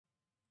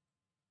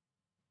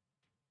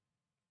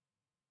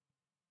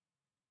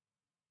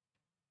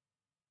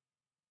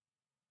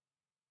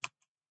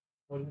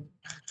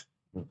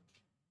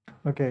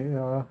Okay,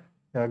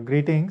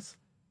 greetings.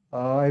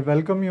 I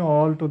welcome you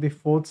all to the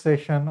fourth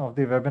session of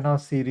the webinar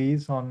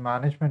series on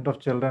management of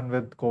children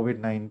with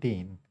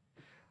COVID-19.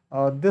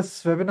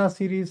 This webinar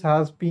series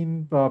has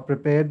been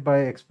prepared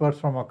by experts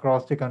from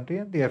across the country,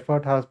 and the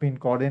effort has been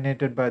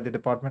coordinated by the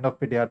Department of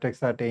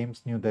Pediatrics at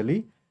AIIMS, New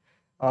Delhi.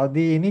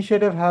 The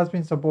initiative has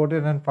been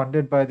supported and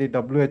funded by the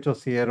WHO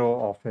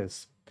SEARO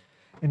office.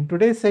 In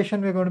today's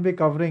session, we're going to be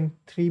covering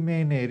three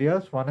main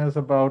areas. One is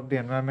about the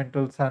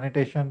environmental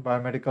sanitation,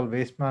 biomedical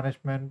waste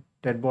management,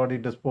 dead body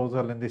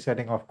disposal in the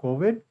setting of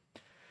COVID,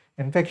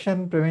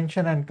 infection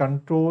prevention and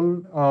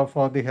control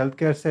for the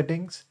healthcare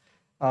settings,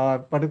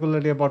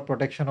 particularly about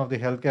protection of the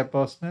healthcare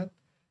personnel,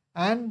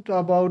 and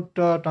about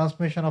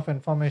transmission of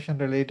information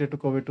related to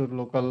COVID to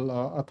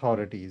local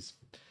authorities.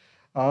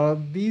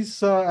 And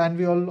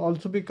we will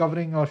also be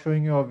covering or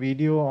showing you a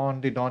video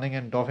on the donning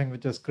and doffing,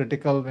 which is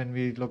critical when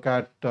we look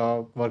at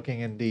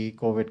working in the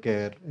COVID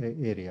care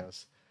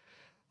areas.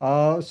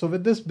 So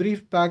with this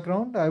brief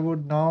background, I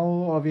would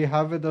now, we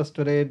have with us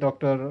today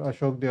Dr.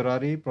 Ashok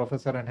Durari,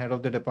 Professor and Head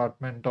of the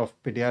Department of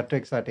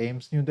Pediatrics at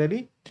AIIMS, New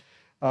Delhi,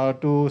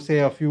 to say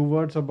a few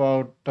words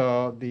about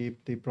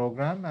the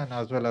program and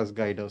as well as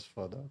guide us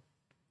further.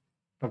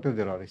 Dr.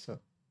 Durari, sir.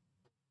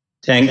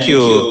 Thank you,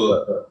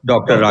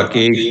 Dr.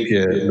 Rakesh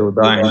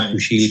Lodha and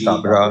Sushil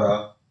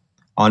Kabra.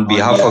 On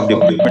behalf of the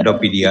Department of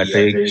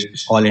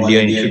Pediatrics, All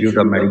India Institute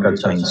of Medical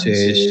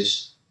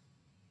Sciences,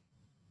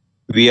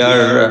 we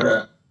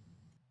are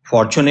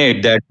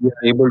fortunate that we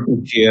are able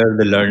to share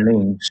the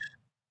learnings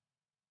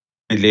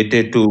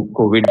related to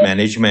COVID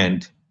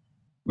management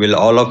with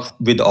all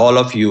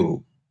of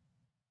you,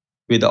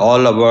 with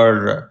all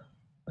our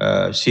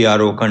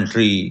SEARO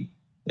country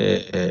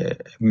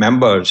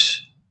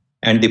members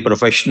and the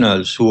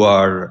professionals who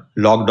are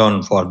logged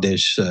on for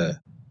this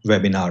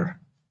webinar.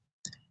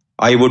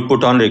 I would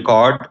put on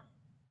record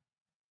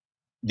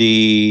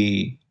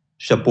the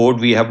support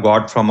we have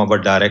got from our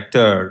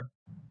director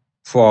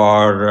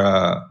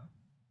for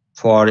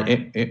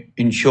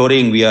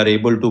ensuring we are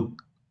able to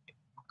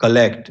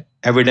collect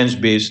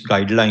evidence-based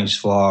guidelines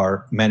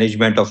for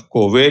management of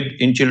COVID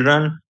in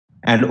children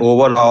and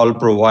overall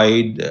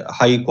provide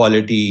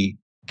high-quality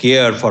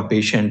care for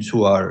patients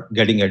who are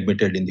getting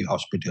admitted in the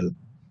hospital.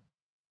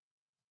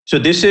 So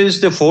this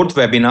is the fourth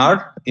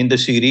webinar in the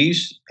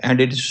series,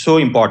 and it is so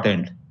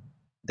important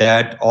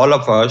that all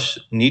of us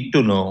need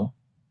to know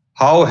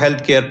how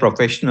healthcare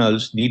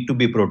professionals need to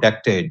be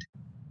protected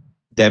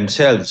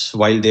themselves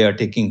while they are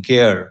taking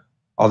care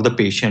of the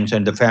patients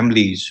and the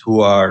families who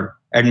are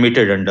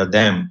admitted under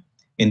them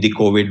in the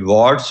COVID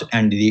wards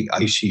and the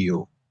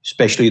ICU,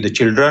 especially the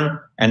children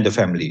and the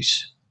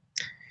families.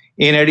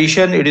 In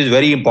addition, it is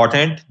very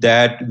important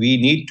that we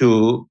need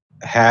to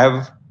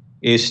have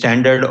a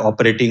standard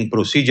operating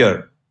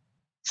procedure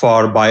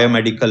for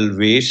biomedical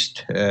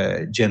waste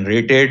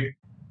generated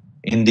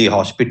in the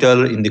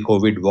hospital, in the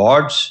COVID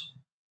wards.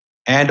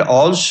 And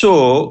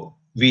also,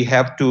 we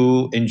have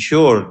to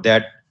ensure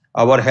that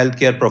our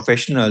healthcare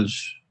professionals,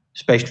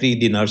 especially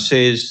the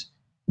nurses,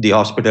 the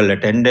hospital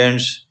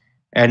attendants,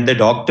 and the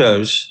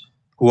doctors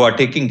who are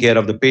taking care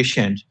of the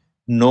patient,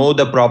 know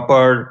the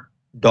proper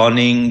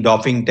donning,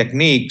 doffing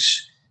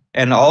techniques,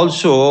 and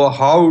also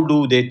how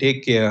do they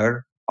take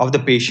care of the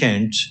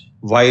patients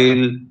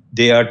while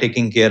they are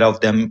taking care of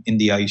them in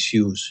the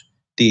ICUs,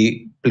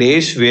 the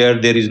place where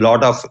there is a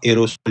lot of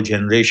aerosol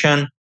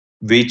generation,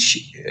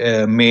 which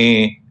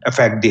may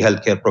affect the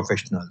healthcare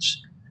professionals.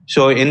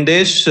 So in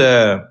this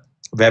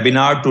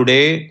webinar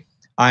today,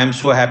 I am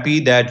so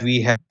happy that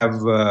we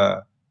have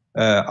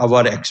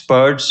our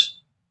experts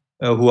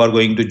who are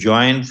going to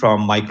join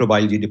from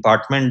microbiology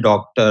department,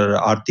 Dr.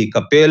 Aarti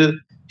Kapil.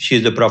 She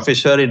is a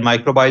professor in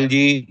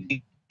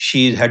microbiology.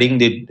 She is heading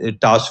the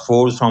task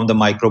force from the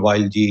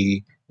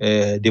microbiology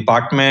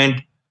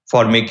department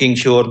for making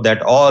sure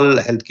that all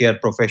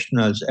healthcare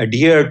professionals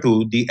adhere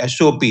to the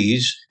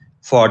SOPs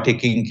for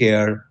taking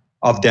care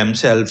of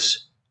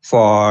themselves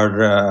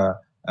for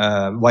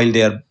while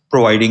they are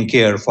providing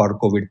care for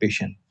COVID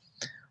patients.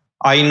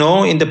 I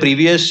know in the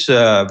previous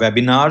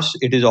webinars,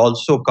 it is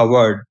also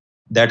covered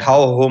that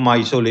how home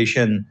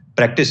isolation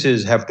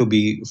practices have to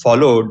be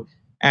followed.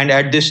 And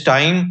at this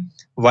time,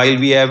 while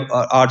we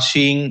are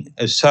seeing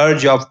a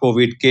surge of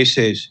COVID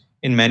cases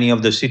in many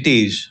of the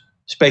cities,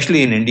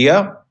 especially in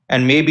India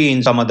and maybe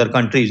in some other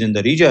countries in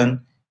the region,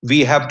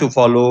 we have to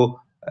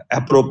follow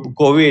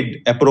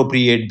COVID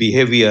appropriate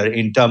behavior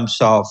in terms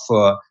of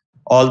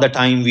all the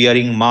time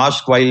wearing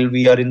mask while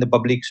we are in the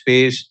public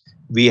space.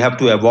 We have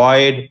to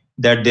avoid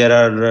that there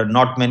are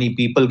not many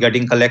people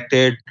getting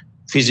collected.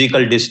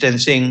 Physical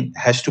distancing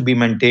has to be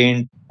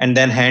maintained, and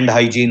then hand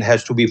hygiene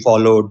has to be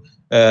followed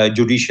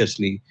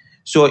judiciously.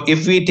 So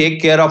if we take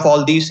care of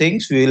all these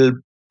things, we'll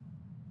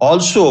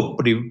also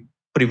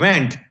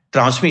prevent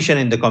transmission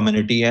in the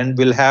community, and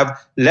we'll have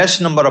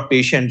less number of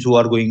patients who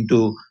are going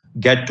to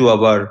get to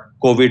our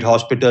COVID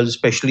hospitals,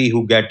 especially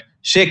who get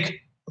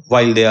sick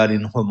while they are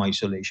in home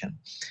isolation.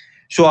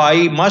 So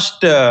I must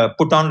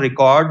put on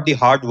record the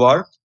hard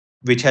work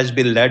which has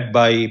been led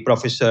by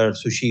Professor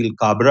Sushil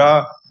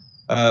Kabra,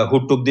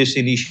 who took this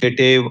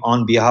initiative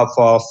on behalf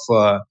of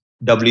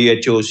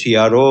WHO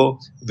SEARO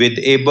with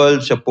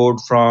able support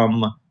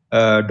from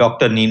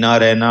Dr. Neena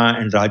Raina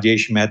and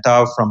Rajesh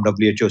Mehta from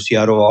WHO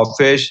SEARO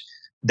office,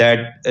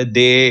 that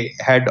they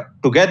had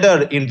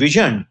together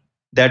envisioned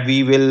that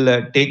we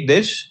will take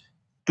this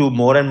to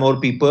more and more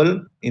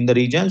people in the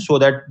region so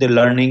that the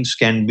learnings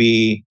can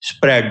be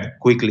spread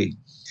quickly.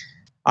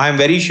 I am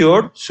very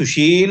sure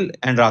Sushil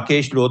and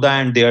Rakesh Lodha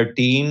and their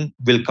team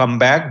will come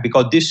back,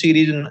 because this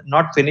series is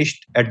not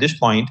finished at this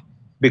point,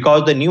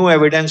 because the new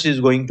evidence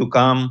is going to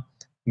come.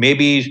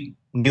 Maybe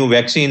new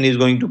vaccine is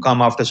going to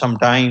come after some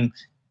time.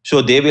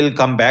 So they will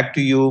come back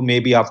to you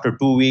maybe after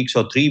 2 weeks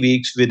or 3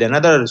 weeks with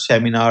another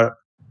seminar,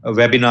 a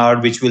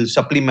webinar, which will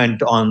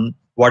supplement on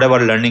whatever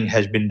learning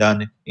has been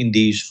done in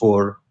these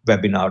 4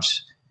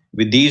 webinars.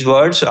 With these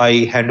words,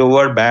 I hand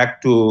over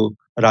back to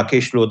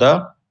Rakesh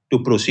Lodha to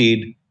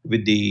proceed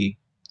with the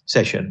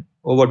session.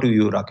 Over to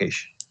you,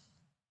 Rakesh.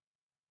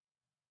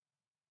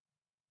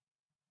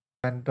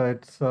 And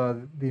it's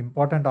the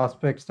important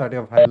aspects that you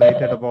have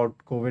highlighted about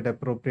COVID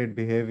appropriate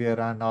behavior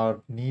and our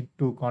need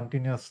to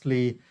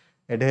continuously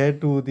adhere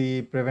to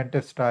the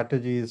preventive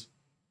strategies,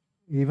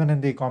 even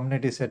in the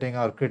community setting,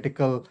 are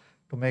critical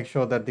to make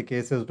sure that the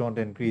cases don't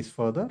increase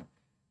further.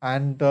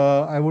 And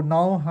I would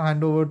now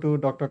hand over to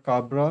Dr.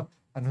 Kabra,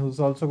 and who's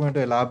also going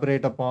to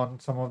elaborate upon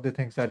some of the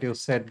things that you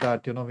said,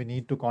 that we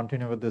need to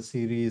continue with the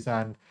series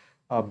and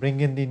bring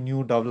in the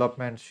new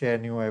developments, share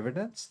new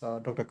evidence.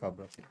 Dr.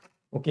 Kabra.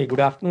 Okay, good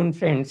afternoon,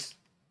 friends.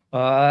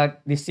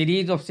 The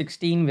series of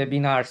 16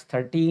 webinars,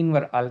 13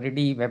 were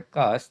already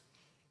webcast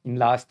in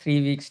last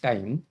 3 weeks'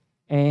 time.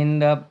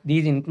 And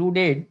these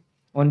included,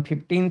 on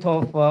 15th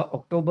of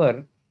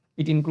October,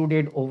 it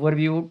included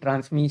overview,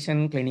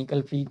 transmission,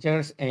 clinical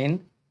features,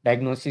 and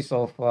diagnosis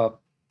of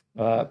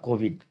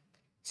COVID.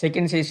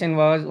 Second session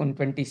was on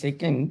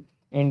 22nd,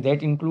 and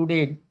that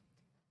included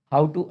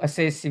how to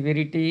assess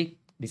severity,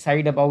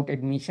 decide about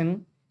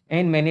admission,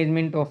 and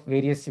management of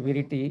various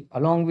severity.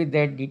 Along with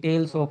that,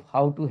 details of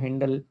how to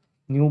handle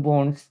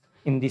newborns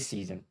in this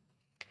season.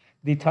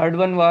 The third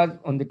one was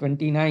on the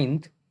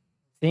 29th,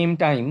 same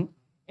time,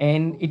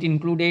 and it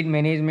included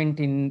management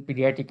in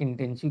pediatric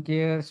intensive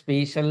care,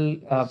 special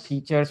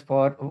features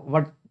for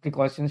what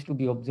precautions to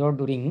be observed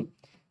during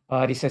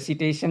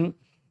resuscitation,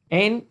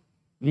 and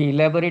we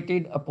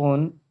elaborated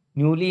upon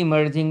newly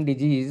emerging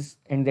disease,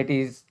 and that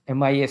is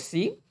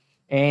MISC.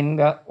 And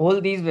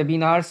all these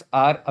webinars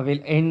are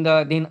available. And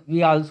then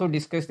we also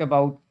discussed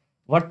about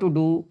what to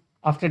do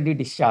after the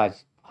discharge,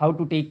 how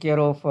to take care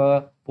of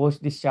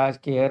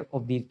post-discharge care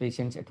of these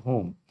patients at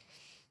home.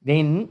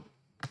 Then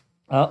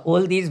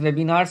all these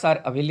webinars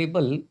are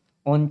available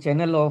on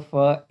channel of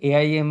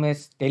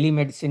AIIMS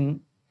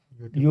telemedicine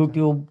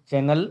YouTube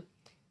channel.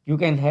 You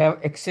can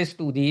have access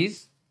to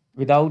these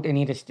without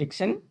any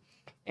restriction.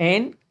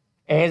 And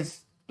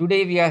as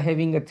today we are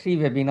having 3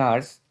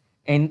 webinars,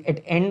 and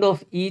at end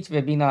of each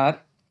webinar,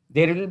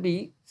 there will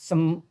be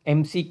some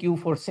MCQ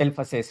for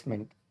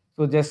self-assessment.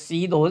 So just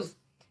see those,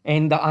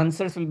 and the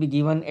answers will be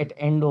given at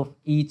end of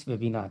each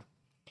webinar.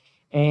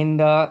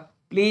 And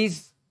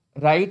please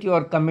write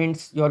your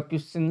comments, your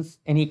questions,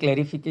 any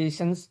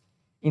clarifications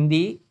in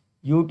the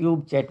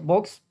YouTube chat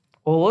box,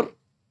 or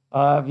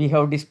we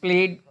have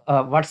displayed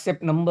a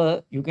WhatsApp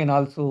number. You can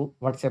also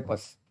WhatsApp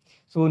us.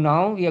 So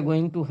now we are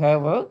going to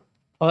have a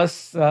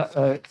first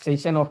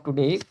session of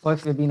today,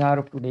 first webinar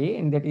of today,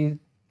 and that is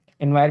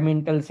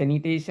environmental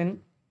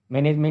sanitation,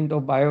 management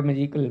of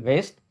biomedical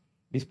waste,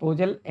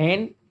 disposal,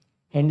 and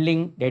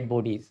handling dead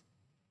bodies.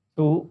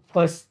 So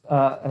first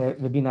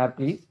webinar,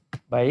 please,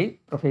 by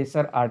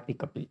Professor Aarti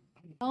Kapil.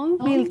 Now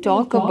we'll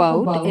talk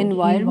about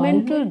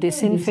environmental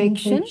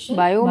disinfection,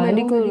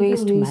 biomedical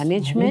waste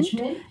management,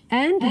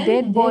 and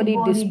dead body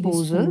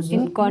disposal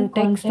in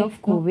context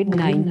of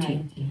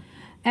COVID-19.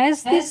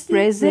 As the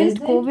present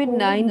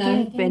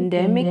COVID-19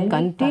 pandemic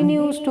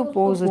continues to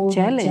pose a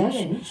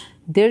challenge,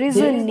 there is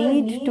a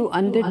need to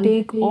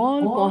undertake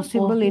all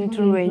possible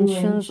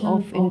interventions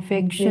of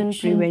infection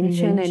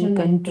prevention and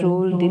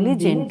control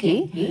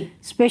diligently,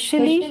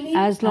 especially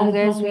as long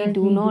as we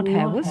do not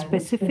have a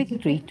specific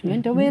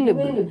treatment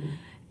available.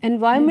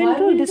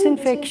 Environmental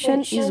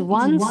disinfection is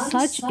one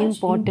such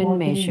important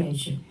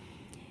measure.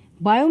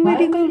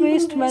 Biomedical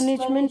waste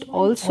management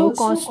also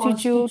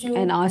constitutes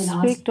an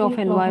aspect of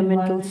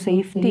environmental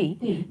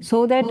safety,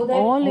 so that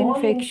all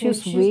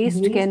infectious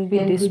waste can be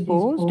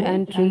disposed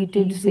and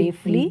treated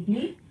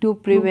safely to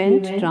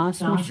prevent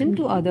transmission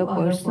to other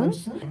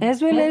persons,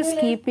 as well as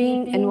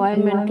keeping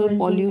environmental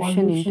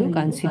pollution into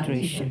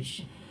consideration.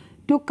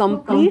 To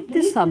complete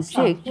this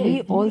subject,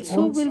 we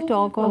also will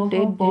talk of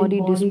dead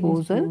body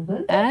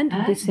disposal and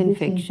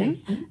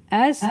disinfection,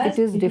 as it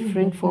is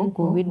different for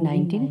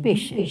COVID-19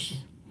 patients.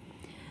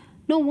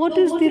 Now, what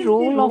is the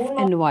role of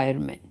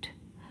environment?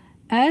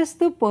 As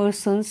the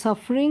person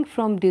suffering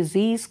from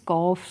disease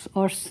coughs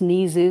or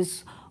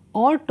sneezes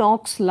or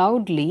talks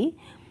loudly,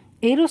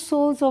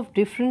 aerosols of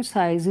different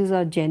sizes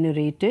are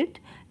generated,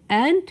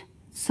 and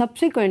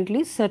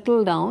subsequently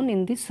settle down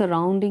in the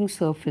surrounding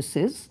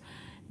surfaces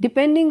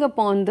depending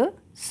upon the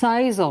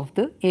size of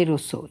the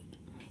aerosol.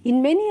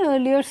 In many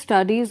earlier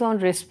studies on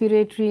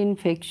respiratory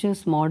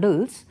infectious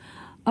models,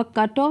 a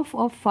cutoff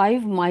of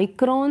 5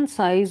 micron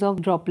size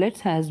of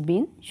droplets has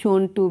been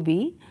shown to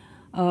be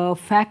a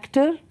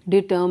factor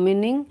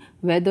determining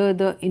whether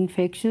the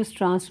infectious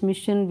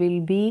transmission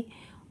will be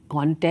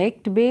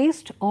contact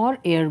based or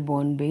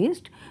airborne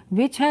based,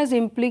 which has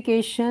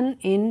implication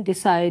in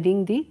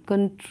deciding the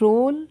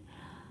control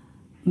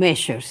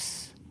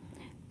measures.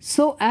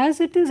 So, as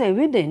it is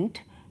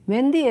evident,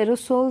 when the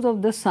aerosols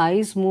of the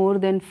size more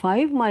than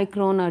 5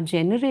 micron are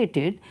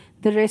generated,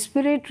 the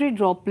respiratory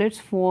droplets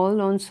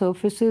fall on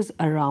surfaces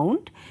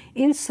around.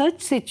 In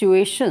such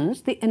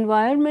situations, the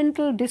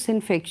environmental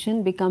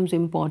disinfection becomes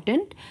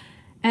important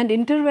and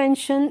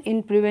intervention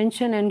in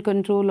prevention and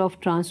control of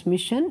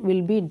transmission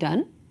will be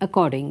done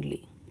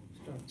accordingly.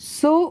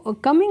 So,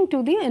 coming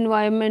to the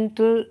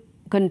environmental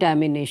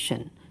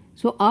contamination.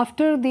 So,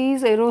 after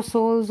these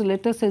aerosols,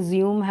 let us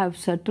assume, have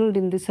settled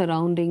in the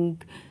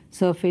surrounding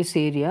surface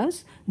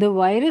areas, the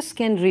virus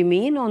can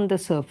remain on the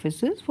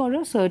surfaces for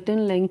a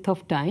certain length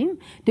of time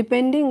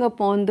depending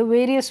upon the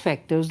various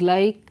factors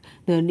like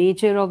the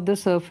nature of the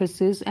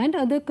surfaces and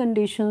other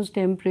conditions,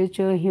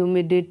 temperature,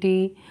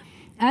 humidity,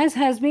 as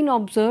has been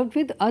observed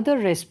with other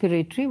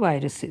respiratory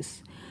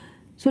viruses.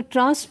 So,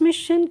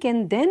 transmission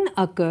can then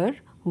occur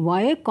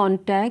via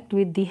contact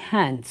with the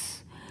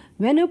hands.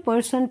 When a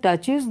person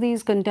touches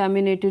these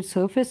contaminated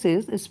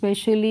surfaces,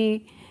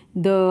 especially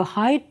the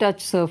high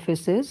touch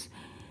surfaces,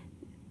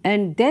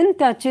 and then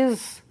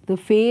touches the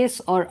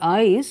face or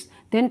eyes,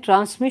 then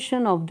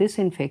transmission of this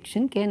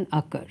infection can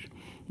occur.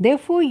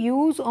 Therefore,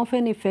 use of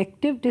an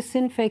effective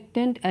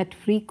disinfectant at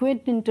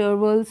frequent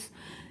intervals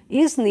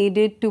is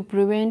needed to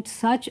prevent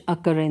such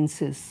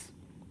occurrences.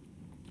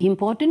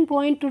 Important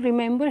point to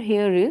remember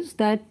here is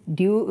that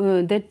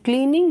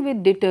cleaning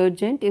with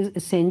detergent is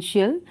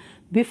essential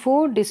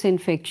before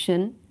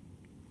disinfection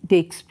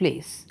takes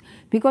place,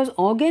 because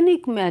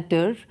organic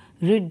matter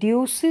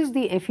reduces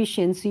the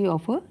efficiency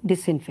of a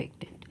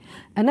disinfectant.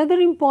 Another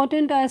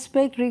important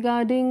aspect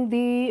regarding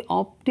the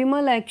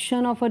optimal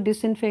action of a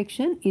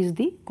disinfection is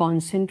the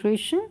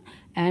concentration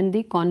and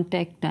the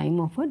contact time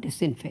of a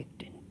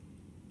disinfectant.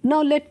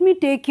 Now, let me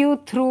take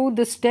you through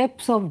the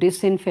steps of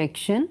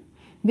disinfection,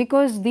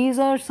 because these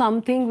are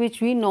something which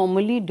we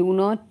normally do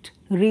not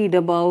read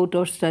about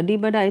or study,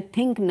 but I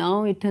think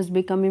now it has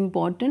become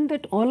important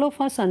that all of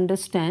us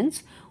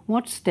understands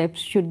what steps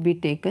should be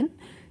taken.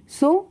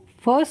 So,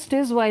 first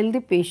is while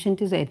the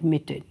patient is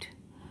admitted.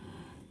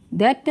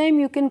 That time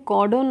you can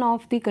cordon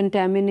off the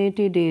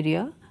contaminated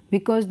area,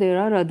 because there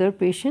are other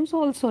patients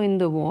also in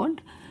the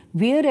ward.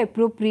 Wear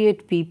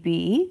appropriate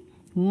PPE,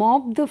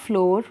 mop the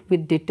floor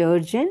with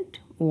detergent,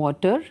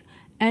 water,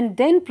 and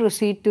then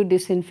proceed to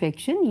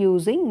disinfection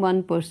using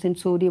 1%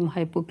 sodium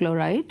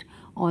hypochlorite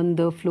on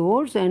the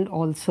floors and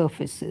all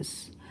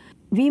surfaces.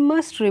 We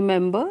must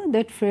remember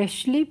that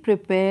freshly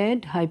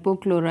prepared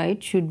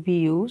hypochlorite should be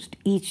used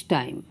each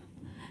time,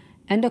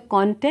 and a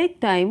contact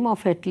time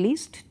of at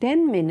least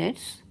 10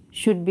 minutes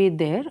should be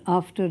there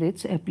after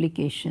its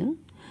application.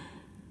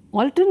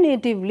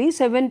 Alternatively,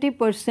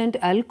 70%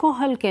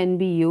 alcohol can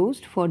be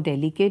used for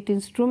delicate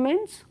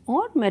instruments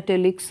or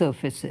metallic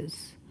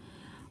surfaces.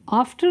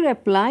 After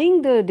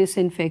applying the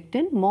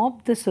disinfectant,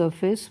 mop the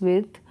surface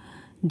with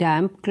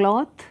damp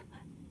cloth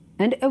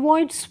and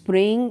avoid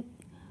spraying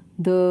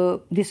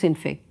the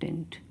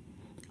disinfectant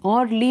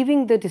or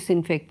leaving the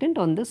disinfectant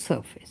on the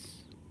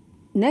surface.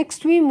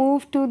 Next, we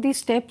move to the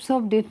steps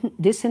of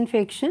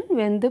disinfection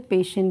when the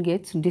patient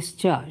gets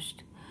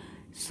discharged.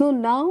 So,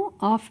 now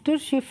after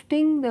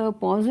shifting the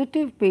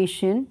positive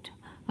patient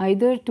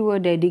either to a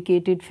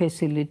dedicated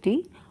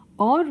facility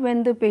or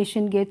when the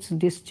patient gets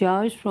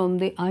discharged from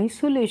the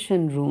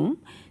isolation room,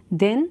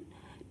 then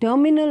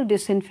terminal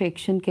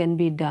disinfection can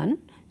be done.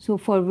 So,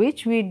 for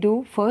which we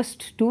do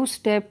first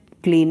two-step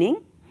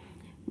cleaning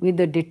with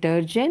the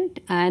detergent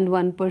and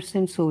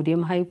 1%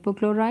 sodium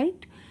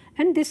hypochlorite,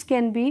 and this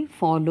can be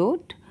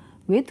followed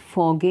with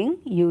fogging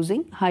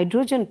using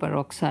hydrogen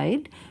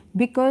peroxide,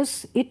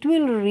 because it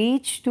will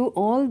reach to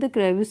all the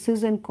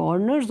crevices and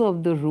corners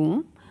of the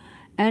room,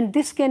 and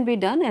this can be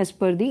done as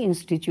per the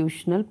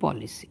institutional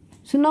policy.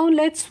 So, now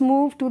let us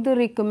move to the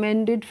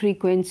recommended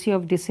frequency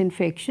of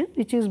disinfection,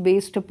 which is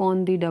based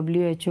upon the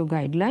WHO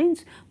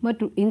guidelines,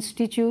 but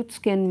institutes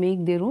can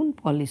make their own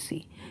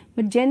policy.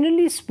 But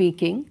generally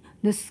speaking,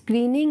 the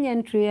screening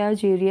and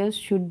triage areas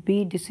should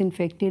be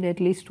disinfected at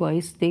least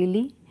twice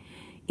daily.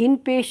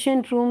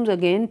 Inpatient rooms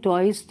again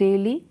twice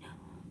daily,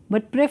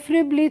 but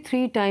preferably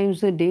 3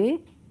 times a day,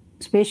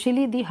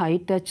 especially the high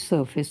touch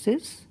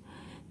surfaces.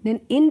 Then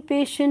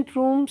inpatient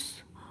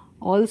rooms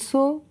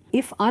also,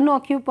 if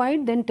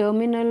unoccupied, then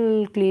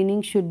terminal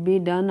cleaning should be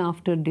done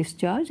after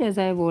discharge, as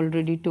I have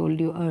already told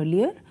you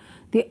earlier.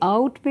 The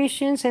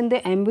outpatients and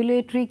the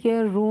ambulatory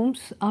care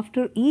rooms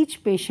after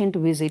each patient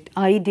visit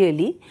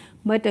ideally,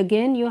 but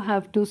again you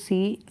have to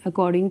see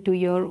according to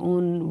your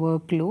own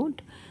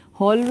workload.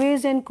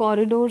 hallways and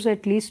corridors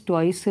at least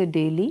twice a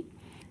daily.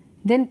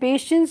 Then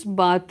patients'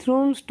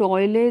 bathrooms,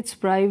 toilets,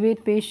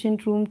 private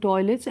patient room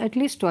toilets at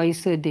least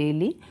twice a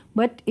daily.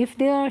 But if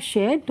they are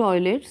shared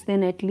toilets,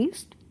 then at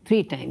least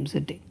 3 times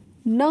a day.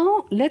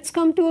 Now let's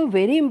come to a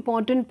very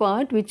important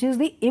part, which is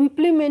the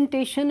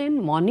implementation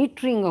and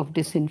monitoring of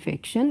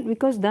disinfection,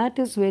 because that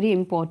is very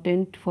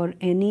important for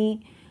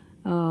any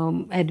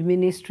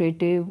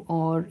administrative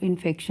or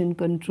infection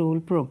control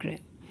program.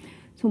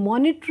 So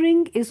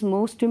monitoring is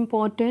most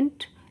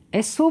important.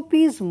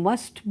 SOPs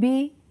must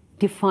be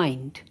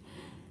defined.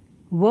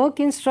 Work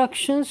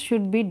instructions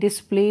should be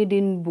displayed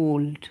in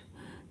bold.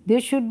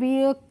 There should be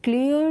a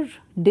clear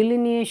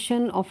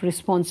delineation of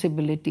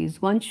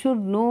responsibilities. One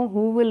should know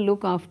who will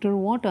look after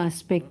what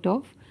aspect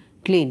of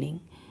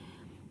cleaning.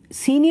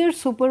 Senior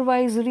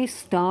supervisory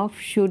staff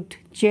should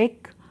check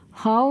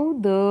how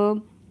the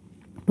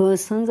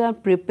persons are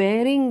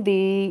preparing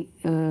the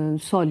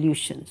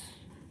solutions.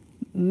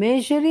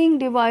 Measuring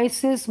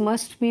devices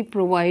must be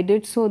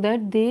provided so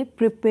that they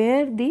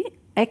prepare the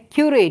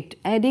accurate,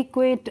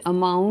 adequate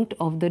amount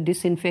of the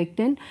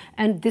disinfectant,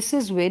 and this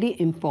is very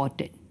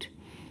important.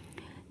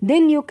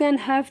 Then you can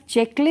have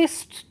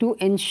checklists to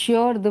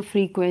ensure the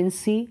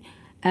frequency,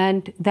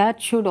 and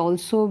that should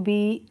also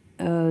be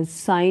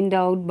signed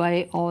out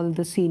by all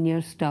the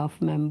senior staff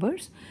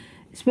members.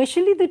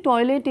 Especially the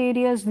toilet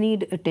areas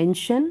need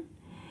attention.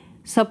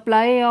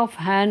 Supply of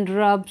hand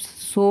rubs,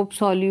 soap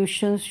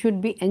solutions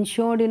should be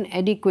ensured in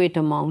adequate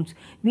amounts.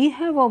 We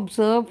have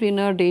observed in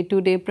our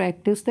day-to-day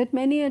practice that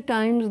many a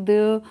times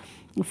the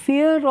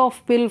fear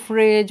of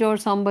pilferage or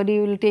somebody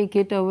will take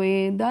it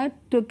away, that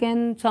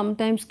can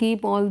sometimes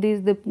keep all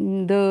these,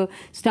 the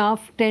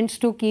staff tends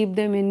to keep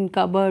them in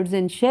cupboards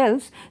and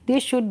shelves. They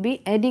should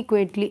be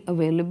adequately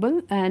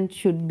available and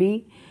should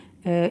be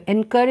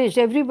encouraged.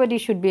 Everybody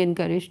should be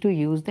encouraged to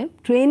use them.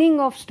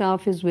 Training of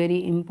staff is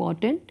very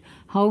important.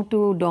 How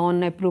to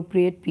don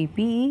appropriate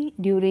PPE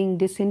during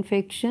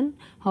disinfection,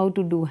 how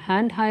to do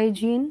hand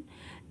hygiene,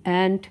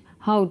 and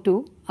how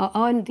to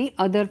on the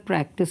other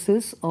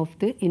practices of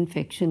the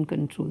infection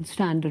control,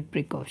 standard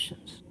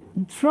precautions.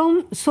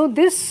 So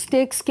this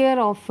takes care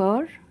of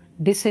our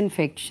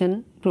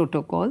disinfection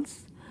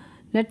protocols.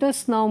 Let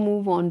us now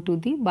move on to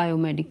the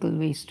biomedical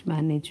waste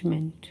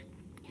management.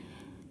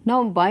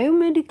 Now,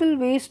 biomedical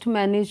waste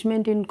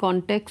management in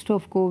context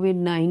of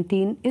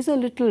COVID-19 is a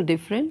little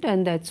different,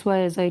 and that's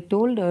why, as I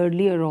told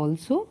earlier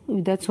also,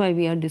 that's why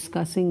we are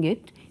discussing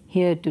it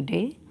here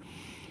today.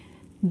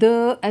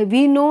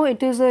 We know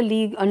it is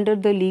under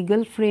the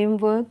legal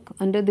framework,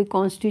 under the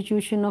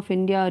Constitution of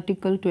India,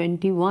 Article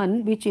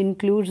 21, which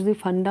includes the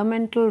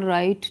fundamental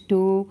right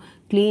to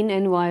clean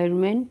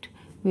environment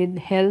with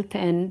health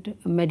and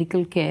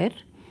medical care.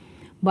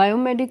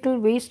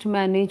 Biomedical waste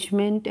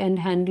management and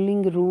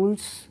handling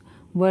rules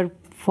were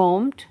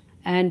formed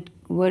and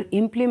were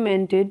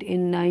implemented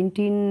in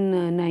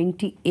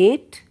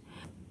 1998.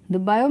 The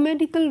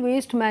biomedical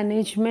waste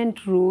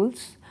management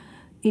rules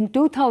in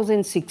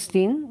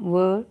 2016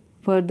 were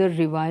further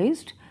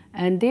revised,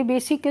 and they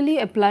basically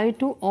apply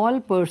to all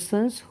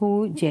persons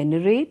who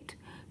generate,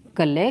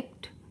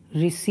 collect,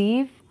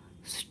 receive,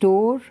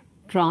 store,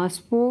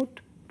 transport,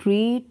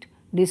 treat,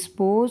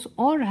 dispose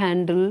or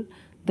handle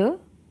the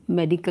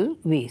medical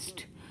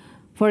waste.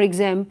 For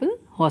example,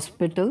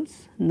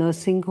 hospitals,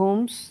 nursing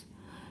homes,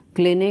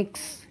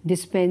 clinics,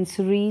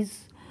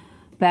 dispensaries,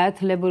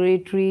 path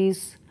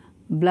laboratories,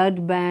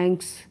 blood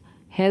banks,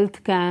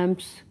 health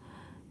camps,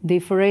 the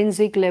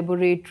forensic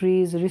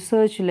laboratories,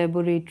 research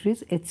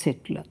laboratories,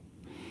 etc.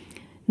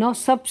 Now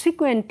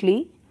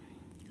subsequently,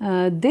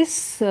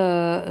 this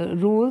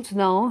rules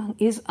now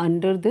is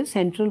under the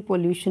Central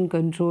Pollution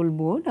Control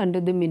Board under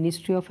the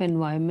Ministry of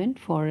Environment,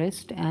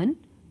 Forest and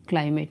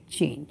Climate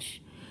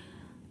Change.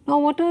 Now,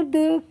 what are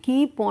the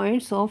key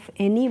points of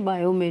any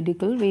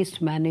biomedical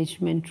waste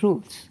management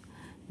rules?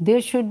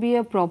 There should be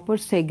a proper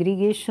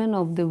segregation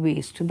of the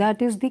waste.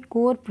 That is the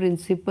core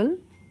principle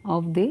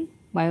of the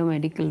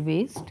biomedical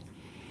waste.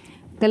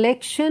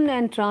 Collection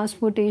and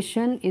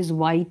transportation is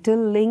vital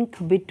link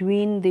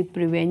between the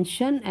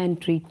prevention and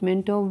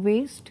treatment of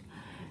waste,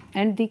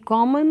 and the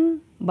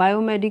common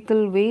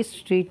biomedical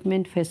waste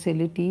treatment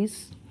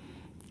facilities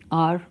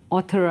are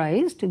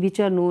authorized, which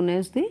are known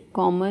as the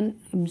common,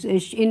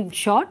 in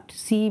short,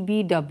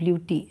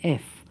 CBWTF.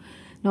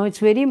 Now, it's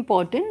very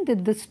important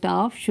that the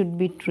staff should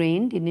be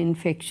trained in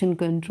infection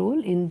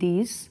control in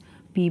these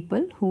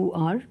people who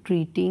are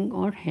treating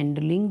or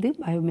handling the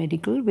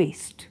biomedical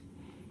waste.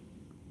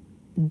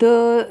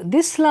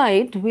 This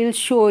slide will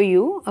show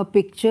you a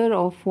picture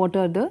of what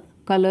are the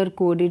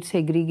color-coded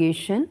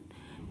segregation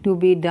to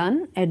be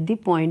done at the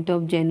point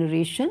of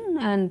generation,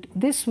 and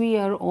this we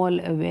are all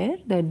aware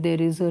that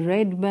there is a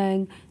red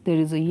bag, there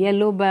is a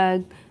yellow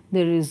bag,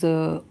 there is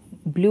a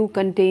blue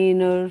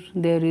container,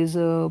 there is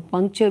a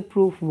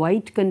puncture-proof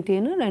white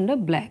container and a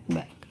black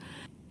bag.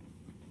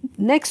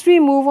 Next we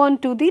move on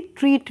to the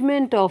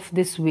treatment of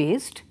this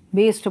waste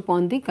based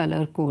upon the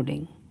color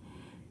coding.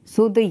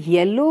 So the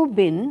yellow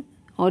bin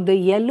or the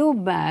yellow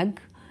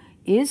bag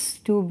is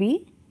to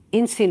be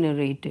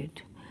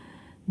incinerated.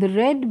 The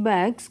red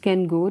bags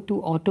can go to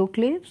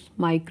autoclaves,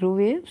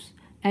 microwaves,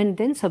 and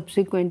then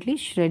subsequently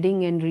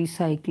shredding and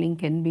recycling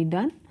can be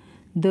done.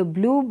 The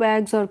blue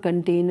bags or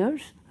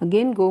containers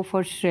again go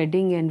for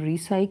shredding and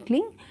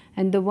recycling,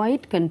 and the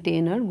white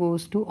container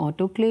goes to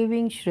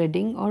autoclaving,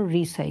 shredding or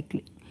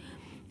recycling.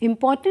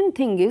 Important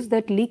thing is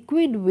that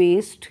liquid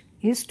waste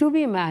is to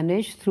be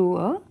managed through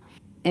a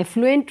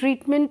effluent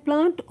treatment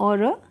plant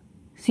or a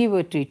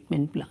sewer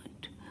treatment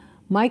plant.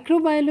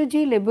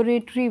 Microbiology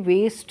laboratory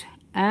waste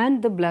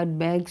and the blood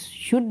bags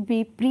should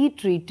be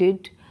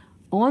pre-treated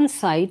on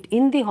site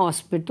in the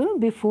hospital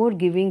before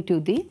giving to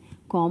the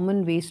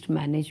common waste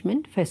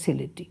management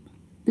facility.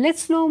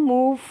 Let's now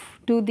move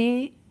to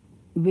the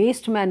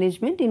waste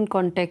management in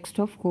context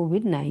of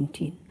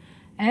COVID-19.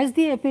 As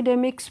the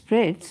epidemic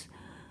spreads,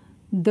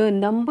 the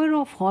number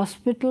of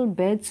hospital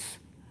beds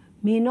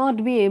may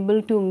not be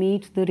able to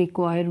meet the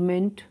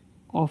requirement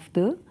of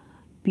the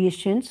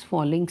patients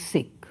falling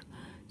sick.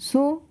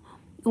 So,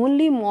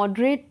 only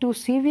moderate to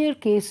severe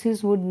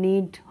cases would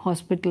need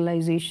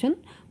hospitalization,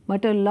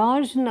 but a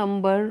large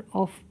number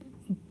of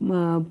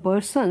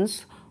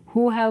persons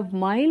who have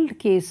mild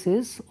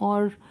cases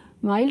or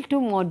mild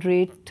to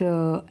moderate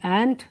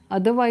and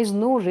otherwise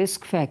no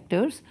risk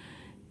factors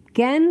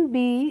can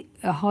be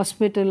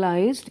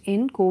hospitalized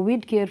in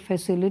COVID care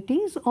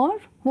facilities or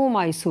home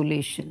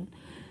isolation.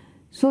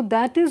 So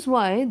that is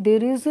why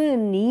there is a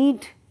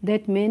need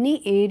that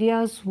many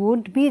areas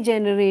would be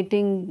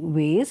generating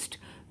waste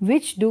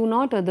which do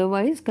not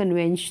otherwise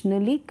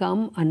conventionally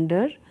come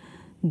under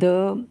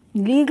the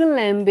legal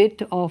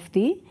ambit of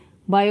the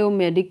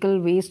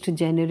biomedical waste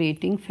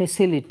generating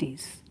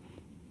facilities.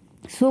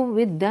 So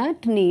with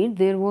that need,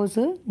 there was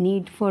a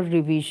need for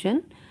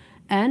revision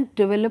and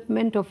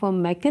development of a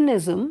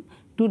mechanism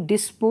to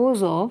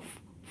dispose of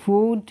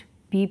food,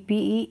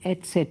 PPE,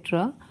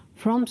 etc.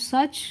 from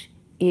such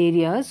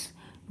areas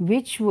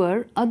which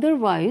were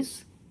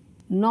otherwise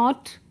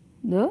not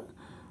the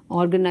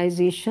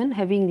organization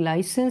having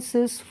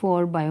licenses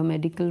for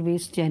biomedical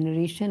waste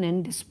generation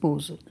and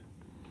disposal.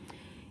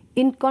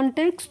 In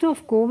context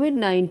of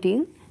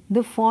COVID-19,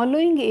 the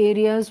following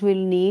areas will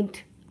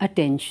need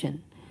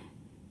attention.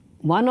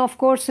 One, of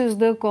course, is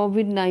the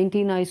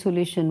COVID-19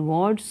 isolation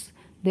wards.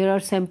 There are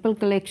sample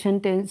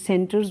collection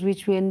centers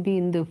which can be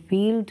in the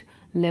field,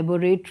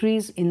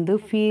 laboratories in the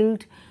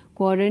field,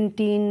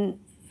 quarantine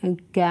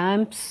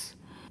camps,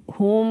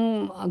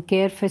 home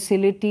care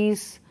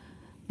facilities,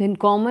 then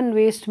common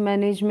waste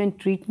management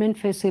treatment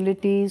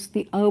facilities,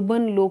 the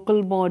urban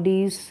local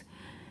bodies,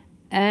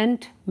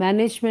 and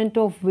management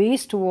of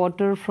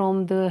wastewater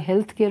from the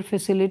healthcare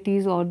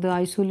facilities or the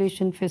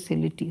isolation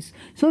facilities.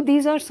 So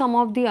these are some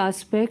of the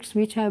aspects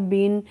which have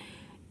been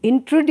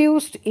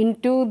introduced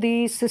into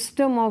the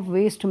system of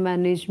waste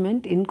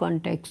management in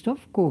context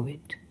of COVID.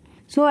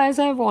 So as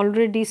I have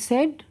already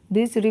said,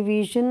 this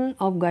revision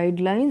of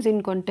guidelines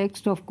in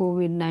context of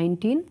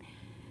COVID-19,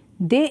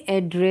 they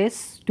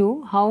address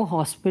to how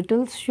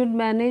hospitals should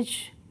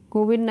manage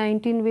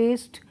COVID-19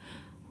 waste,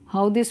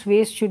 how this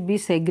waste should be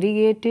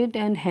segregated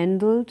and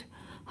handled,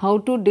 how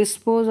to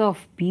dispose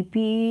of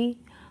PPE,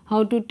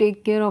 how to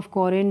take care of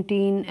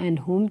quarantine and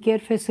home care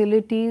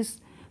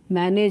facilities,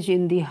 manage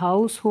in the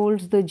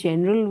households the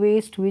general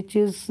waste which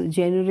is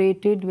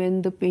generated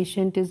when the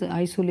patient is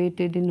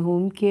isolated in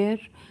home care,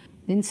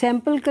 then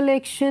sample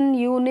collection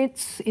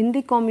units in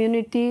the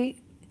community,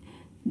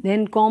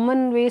 then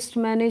common waste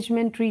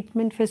management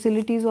treatment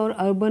facilities or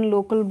urban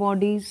local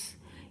bodies,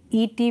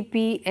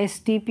 ETP,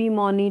 STP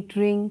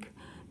monitoring.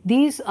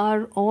 These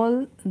are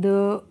all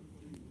the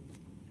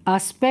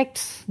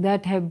aspects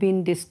that have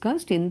been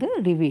discussed in the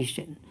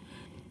revision.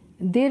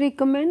 They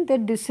recommend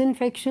that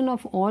disinfection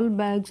of all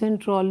bags and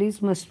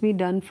trolleys must be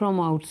done from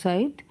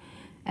outside,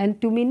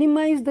 and to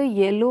minimize the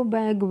yellow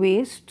bag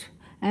waste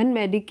and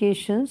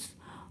medications,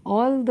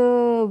 all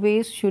the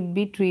waste should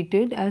be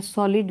treated as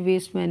solid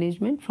waste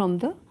management from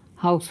the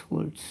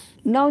households.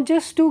 Now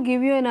just to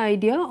give you an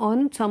idea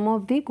on some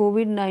of the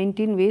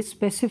COVID-19 waste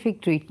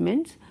specific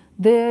treatments,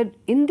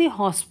 in the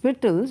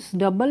hospitals,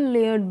 double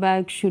layered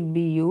bags should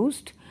be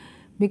used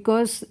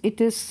because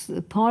it is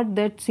thought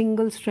that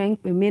single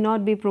strength may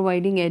not be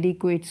providing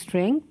adequate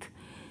strength.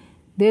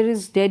 There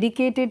is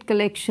dedicated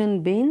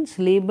collection bins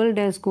labeled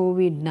as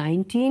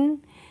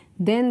COVID-19.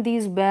 Then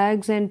these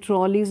bags and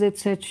trolleys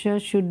etc.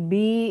 should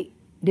be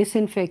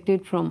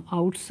disinfected from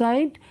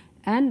outside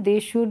and they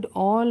should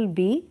all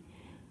be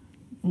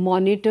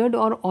monitored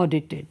or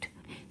audited.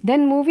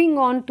 Then moving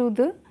on to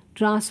the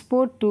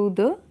transport to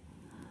the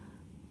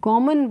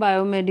common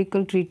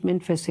biomedical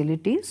treatment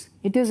facilities,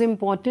 it is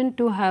important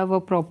to have a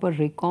proper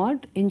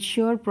record,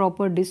 ensure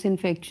proper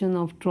disinfection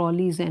of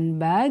trolleys and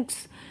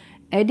bags,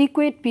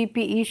 adequate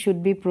PPE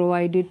should be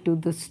provided to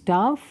the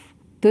staff,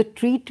 the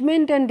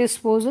treatment and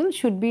disposal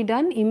should be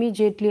done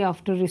immediately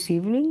after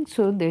receiving,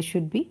 so there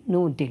should be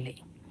no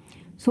delay.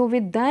 So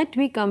with that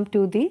we come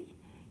to the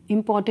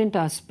important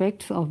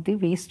aspects of the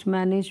waste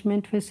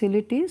management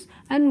facilities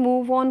and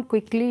move on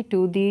quickly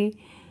to the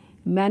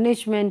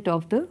management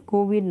of the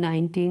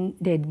COVID-19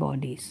 dead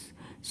bodies.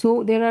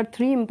 So there are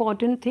three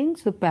important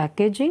things: the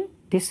packaging,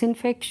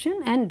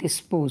 disinfection and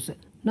disposal.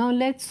 Now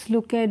let's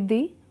look at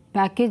the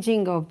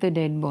packaging of the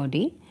dead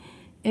body.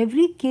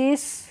 Every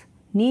case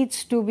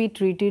needs to be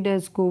treated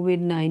as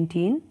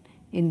COVID-19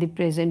 in the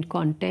present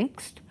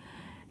context,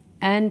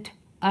 and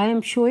I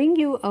am showing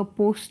you a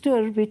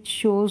poster which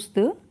shows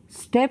the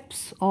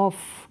steps of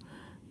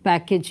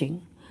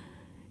packaging.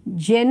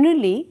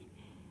 Generally,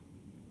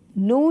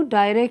 no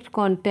direct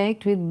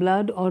contact with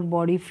blood or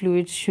body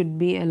fluids should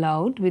be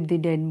allowed with the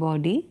dead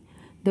body.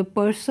 The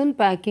person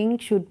packing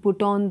should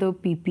put on the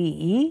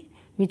PPE,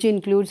 which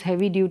includes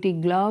heavy duty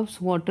gloves,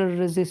 water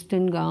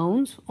resistant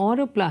gowns or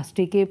a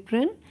plastic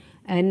apron,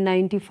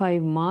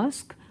 N95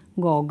 mask,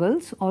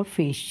 goggles or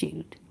face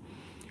shield.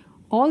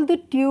 All the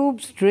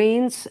tubes,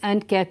 drains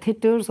and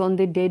catheters on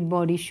the dead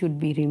body should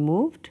be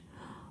removed.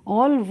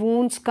 All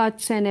wounds,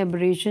 cuts and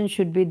abrasions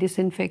should be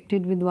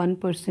disinfected with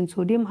 1%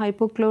 sodium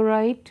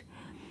hypochlorite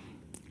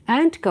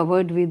and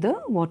covered with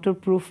a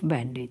waterproof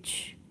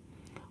bandage.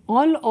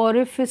 All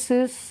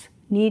orifices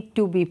need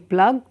to be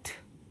plugged,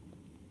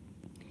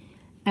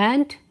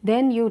 and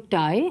then you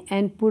tie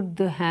and put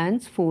the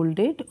hands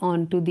folded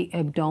onto the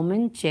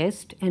abdomen,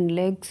 chest and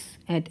legs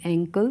at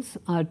ankles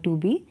are to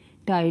be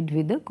tied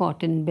with a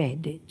cotton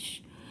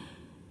bandage.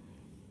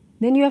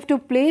 Then you have to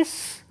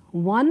place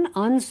one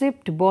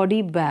unzipped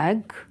body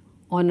bag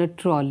on a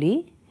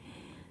trolley,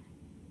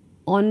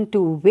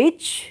 onto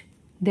which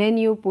then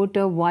you put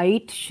a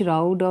white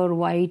shroud or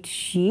white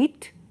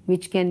sheet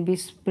which can be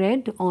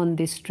spread on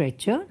the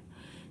stretcher.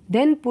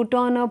 Then put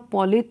on a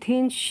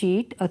polythene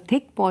sheet, a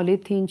thick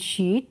polythene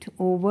sheet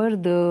over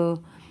the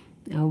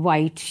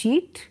white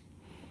sheet,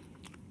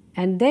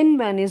 and then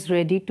one is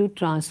ready to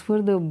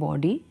transfer the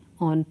body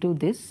onto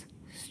this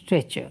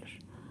stretcher.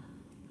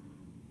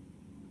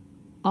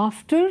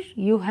 After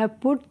you have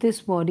put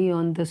this body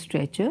on the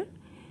stretcher,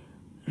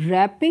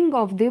 wrapping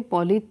of the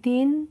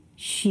polythene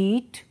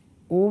sheet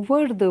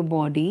over the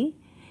body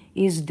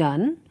is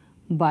done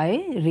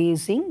by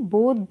raising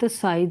both the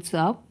sides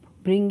up,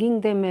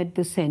 bringing them at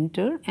the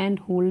center and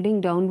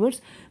holding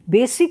downwards.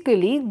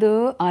 Basically,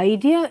 the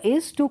idea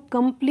is to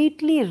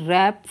completely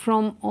wrap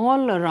from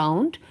all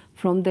around,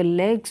 from the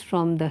legs,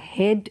 from the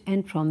head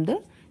and from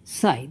the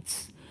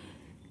sides.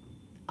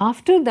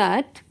 After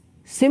that,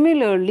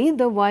 similarly,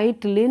 the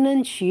white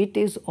linen sheet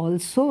is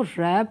also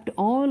wrapped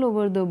all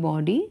over the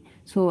body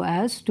so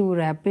as to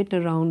wrap it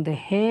around the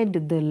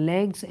head, the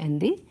legs and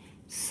the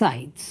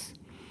sides.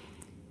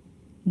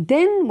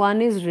 Then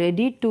one is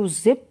ready to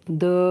zip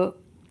the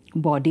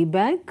body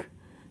bag.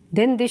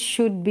 Then this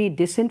should be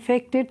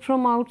disinfected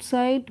from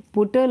outside,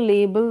 put a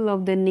label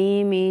of the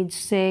name, age,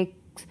 sex,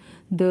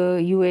 the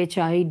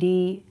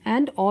UHID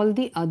and all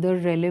the other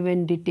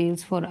relevant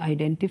details for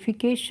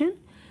identification,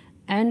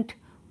 and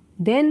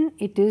then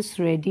it is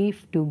ready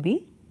to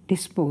be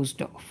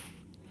disposed of.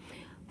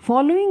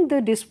 Following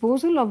the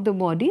disposal of the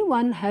body,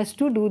 one has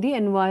to do the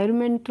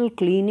environmental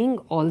cleaning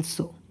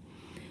also.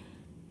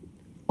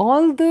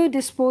 All the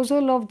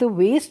disposal of the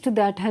waste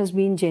that has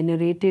been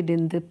generated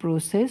in the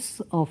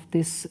process of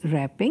this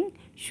wrapping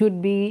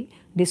should be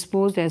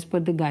disposed as per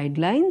the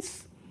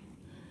guidelines.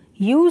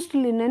 Used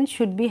linen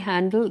should be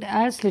handled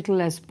as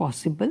little as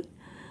possible.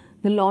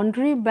 The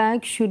laundry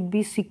bag should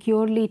be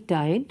securely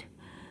tied.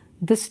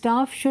 The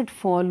staff should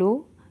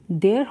follow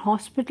their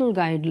hospital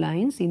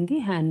guidelines in the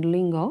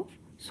handling of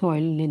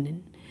soiled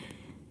linen.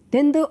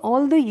 Then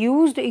all the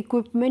used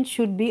equipment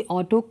should be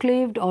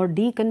autoclaved or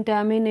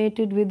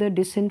decontaminated with a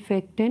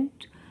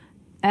disinfectant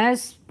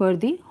as per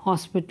the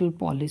hospital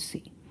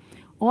policy.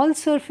 All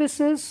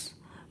surfaces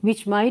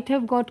which might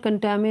have got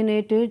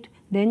contaminated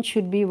then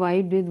should be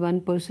wiped with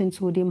 1%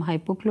 sodium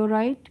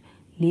hypochlorite,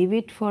 leave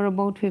it for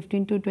about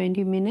 15 to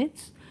 20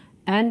 minutes,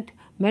 and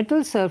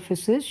metal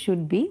surfaces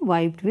should be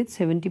wiped with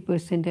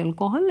 70%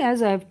 alcohol,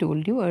 as I have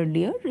told you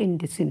earlier in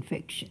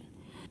disinfection.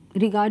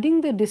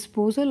 Regarding the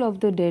disposal of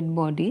the dead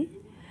body,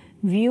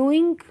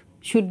 viewing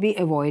should be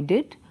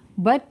avoided,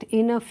 but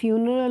in a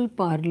funeral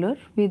parlor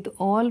with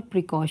all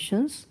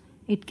precautions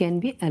it can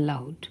be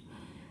allowed.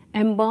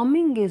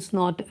 Embalming is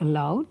not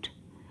allowed,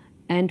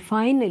 and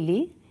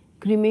finally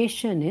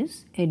cremation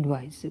is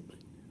advisable.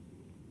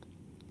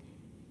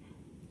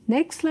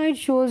 Next slide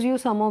shows you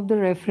some of the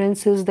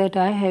references that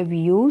I have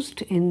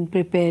used in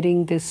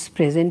preparing this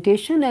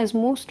presentation, as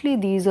mostly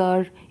these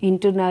are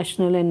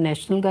international and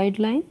national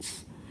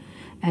guidelines.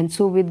 And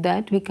so with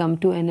that we come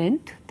to an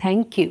end.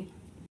 Thank you.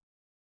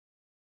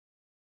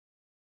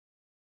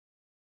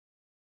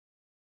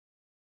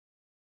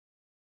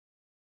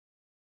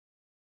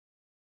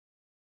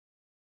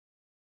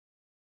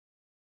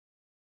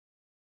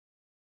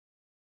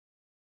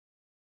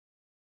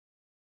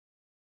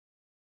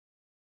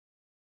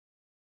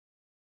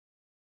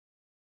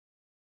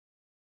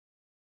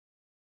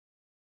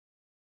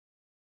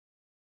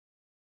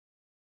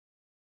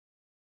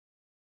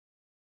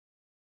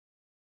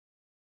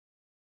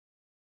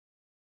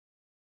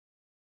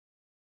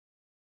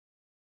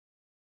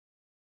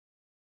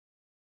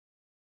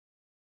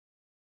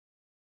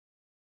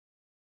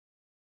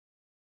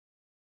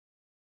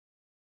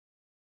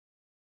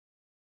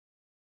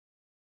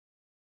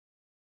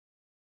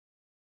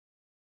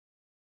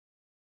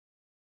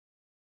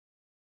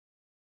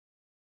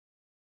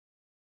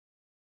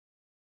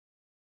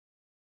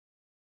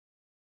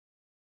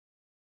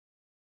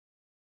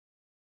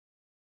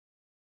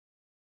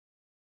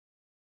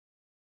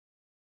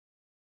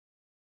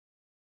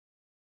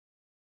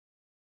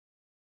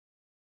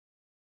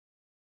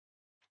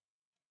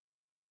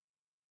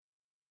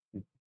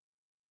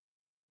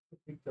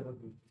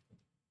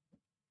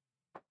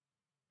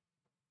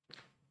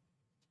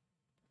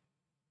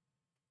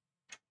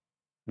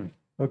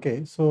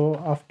 Okay, so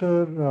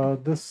after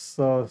this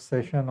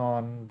session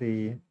on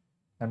the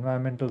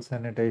environmental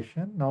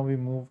sanitation, now we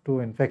move to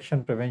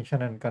infection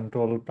prevention and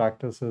control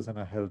practices in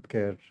a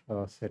healthcare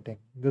setting.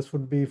 This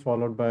would be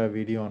followed by a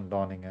video on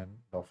donning and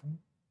doffing.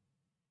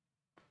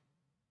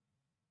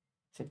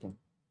 Second.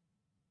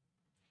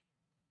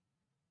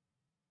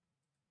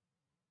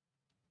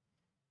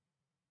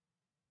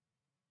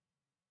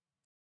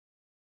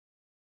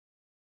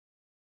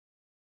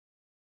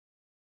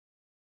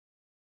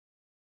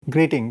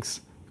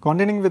 Greetings.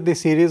 Continuing with the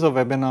series of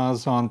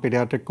webinars on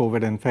pediatric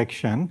COVID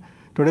infection,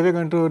 today we're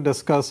going to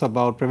discuss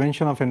about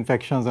prevention of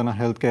infections in a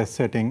healthcare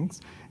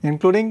settings,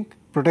 including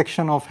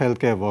protection of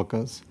healthcare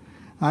workers.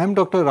 I am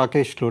Dr.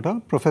 Rakesh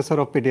Luda, Professor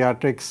of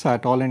Pediatrics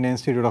at All India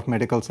Institute of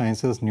Medical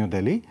Sciences, New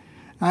Delhi,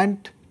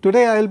 and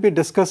today I will be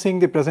discussing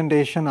the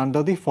presentation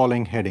under the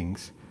following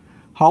headings: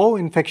 how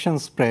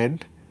infections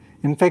spread,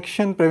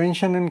 infection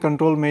prevention and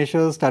control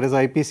measures, that is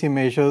IPC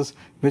measures,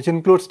 which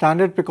include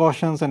standard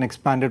precautions and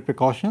expanded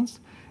precautions,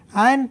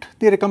 and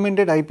the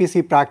recommended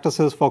IPC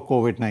practices for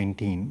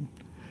COVID-19.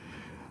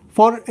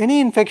 For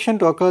any infection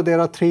to occur, there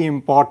are three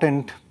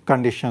important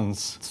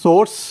conditions.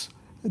 Source: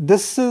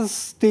 this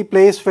is the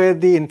place where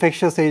the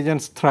infectious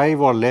agents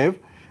thrive or live,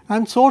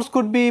 and source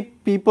could be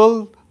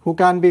people who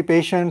can be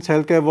patients,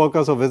 healthcare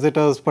workers or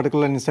visitors,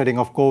 particularly in the setting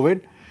of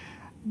COVID.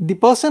 The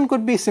person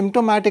could be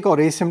symptomatic or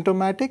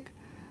asymptomatic.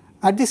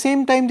 At the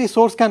same time, the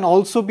source can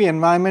also be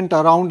environment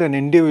around an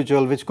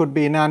individual, which could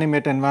be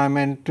inanimate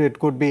environment, it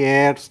could be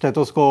air,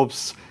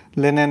 stethoscopes,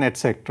 linen,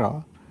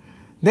 etc.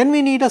 Then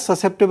we need a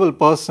susceptible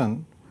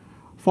person.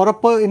 For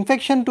an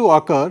infection to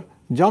occur,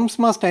 germs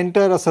must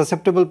enter a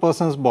susceptible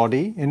person's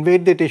body,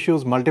 invade the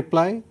tissues,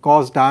 multiply,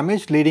 cause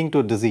damage leading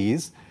to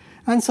disease.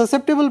 And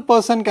susceptible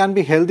person can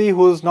be healthy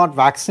who is not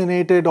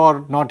vaccinated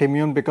or not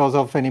immune because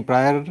of any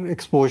prior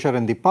exposure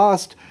in the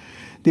past.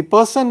 The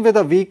person with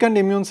a weakened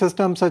immune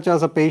system, such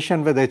as a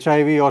patient with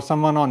HIV or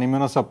someone on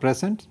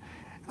immunosuppressants.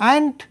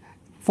 And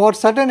for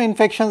certain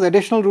infections,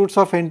 additional routes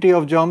of entry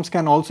of germs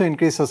can also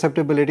increase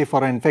susceptibility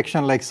for an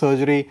infection like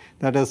surgery,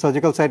 that is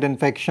surgical site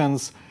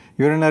infections,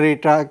 urinary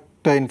tract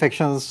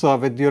infections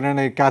with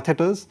urinary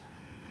catheters.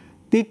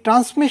 The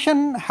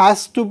transmission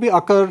has to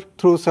occur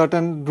through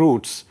certain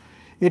routes.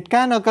 It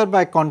can occur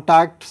by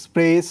contact,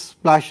 sprays,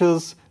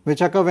 splashes, which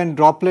occur when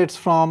droplets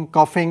from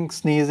coughing,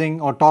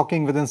 sneezing or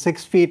talking within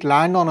 6 feet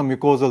land on a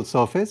mucosal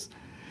surface.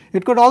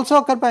 It could also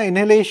occur by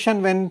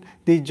inhalation when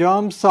the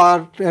germs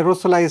are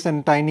aerosolized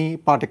in tiny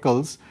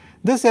particles.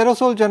 This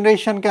aerosol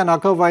generation can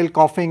occur while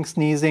coughing,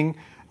 sneezing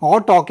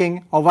or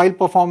talking, or while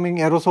performing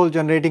aerosol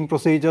generating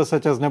procedures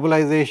such as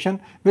nebulization,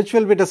 which we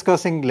will be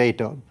discussing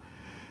later.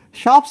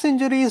 Sharps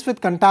injuries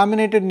with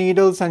contaminated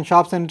needles and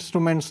Sharps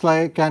instruments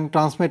can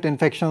transmit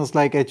infections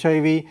like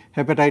HIV,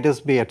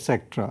 hepatitis B,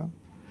 etc.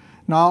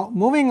 Now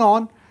moving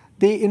on,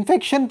 the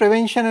infection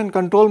prevention and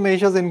control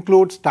measures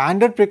include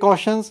standard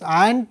precautions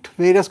and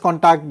various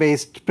contact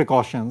based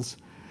precautions.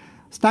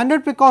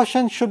 Standard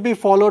precautions should be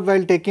followed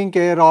while taking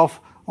care of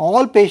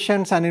all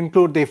patients and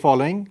include the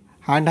following: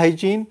 hand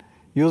hygiene,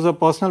 use of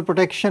personal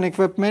protection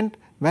equipment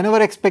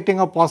whenever expecting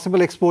a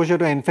possible exposure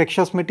to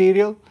infectious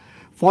material,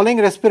 following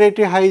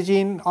respiratory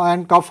hygiene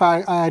and cough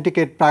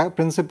etiquette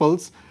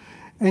principles,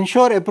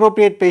 ensure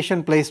appropriate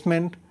patient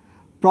placement,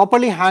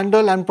 properly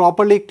handle and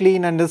properly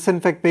clean and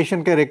disinfect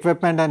patient care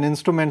equipment and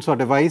instruments or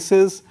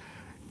devices,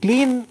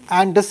 clean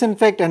and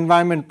disinfect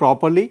environment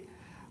properly,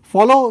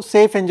 follow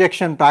safe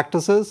injection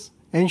practices,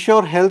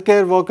 ensure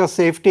healthcare worker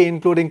safety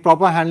including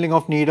proper handling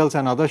of needles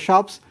and other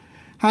sharps,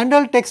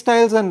 handle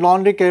textiles and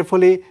laundry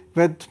carefully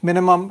with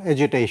minimum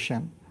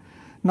agitation.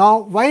 Now,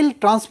 while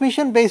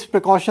transmission based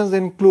precautions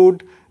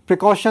include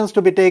precautions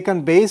to be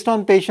taken based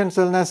on patient's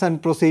illness and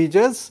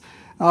procedures,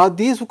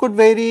 these could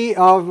vary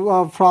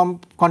from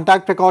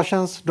contact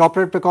precautions,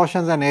 droplet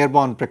precautions and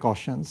airborne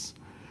precautions.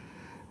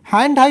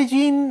 Hand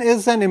hygiene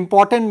is an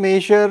important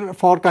measure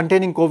for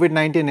containing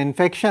COVID-19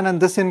 infection,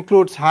 and this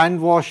includes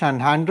hand wash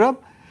and hand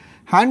rub.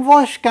 Hand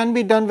wash can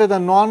be done with a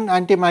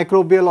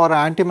non-antimicrobial or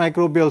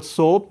antimicrobial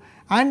soap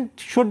and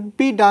should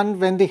be done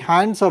when the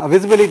hands are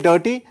visibly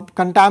dirty,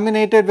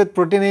 contaminated with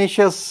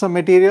proteinaceous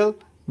material,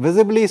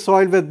 visibly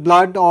soiled with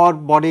blood or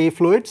body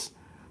fluids.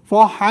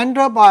 For hand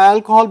rub,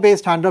 alcohol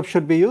based hand rub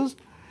should be used.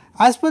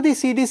 As per the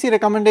CDC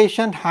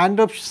recommendation, hand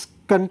rubs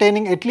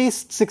containing at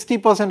least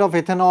 60% of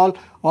ethanol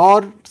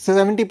or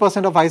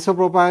 70% of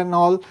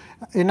isopropanol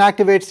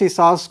inactivates the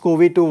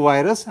SARS-CoV-2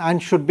 virus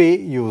and should be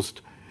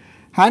used.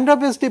 Hand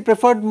rub is the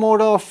preferred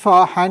mode of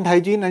hand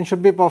hygiene and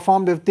should be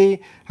performed if the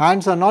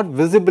hands are not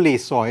visibly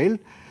soiled.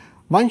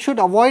 One should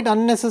avoid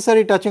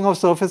unnecessary touching of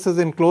surfaces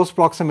in close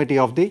proximity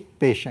of the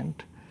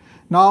patient.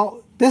 Now,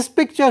 this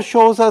picture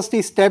shows us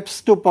the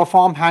steps to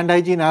perform hand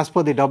hygiene as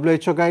per the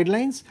WHO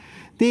guidelines.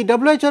 The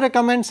WHO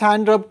recommends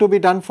hand rub to be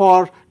done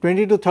for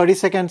 20 to 30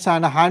 seconds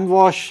and a hand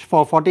wash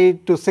for 40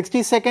 to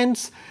 60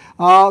 seconds.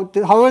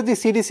 However, the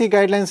CDC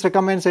guidelines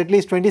recommends at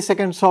least 20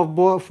 seconds for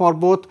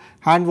both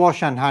hand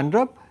wash and hand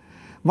rub.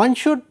 one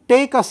should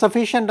take a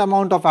sufficient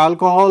amount of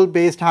alcohol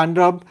based hand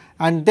rub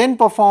and then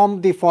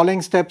perform the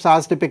following steps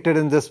as depicted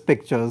in these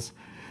pictures.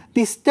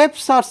 The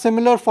steps are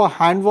similar for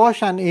hand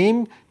wash and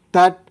aim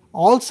that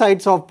all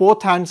sides of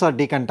both hands are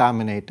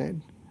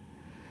decontaminated.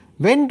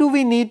 When do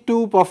we need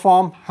to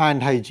perform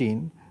hand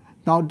hygiene?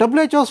 Now,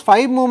 WHO's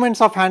 5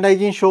 movements of hand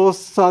hygiene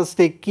shows us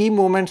the key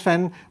movements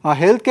when a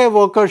healthcare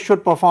worker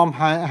should perform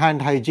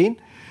hand hygiene,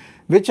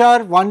 which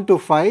are 1 to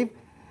 5.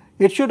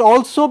 It should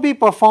also be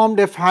performed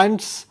if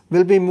hands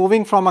will be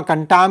moving from a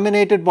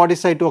contaminated body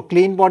side to a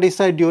clean body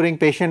side during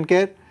patient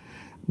care,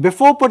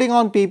 before putting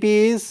on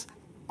PPEs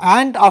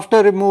and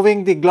after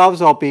removing the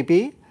gloves or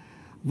PPE.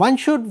 One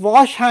should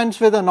wash hands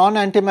with a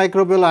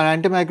non-antimicrobial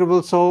or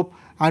antimicrobial soap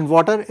and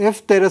water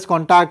if there is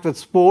contact with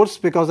spores,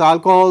 because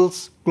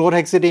alcohols,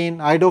 chlorhexidine,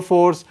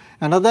 iodophores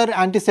and other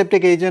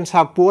antiseptic agents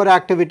have poor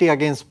activity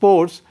against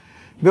spores,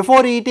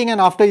 before eating and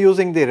after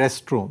using the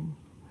restroom.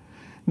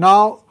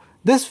 Now,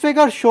 this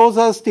figure shows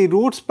us the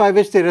routes by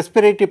which the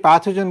respiratory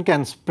pathogen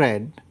can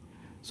spread.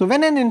 So,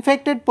 when an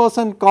infected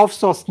person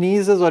coughs or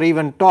sneezes or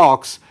even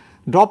talks,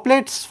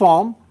 droplets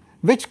form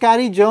which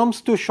carry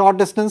germs to short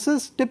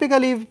distances,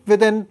 typically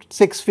within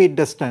 6 feet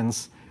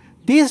distance.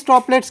 These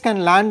droplets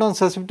can land on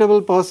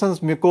susceptible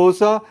person's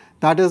mucosa,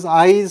 that is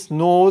eyes,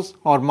 nose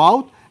or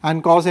mouth,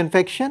 and cause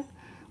infection,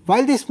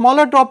 while the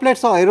smaller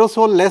droplets or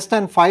aerosol less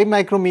than 5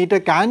 micrometer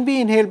can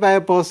be inhaled by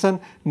a person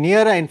near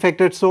an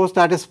infected source,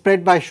 that is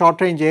spread by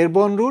short range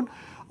airborne route,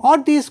 or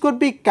these could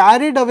be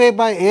carried away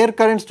by air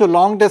currents to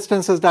long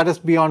distances, that is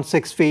beyond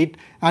 6 feet,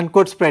 and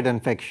could spread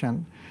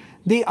infection.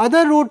 The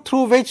other route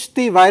through which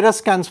the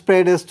virus can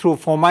spread is through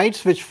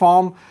fomites, which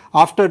form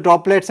after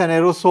droplets and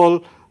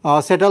aerosol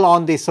settle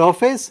on the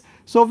surface.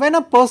 So, when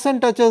a person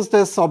touches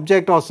this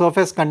object or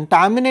surface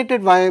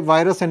contaminated by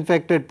virus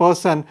infected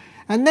person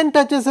and then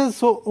touches his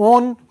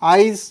own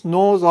eyes,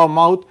 nose or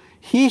mouth,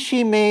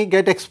 she may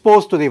get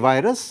exposed to the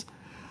virus.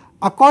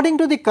 According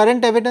to the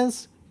current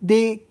evidence,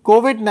 the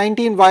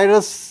COVID-19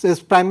 virus is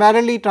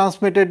primarily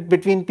transmitted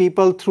between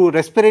people through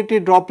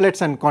respiratory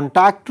droplets and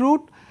contact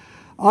route.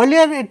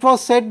 Earlier it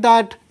was said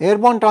that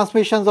airborne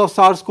transmissions of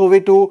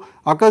SARS-CoV-2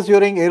 occurs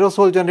during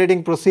aerosol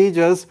generating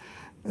procedures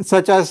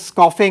such as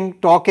coughing,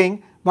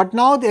 talking, but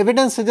now the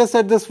evidence suggests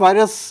that this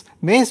virus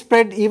may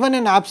spread even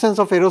in absence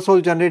of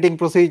aerosol generating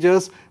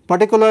procedures,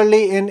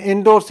 particularly in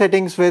indoor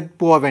settings with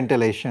poor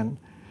ventilation.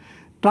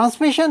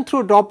 Transmission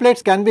through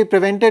droplets can be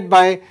prevented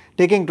by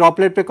taking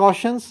droplet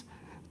precautions,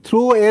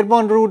 through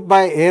airborne route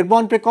by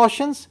airborne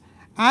precautions,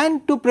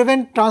 and to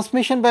prevent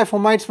transmission by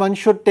fomites one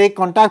should take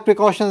contact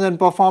precautions and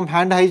perform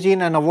hand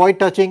hygiene and avoid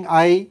touching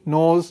eye,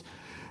 nose,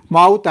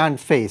 mouth and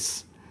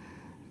face.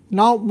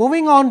 Now,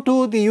 moving on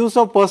to the use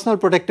of personal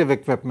protective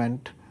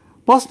equipment.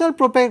 Personal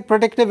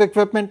protective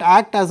equipment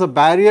act as a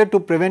barrier to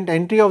prevent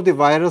entry of the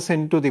virus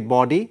into the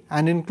body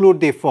and include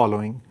the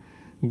following.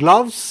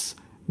 Gloves,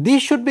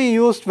 these should be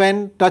used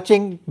when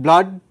touching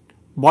blood,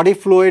 body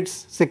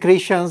fluids,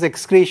 secretions,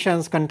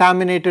 excretions,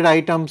 contaminated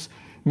items,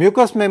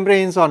 mucous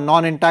membranes or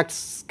non-intact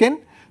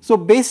skin. So,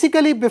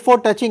 basically before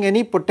touching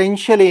any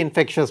potentially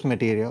infectious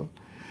material.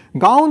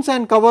 Gowns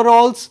and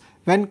coveralls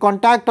when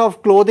contact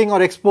of clothing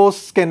or exposed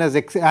skin is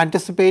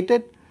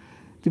anticipated.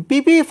 The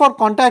PPE for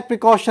contact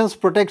precautions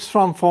protects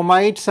from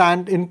fomites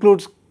and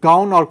includes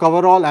gown or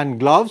coverall and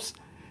gloves.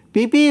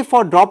 PPE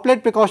for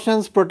droplet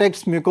precautions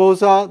protects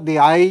mucosa, the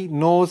eye,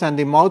 nose and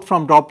the mouth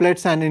from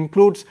droplets and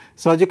includes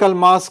surgical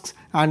masks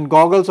and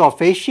goggles or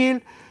face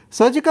shield.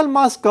 Surgical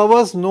mask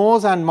covers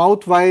nose and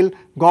mouth while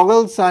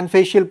goggles and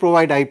face shield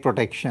provide eye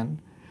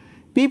protection.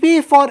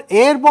 PPE for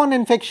airborne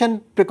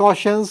infection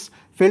precautions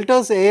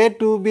filters air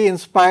to be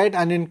inspired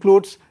and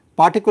includes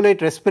particulate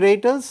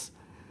respirators.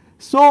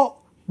 So,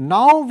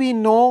 now we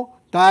know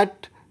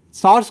that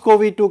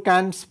SARS-CoV-2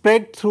 can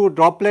spread through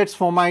droplets,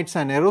 fomites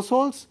and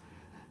aerosols.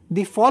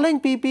 The following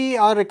PPE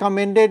are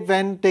recommended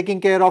when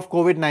taking care of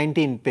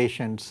COVID-19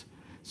 patients.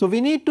 So, we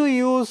need to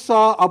use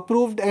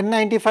approved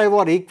N95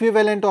 or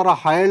equivalent or a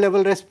higher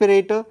level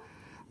respirator.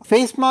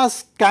 Face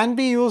mask can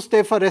be used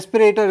if a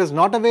respirator is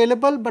not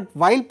available, but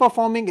while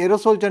performing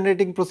aerosol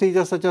generating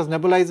procedures such as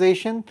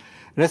nebulization,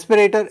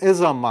 respirator is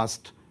a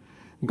must.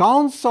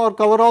 Gowns or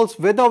coveralls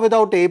with or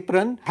without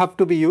apron have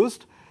to be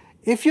used.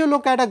 If you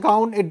look at a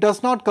gown, it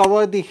does not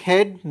cover the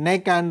head,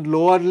 neck and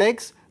lower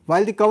legs,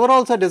 while the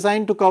coveralls are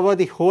designed to cover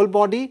the whole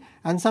body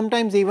and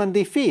sometimes even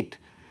the feet.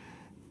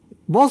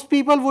 Most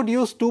people would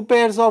use 2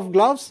 pairs of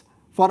gloves.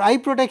 For eye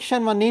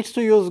protection, one needs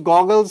to use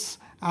goggles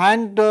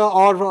and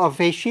or a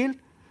face shield.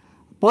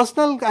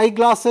 Personal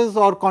eyeglasses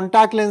or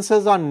contact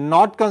lenses are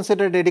not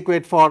considered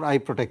adequate for eye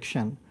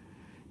protection.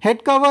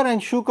 Head cover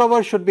and shoe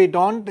cover should be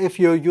donned if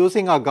you are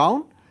using a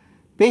gown.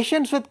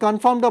 Patients with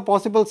confirmed or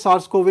possible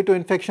SARS-CoV-2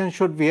 infection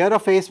should wear a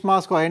face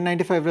mask or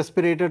N95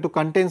 respirator to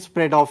contain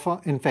spread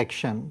of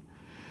infection.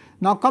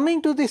 Now,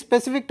 coming to the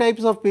specific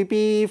types of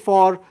PPE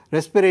for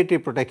respiratory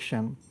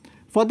protection.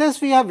 For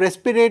this, we have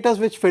respirators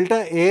which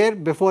filter air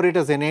before it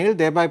is inhaled,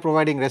 thereby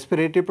providing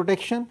respiratory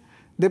protection.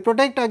 They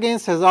protect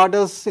against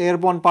hazardous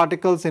airborne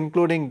particles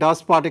including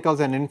dust particles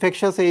and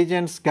infectious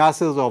agents,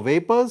 gases or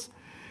vapors.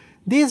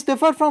 These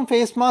differ from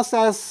face masks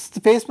as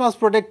face masks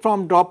protect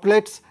from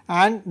droplets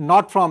and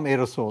not from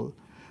aerosol.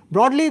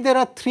 Broadly, there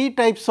are three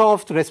types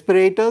of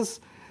respirators: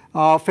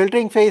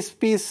 filtering face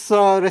piece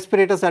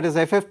respirators, that is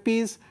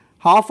FFPs,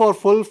 half or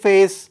full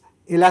face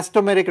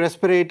elastomeric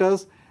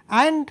respirators,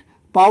 and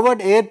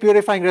powered air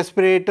purifying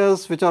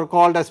respirators, which are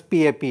called as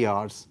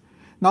PAPRs.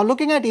 Now,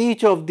 looking at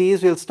each of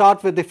these, we will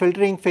start with the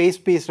filtering face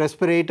piece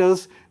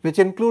respirators, which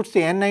includes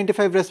the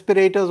N95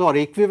 respirators or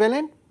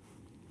equivalent.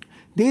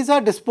 These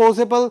are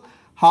disposable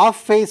half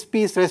face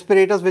piece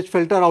respirators which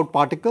filter out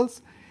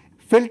particles.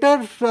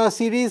 Filter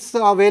series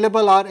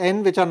available are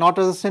N, which are not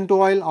resistant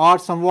to oil, R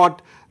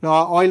somewhat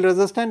oil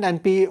resistant,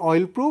 and P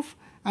oil proof,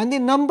 and the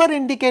number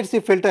indicates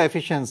the filter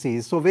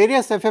efficiencies. So,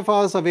 various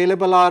FFRs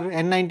available are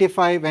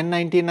N95,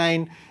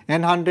 N99,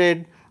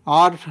 N100,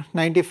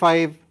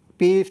 R95,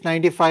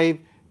 P95,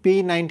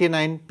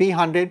 P99,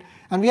 P100,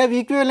 and we have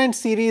equivalent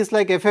series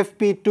like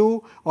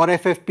FFP2 or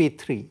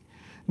FFP3.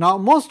 Now,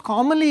 most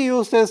commonly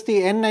used is the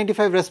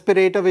N95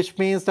 respirator, which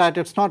means that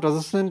it is not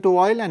resistant to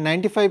oil, and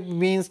 95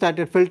 means that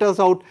it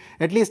filters out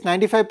at least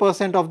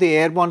 95% of the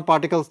airborne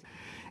particles.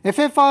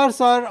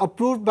 FFRs are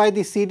approved by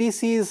the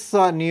CDC's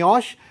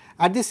NIOSH.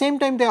 At the same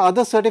time, there are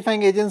other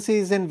certifying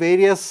agencies in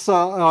various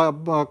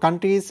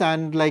countries,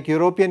 and like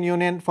European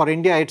Union, for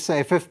India it is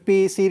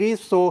FFP series.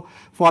 So,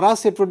 for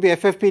us it would be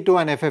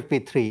FFP2 and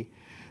FFP3.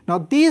 Now,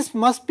 these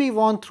must be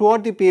worn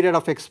throughout the period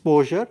of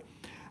exposure.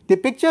 The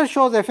picture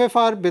shows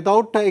FFR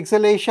without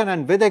exhalation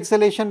and with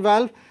exhalation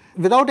valve.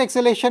 Without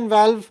exhalation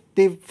valve,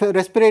 the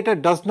respirator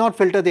does not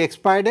filter the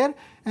expired air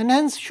and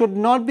hence should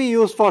not be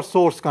used for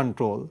source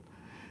control.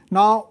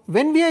 Now,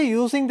 when we are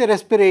using the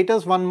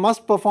respirators, one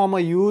must perform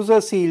a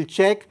user seal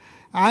check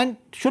and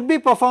should be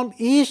performed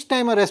each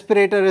time a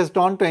respirator is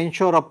done to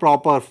ensure a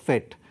proper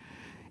fit.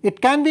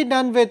 It can be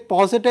done with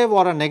positive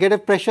or a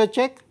negative pressure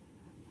check.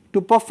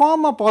 To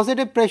perform a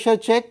positive pressure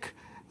check,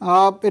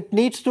 we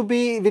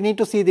need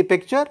to see the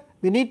picture.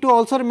 We need to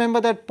also remember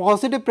that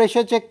positive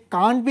pressure check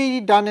can't be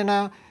done in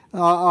a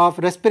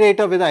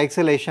respirator with an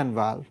exhalation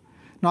valve.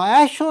 Now,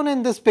 as shown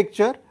in this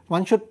picture,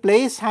 one should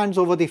place hands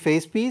over the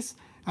face piece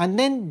and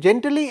then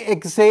gently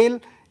exhale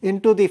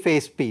into the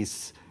face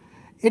piece.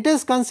 It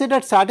is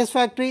considered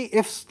satisfactory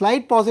if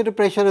slight positive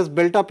pressure is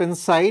built up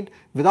inside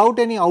without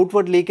any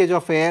outward leakage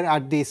of air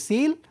at the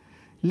seal.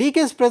 Leak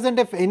is present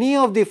if any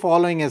of the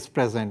following is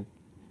present: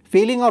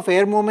 feeling of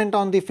air movement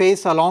on the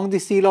face along the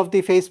seal of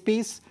the face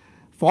piece,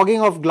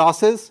 fogging of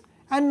glasses,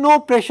 and no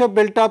pressure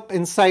built up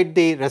inside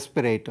the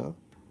respirator.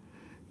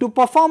 To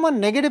perform a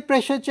negative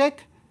pressure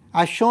check,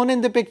 as shown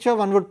in the picture,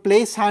 one would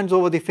place hands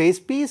over the face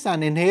piece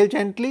and inhale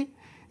gently.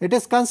 It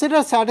is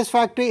considered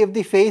satisfactory if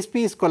the face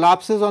piece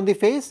collapses on the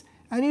face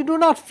and you do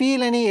not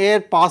feel any air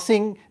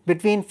passing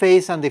between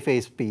face and the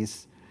face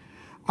piece.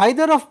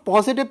 Either of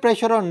positive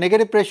pressure or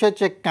negative pressure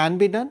check can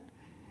be done.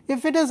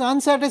 If it is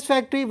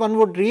unsatisfactory, one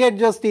would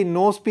readjust the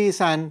nose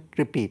piece and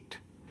repeat.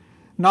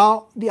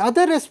 Now, the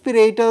other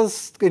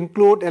respirators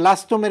include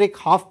elastomeric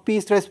half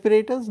piece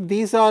respirators.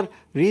 These are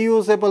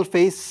reusable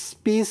face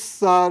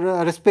piece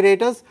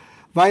respirators,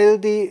 while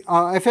the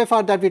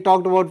FFR that we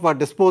talked about were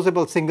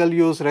disposable single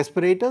use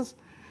respirators.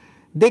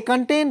 They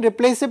contain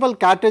replaceable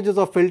cartridges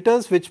of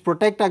filters which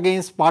protect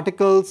against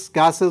particles,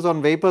 gases or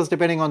vapors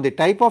depending on the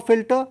type of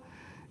filter.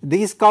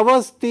 These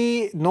covers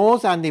the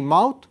nose and the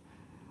mouth.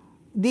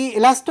 The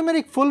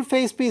elastomeric full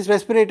face piece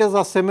respirators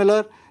are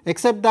similar,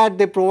 except that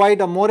they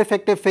provide a more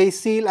effective face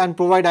seal and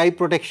provide eye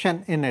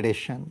protection in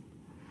addition.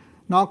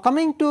 Now,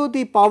 coming to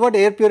the powered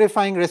air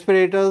purifying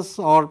respirators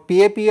or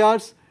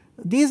PAPRs,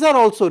 these are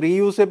also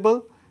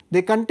reusable.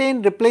 They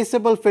contain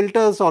replaceable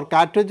filters or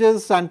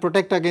cartridges and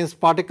protect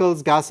against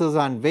particles, gases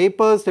and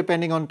vapors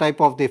depending on type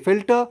of the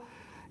filter.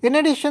 In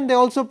addition, they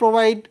also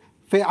provide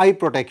eye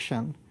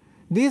protection.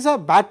 These are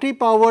battery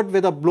powered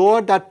with a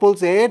blower that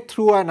pulls air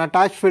through an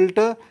attached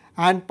filter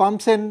and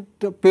pumps in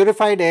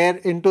purified air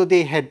into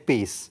the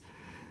headpiece.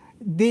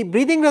 The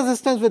breathing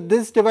resistance with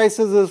these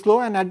devices is low,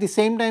 and at the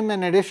same time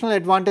an additional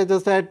advantage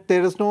is that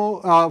there is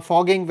no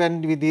fogging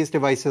when these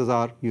devices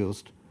are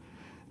used.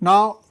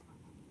 Now,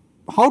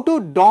 how to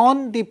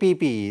don the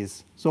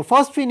PPEs? So,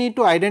 first we need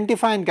to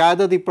identify and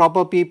gather the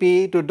proper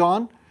PPE to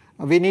don.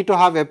 We need to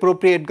have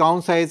appropriate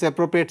gown size,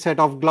 appropriate set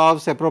of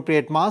gloves,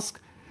 appropriate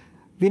mask.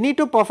 We need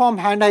to perform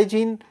hand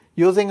hygiene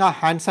using a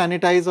hand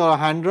sanitizer or a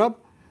hand rub.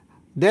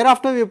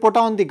 Thereafter, we put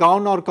on the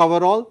gown or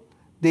coverall,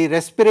 the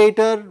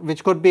respirator,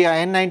 which could be a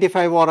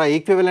N95 or a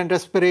equivalent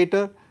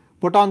respirator,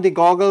 put on the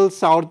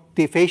goggles or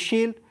the face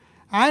shield,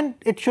 and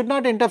it should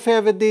not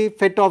interfere with the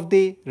fit of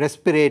the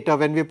respirator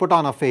when we put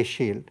on a face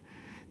shield.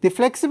 The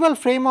flexible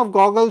frame of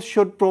goggles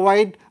should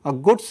provide a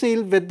good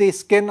seal with the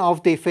skin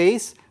of the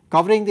face,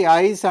 covering the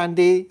eyes and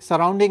the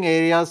surrounding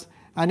areas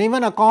and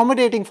even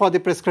accommodating for the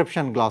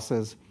prescription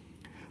glasses.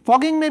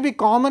 Fogging may be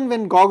common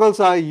when goggles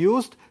are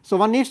used, so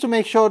one needs to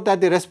make sure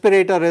that the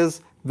respirator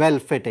is well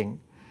fitting.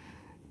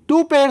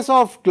 Two pairs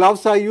of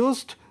gloves are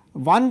used.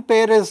 One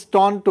pair is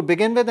donned to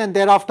begin with and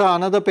thereafter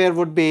another pair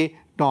would be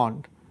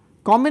donned.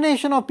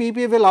 Combination of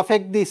PPE will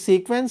affect the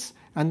sequence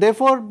and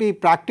therefore be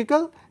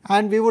practical,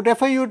 and we would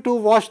refer you to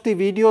watch the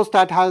videos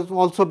that have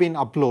also been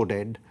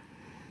uploaded.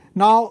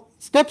 Now,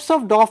 steps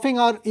of doffing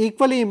are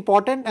equally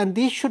important, and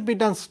these should be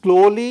done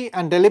slowly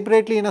and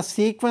deliberately in a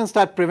sequence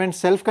that prevents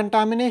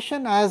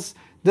self-contamination, as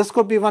this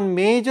could be one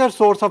major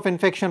source of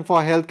infection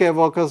for healthcare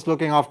workers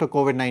looking after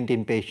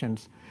COVID-19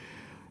 patients.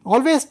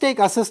 Always take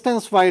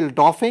assistance while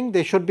doffing.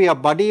 There should be a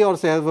buddy or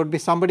there would be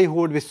somebody who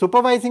would be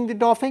supervising the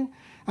doffing,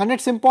 and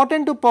it's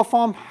important to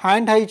perform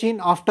hand hygiene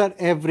after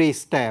every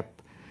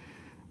step.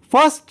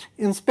 First,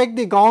 inspect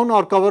the gown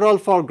or coverall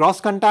for gross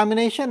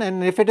contamination,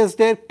 and if it is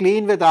there,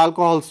 clean with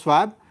alcohol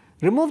swab.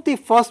 Remove the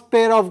first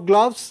pair of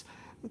gloves.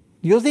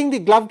 Using the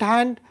gloved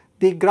hand,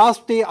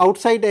 grasp the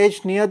outside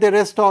edge near the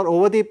wrist or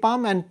over the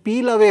palm and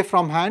peel away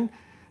from hand,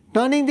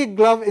 turning the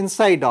glove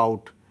inside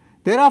out.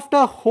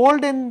 Thereafter,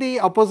 hold in the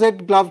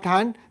opposite gloved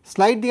hand,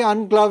 slide the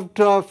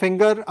ungloved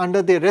finger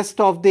under the wrist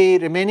of the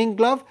remaining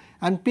glove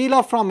and peel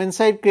off from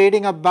inside,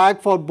 creating a bag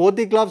for both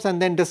the gloves,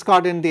 and then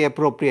discard in the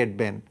appropriate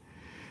bin.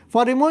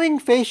 For removing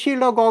face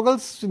shield or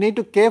goggles, you need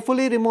to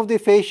carefully remove the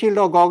face shield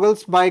or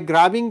goggles by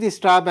grabbing the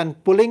strap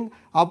and pulling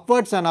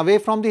upwards and away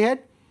from the head.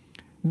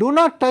 Do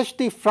not touch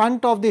the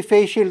front of the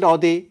face shield or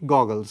the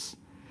goggles.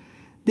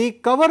 The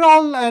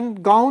coverall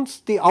and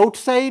gowns, the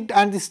outside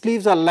and the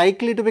sleeves are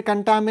likely to be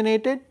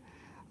contaminated.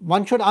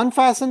 One should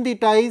unfasten the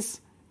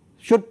ties,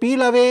 should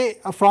peel away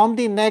from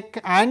the neck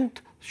and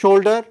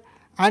shoulder,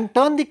 and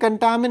turn the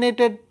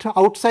contaminated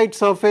outside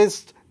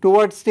surface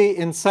towards the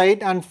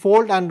inside and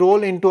fold and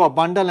roll into a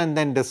bundle and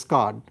then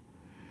discard.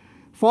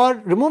 For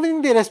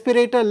removing the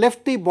respirator,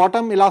 lift the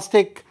bottom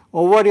elastic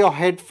over your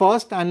head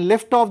first and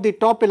lift off the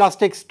top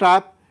elastic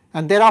strap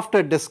and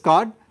thereafter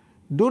discard.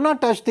 Do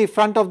not touch the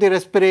front of the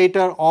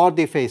respirator or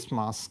the face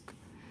mask.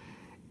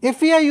 If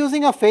we are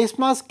using a face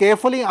mask,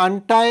 carefully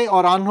untie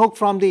or unhook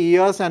from the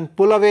ears and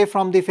pull away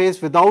from the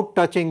face without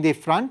touching the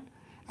front,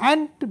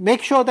 and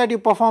make sure that you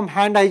perform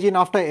hand hygiene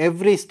after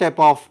every step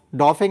of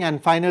doffing,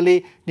 and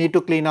finally need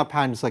to clean up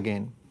hands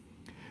again.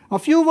 A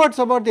few words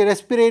about the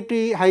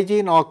respiratory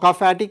hygiene or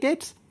cough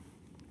etiquettes.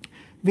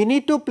 We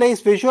need to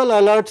place visual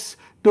alerts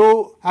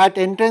at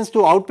entrance to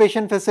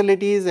outpatient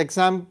facilities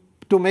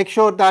to make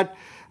sure that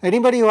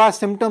anybody who has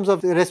symptoms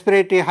of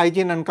respiratory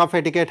hygiene and cough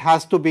etiquette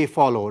has to be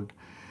followed.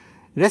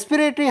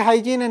 Respiratory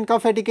hygiene and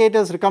cough etiquette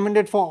is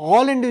recommended for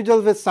all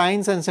individuals with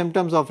signs and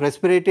symptoms of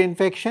respiratory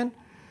infection.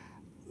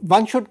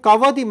 One should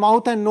cover the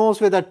mouth and nose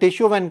with a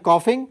tissue when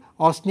coughing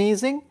or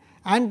sneezing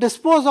and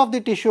dispose of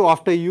the tissue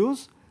after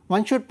use.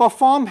 One should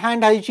perform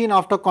hand hygiene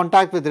after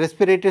contact with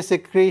respiratory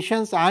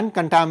secretions and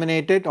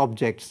contaminated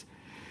objects.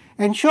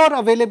 Ensure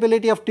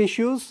availability of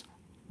tissues,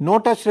 no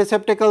touch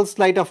receptacles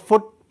like a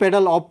foot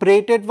pedal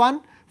operated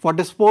one for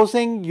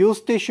disposing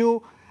used tissue,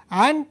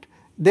 and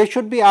there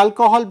should be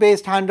alcohol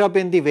based hand rub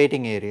in the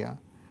waiting area.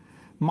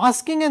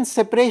 Masking and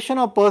separation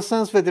of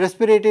persons with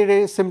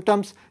respiratory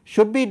symptoms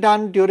should be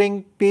done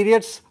during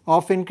periods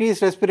of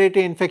increased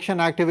respiratory infection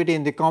activity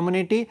in the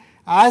community,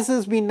 as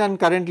is being done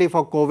currently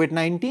for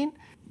COVID-19.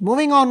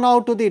 Moving on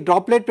now to the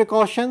droplet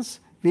precautions,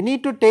 we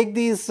need to take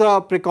these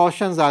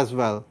precautions as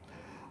well.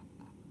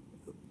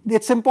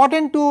 It's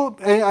important to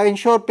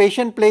ensure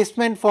patient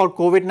placement for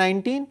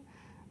COVID-19.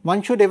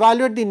 One should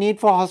evaluate the need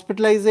for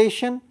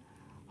hospitalization.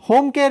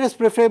 Home care is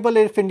preferable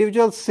if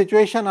individual's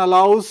situation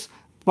allows,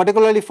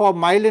 particularly for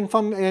mild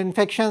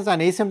infections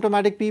and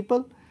asymptomatic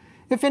people.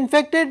 If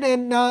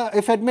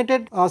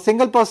admitted, a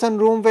single person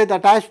room with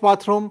attached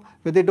bathroom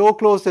with the door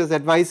closed is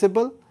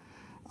advisable.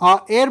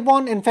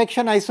 Airborne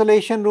infection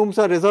isolation rooms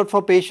are reserved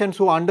for patients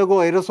who undergo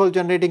aerosol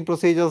generating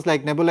procedures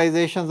like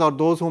nebulizations or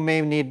those who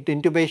may need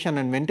intubation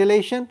and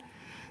ventilation.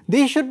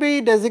 These should be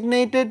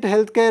designated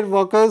healthcare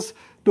workers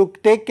to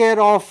take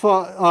care of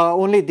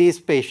only these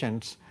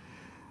patients.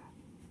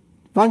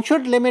 One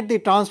should limit the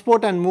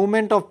transport and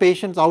movement of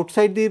patients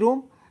outside the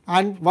room,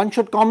 and one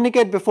should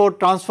communicate before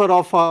transfer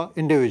of an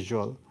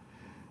individual.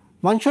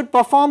 One should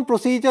perform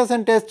procedures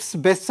and tests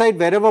bedside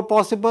wherever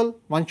possible.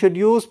 One should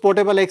use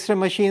portable X-ray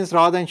machines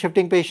rather than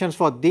shifting patients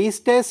for these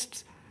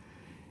tests.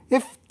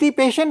 If the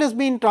patient is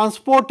being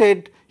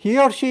transported, he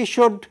or she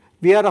should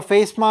wear a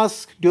face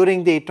mask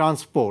during the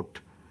transport.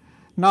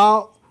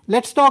 Now,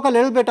 let's talk a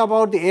little bit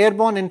about the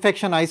airborne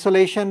infection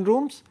isolation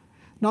rooms.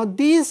 Now,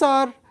 these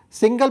are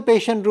single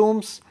patient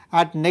rooms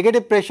at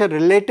negative pressure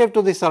relative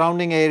to the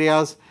surrounding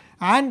areas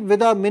and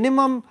with a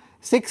minimum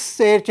 6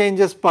 air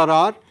changes per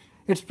hour.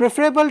 It is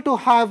preferable to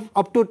have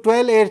up to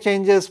 12 air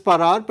changes per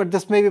hour, but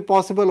this may be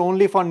possible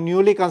only for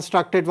newly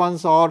constructed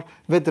ones or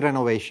with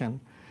renovation.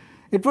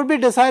 It would be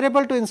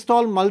desirable to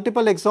install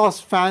multiple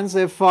exhaust fans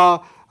if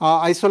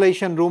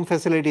isolation room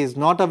facility is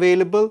not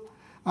available,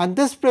 and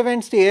this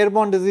prevents the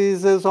airborne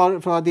diseases or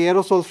the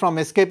aerosols from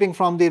escaping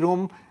from the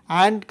room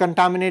and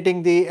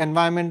contaminating the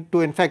environment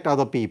to infect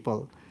other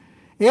people.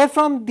 Air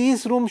from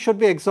these rooms should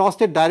be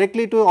exhausted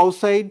directly to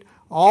outside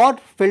or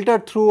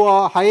filtered through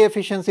a high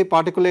efficiency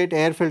particulate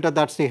air filter,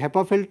 that is the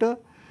HEPA filter.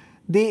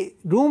 The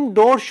room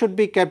door should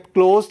be kept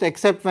closed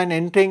except when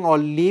entering or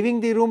leaving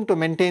the room to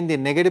maintain the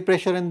negative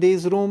pressure in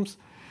these rooms.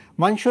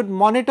 one should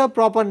monitor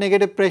proper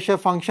negative pressure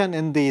function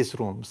in these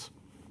rooms.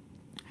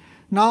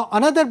 Now,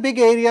 another big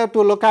area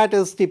to look at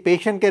is the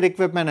patient care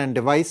equipment and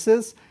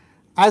devices,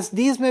 as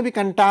these may be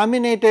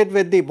contaminated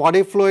with the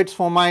body fluids,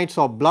 fomites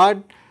or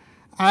blood,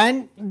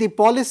 and the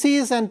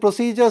policies and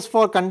procedures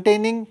for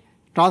containing,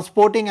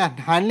 transporting and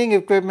handling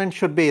equipment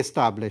should be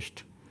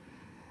established.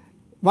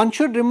 One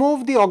should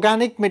remove the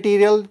organic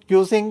material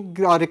using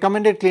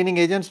recommended cleaning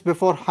agents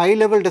before high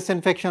level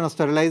disinfection or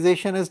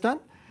sterilization is done.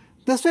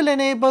 This will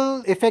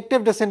enable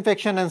effective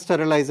disinfection and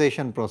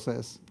sterilization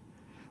process.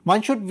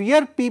 One should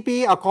wear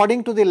PPE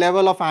according to the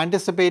level of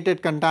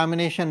anticipated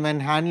contamination when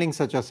handling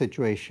such a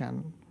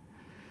situation.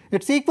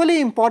 It is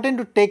equally important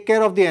to take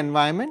care of the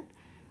environment.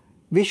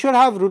 We should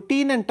have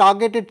routine and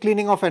targeted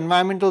cleaning of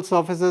environmental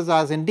surfaces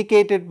as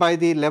indicated by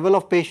the level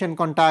of patient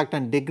contact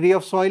and degree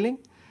of soiling.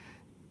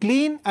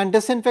 Clean and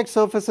disinfect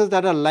surfaces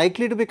that are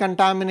likely to be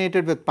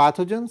contaminated with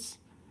pathogens.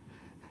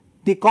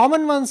 The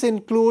common ones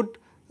include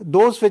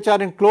those which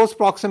are in close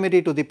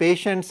proximity to the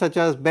patient, such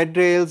as bed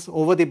rails,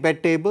 over the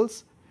bed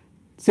tables.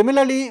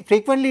 Similarly,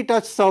 frequently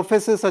touched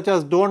surfaces such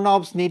as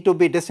doorknobs need to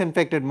be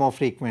disinfected more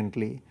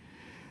frequently.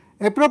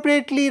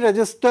 Appropriately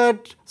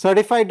registered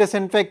certified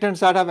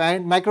disinfectants that have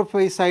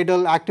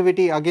microbicidal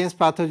activity against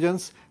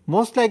pathogens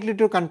most likely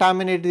to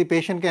contaminate the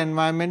patient care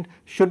environment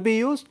should be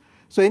used.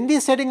 So, in the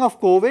setting of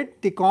COVID,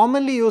 the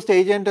commonly used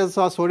agent is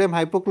a sodium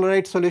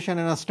hypochlorite solution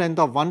in a strength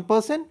of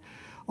 1%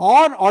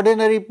 or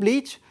ordinary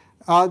bleach.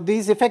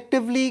 These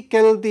effectively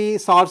kill the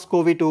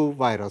SARS-CoV-2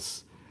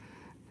 virus.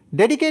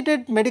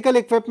 Dedicated medical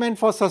equipment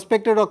for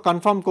suspected or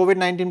confirmed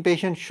COVID-19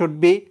 patients should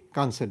be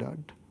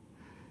considered.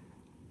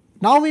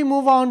 Now we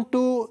move on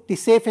to the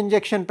safe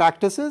injection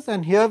practices,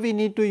 and here we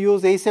need to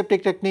use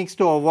aseptic techniques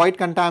to avoid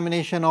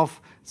contamination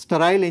of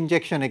sterile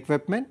injection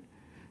equipment.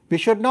 We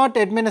should not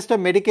administer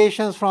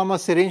medications from a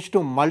syringe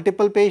to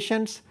multiple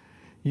patients.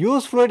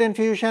 Use fluid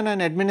infusion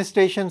and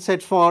administration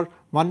set for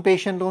one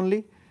patient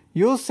only.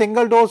 Use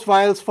single dose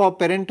vials for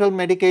parenteral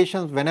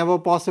medications whenever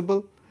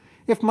possible.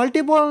 If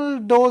multiple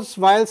dose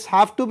vials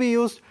have to be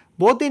used,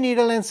 both the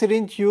needle and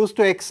syringe used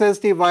to access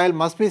the vial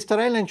must be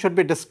sterile and should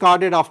be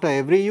discarded after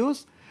every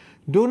use.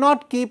 Do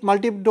not keep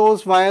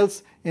multi-dose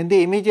vials in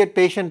the immediate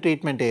patient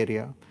treatment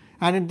area,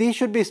 and these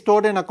should be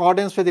stored in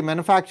accordance with the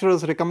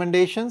manufacturer's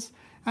recommendations,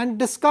 and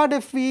discard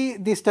if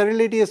the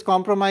sterility is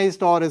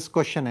compromised or is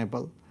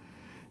questionable.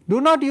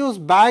 Do not use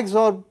bags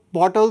or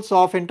bottles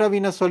of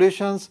intravenous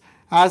solutions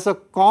as a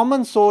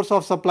common source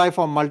of supply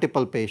for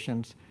multiple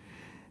patients.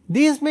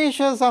 These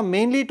measures are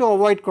mainly to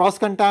avoid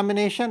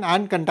cross-contamination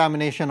and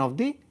contamination of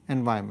the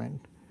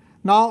environment.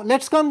 Now,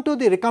 let us come to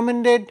the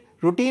recommended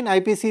routine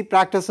IPC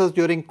practices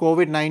during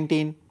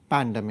COVID-19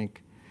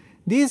 pandemic.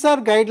 These are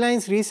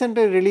guidelines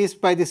recently released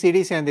by the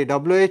CDC and the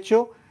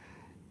WHO.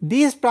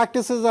 These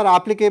practices are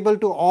applicable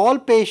to all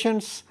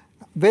patients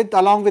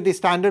along with the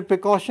standard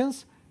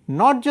precautions,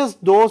 not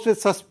just those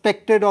with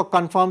suspected or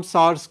confirmed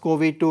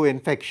SARS-CoV-2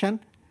 infection.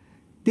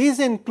 These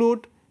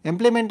include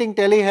implementing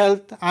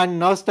telehealth and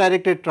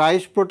nurse-directed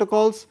triage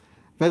protocols,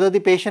 whether the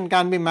patient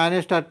can be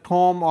managed at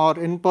home or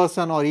in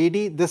person or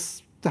ED,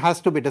 this has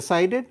to be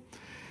decided.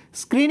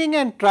 Screening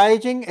and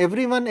triaging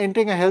everyone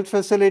entering a health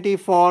facility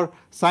for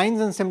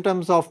signs and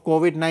symptoms of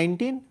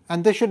COVID-19,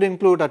 and this should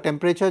include a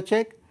temperature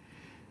check.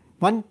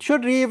 One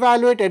should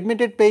re-evaluate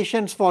admitted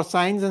patients for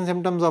signs and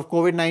symptoms of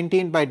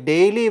COVID-19 by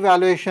daily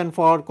evaluation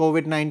for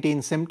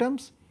COVID-19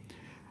 symptoms.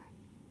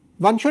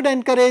 One should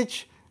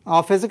encourage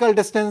physical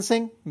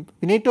distancing.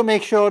 We need to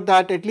make sure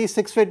that at least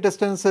 6 feet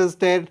distance is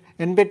there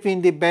in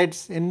between the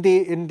beds in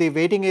the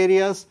waiting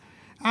areas,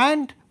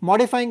 and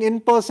modifying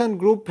in-person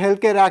group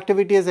healthcare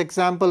activities,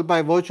 example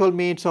by virtual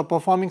meets or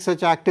performing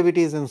such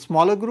activities in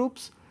smaller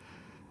groups.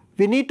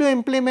 We need to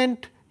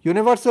implement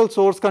universal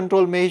source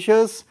control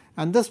measures,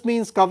 and this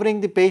means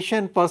covering the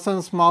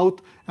person's mouth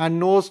and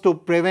nose to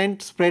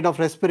prevent spread of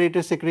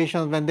respiratory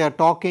secretions when they are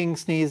talking,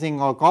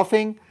 sneezing or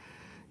coughing.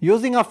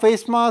 Using a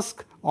face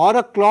mask or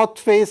a cloth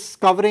face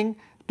covering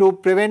to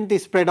prevent the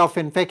spread of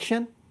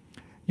infection.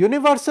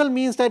 Universal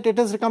means that it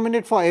is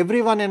recommended for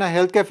everyone in a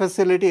healthcare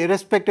facility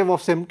irrespective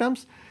of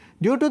symptoms,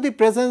 due to the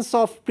presence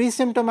of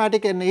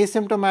pre-symptomatic and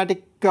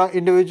asymptomatic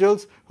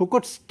individuals who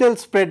could still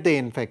spread the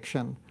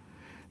infection.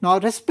 Now,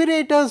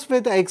 respirators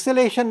with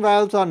exhalation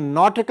valves are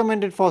not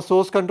recommended for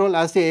source control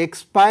as the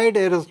expired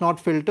air is not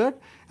filtered,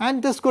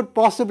 and this could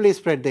possibly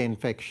spread the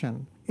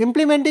infection.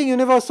 Implementing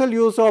universal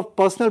use of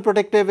personal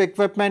protective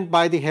equipment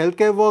by the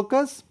healthcare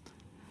workers.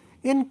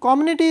 In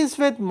communities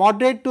with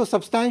moderate to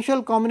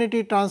substantial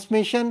community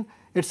transmission,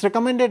 it is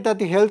recommended that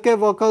the healthcare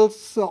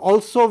workers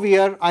also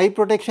wear eye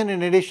protection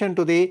in addition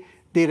to the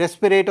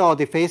respirator or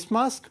the face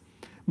mask.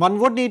 One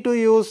would need to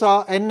use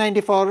a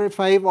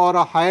N95 or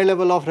a higher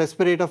level of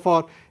respirator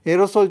for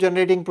aerosol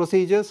generating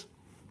procedures.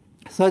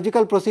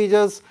 Surgical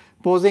procedures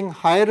posing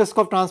higher risk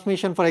of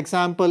transmission, for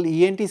example,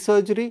 ENT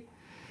surgery.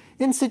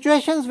 In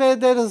situations where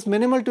there is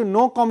minimal to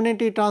no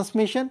community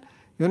transmission,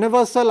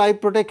 universal eye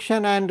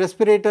protection and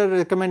respirator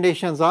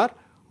recommendations are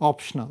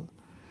optional.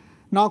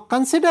 Now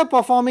consider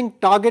performing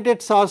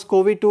targeted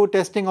SARS-CoV-2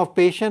 testing of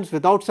patients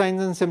without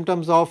signs and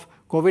symptoms of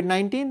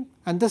COVID-19,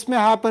 and this may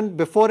happen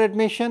before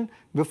admission,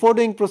 before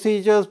doing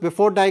procedures,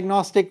 before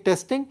diagnostic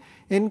testing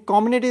in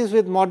communities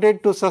with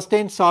moderate to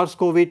sustained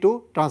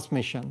SARS-CoV-2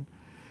 transmission.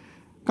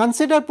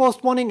 Consider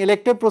postponing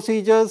elective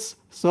procedures,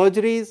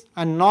 surgeries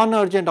and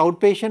non-urgent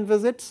outpatient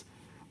visits.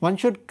 One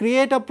should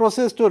create a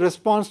process to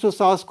respond to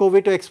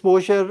SARS-CoV-2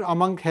 exposure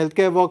among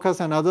healthcare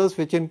workers and others,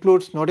 which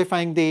includes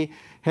notifying the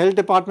health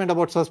department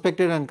about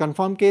suspected and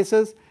confirmed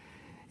cases,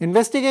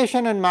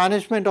 investigation and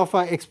management of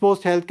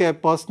exposed healthcare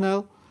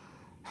personnel,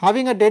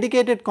 having a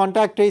dedicated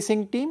contact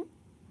tracing team.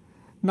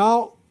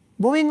 Now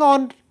moving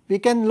on, we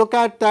can look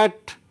at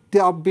that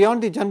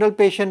beyond the general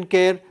patient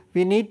care,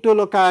 we need to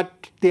look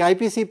at the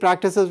IPC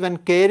practices when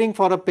caring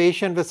for a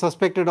patient with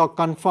suspected or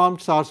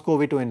confirmed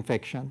SARS-CoV-2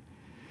 infection.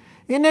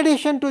 In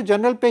addition to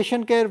general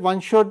patient care,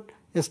 one should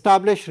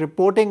establish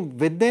reporting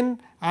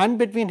within and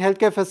between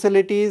healthcare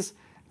facilities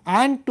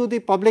and to the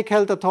public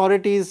health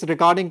authorities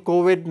regarding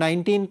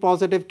COVID-19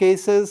 positive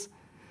cases.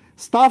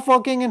 Staff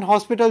working in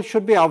hospitals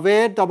should be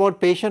aware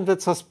about patients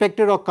with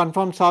suspected or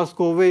confirmed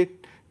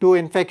SARS-CoV-2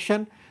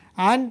 infection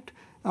and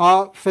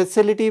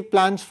facility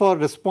plans for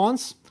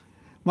response.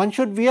 One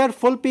should wear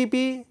full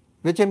PPE,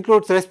 which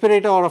includes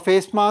respirator or a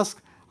face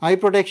mask, eye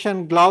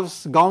protection,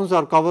 gloves, gowns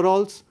or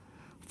coveralls.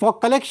 For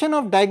collection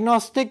of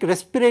diagnostic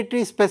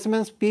respiratory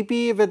specimens,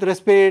 PPE with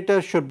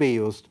respirator should be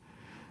used.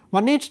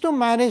 One needs to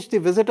manage the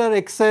visitor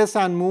access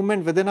and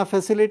movement within a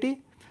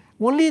facility.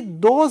 Only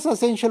those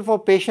essential for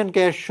patient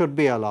care should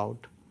be allowed.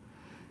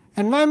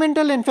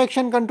 Environmental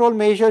infection control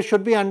measures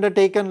should be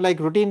undertaken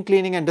like routine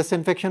cleaning and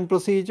disinfection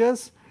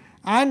procedures,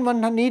 and one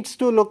needs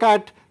to look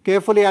at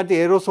carefully at the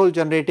aerosol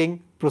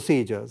generating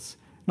procedures.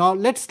 Now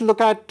let us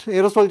look at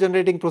aerosol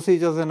generating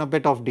procedures in a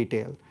bit of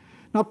detail.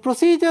 Now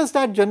procedures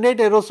that generate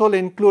aerosol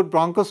include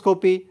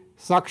bronchoscopy,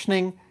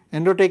 suctioning,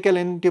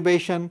 endotracheal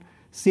intubation,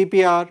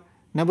 CPR,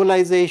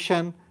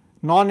 nebulization,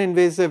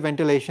 non-invasive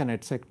ventilation,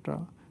 etc.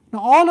 Now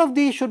all of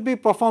these should be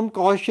performed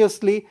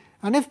cautiously,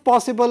 and if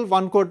possible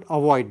one could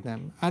avoid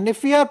them. And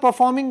if we are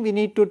performing, we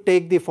need to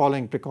take the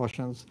following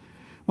precautions.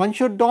 One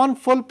should don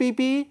full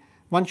PPE,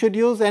 one should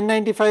use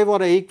N95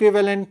 or a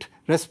equivalent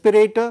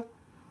respirator,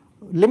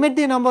 limit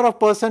the number of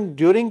persons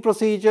during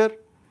procedure,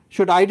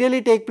 should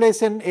ideally take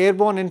place in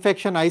airborne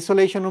infection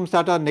isolation rooms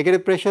that are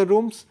negative pressure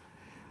rooms.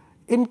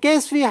 In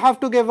case we have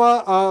to give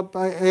a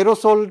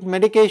aerosol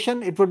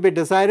medication, it would be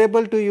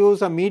desirable to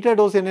use a meter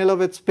dose inhaler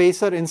with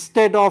spacer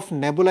instead of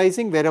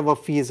nebulizing wherever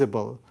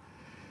feasible.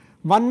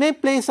 One may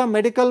place a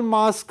medical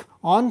mask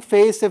on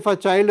face if a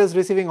child is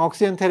receiving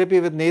oxygen therapy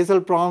with nasal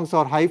prongs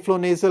or high flow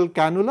nasal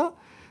cannula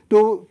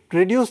to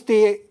reduce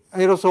the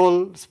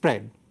aerosol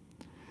spread.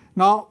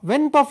 Now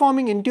when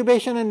performing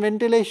intubation and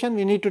ventilation,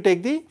 we need to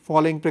take the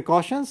following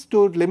precautions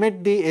to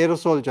limit the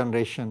aerosol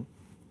generation.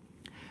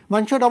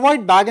 One should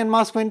avoid bag and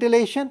mask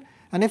ventilation,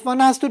 and if one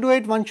has to do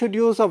it, one should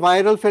use a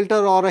viral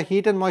filter or a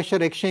heat and moisture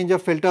exchanger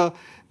filter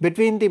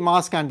between the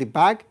mask and the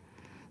bag.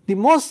 The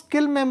most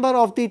skilled member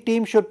of the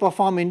team should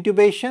perform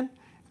intubation,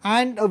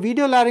 and a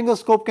video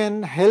laryngoscope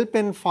can help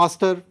in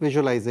faster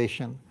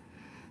visualization.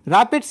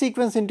 Rapid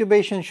sequence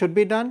intubation should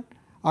be done.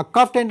 A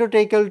cuffed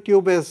endotracheal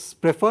tube is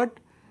preferred,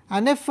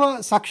 and if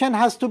suction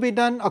has to be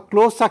done, a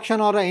closed suction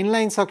or an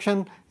inline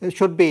suction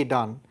should be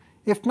done.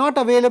 If not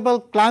available,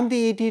 clamp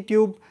the ET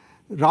tube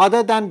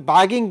rather than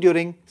bagging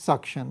during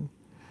suction.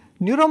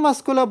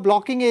 Neuromuscular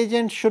blocking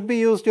agents should be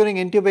used during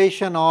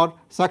intubation or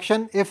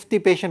suction if the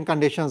patient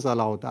conditions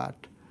allow that.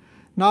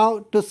 Now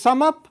to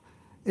sum up,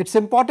 it is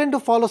important to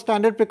follow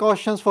standard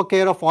precautions for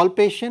care of all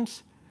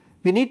patients.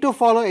 We need to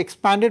follow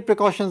expanded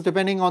precautions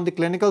depending on the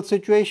clinical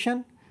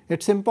situation.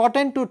 It is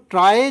important to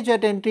triage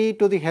at entry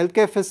to the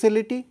healthcare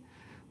facility.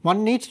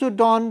 One needs to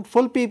don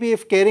full PPE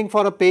if caring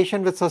for a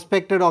patient with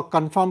suspected or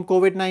confirmed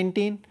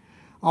COVID-19.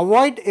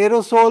 Avoid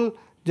aerosol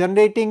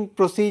generating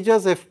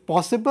procedures if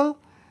possible,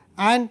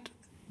 and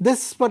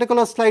this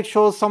particular slide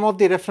shows some of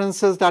the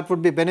references that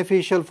would be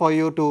beneficial for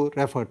you to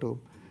refer to.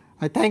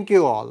 I thank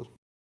you all.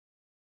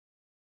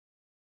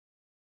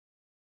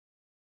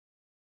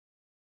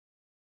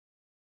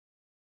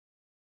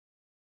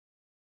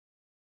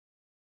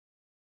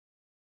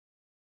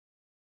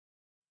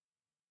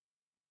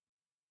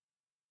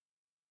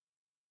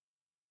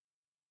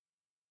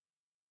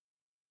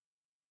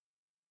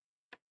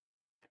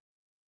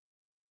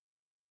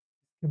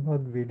 इसके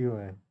बाद video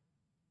है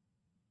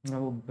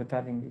वो बता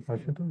देंगे इसके बाद।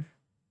 Ashutosh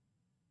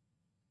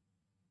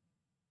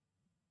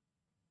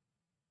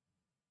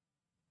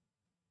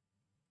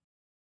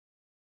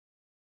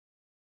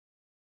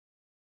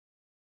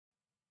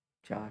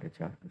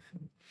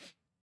 4%।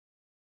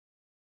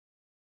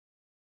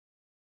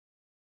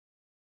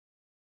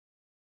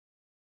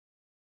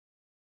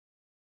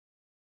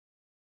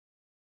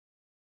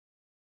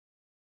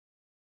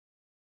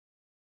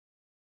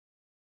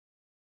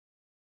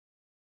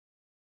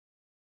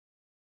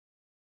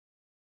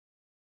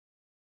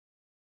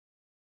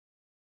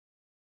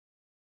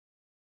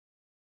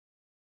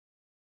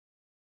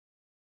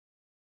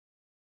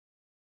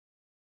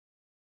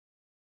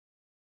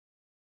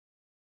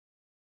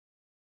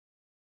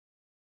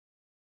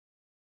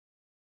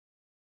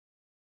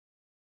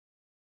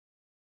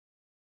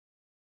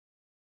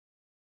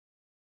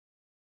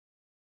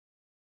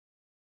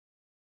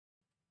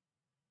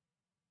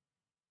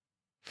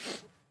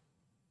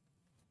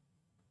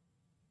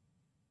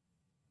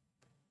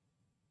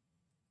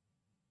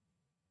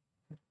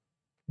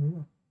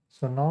 Yeah.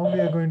 So now we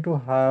are going to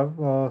have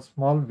a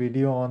small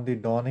video on the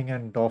donning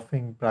and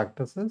doffing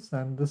practices,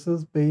 and this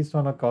is based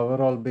on a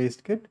coverall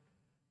based kit.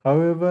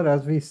 However,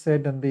 as we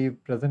said in the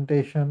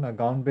presentation, a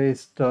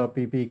gown-based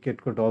PPE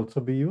kit could also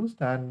be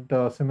used, and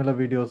similar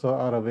videos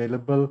are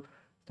available,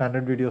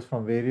 standard videos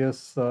from various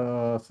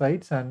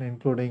sites, and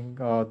including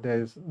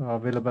there's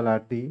available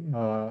at the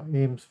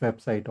AIIMS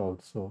website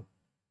also.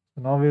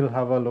 So now we'll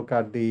have a look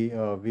at the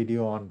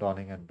video on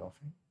donning and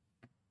doffing.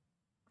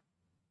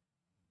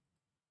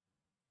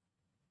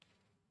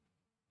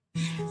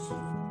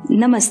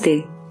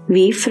 Namaste.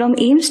 We from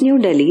AIIMS New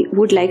Delhi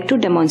would like to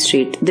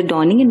demonstrate the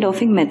donning and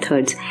doffing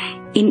methods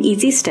in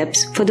easy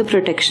steps for the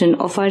protection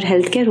of our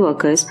healthcare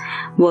workers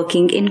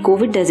working in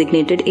COVID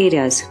designated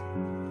areas.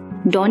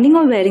 Donning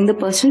or wearing the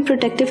personal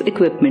protective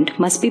equipment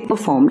must be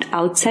performed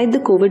outside the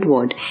COVID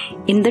ward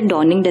in the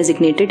donning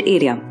designated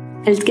area.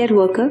 Healthcare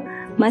worker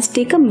must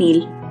take a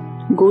meal,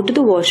 go to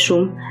the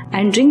washroom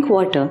and drink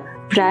water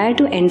prior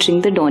to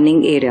entering the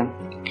donning area.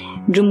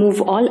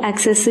 Remove all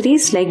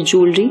accessories like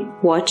jewelry,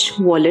 watch,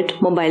 wallet,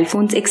 mobile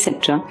phones,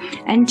 etc.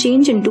 and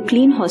change into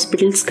clean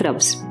hospital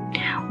scrubs.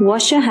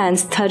 Wash your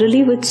hands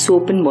thoroughly with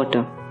soap and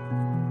water.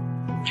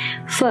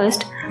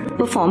 First,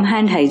 perform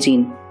hand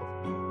hygiene.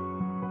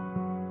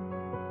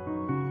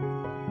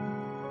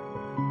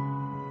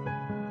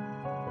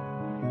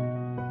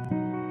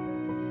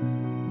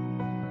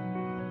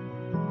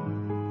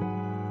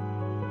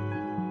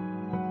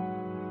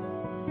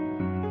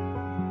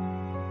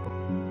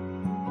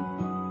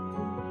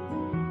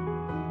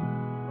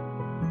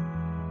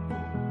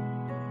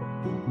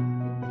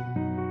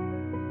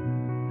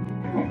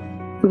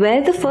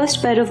 Wear the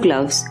first pair of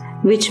gloves,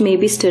 which may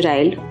be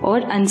sterile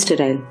or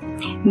unsterile.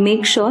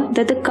 Make sure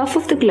that the cuff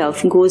of the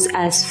glove goes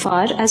as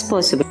far as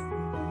possible.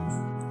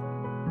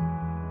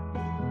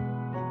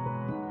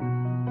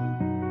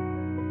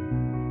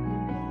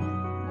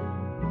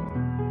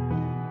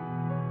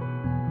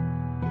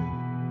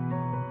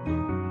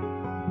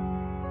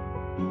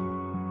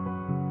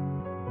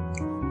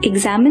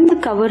 Examine the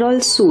coverall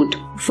suit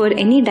for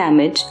any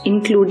damage,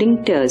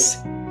 including tears.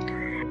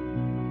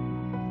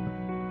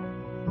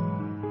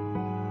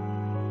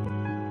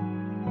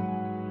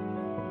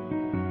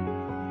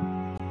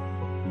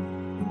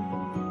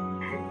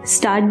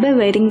 Start by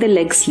wearing the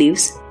leg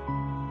sleeves.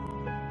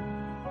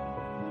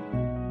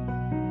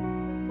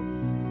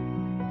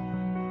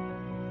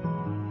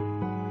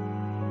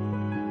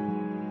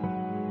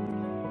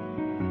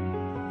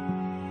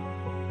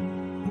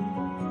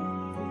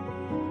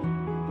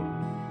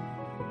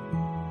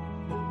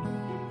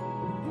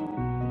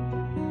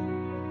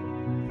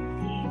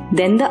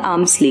 Then the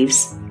arm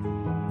sleeves.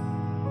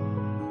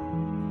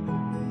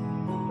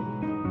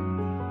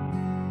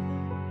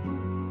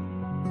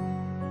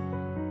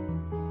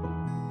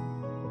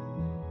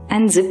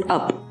 And zip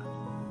up.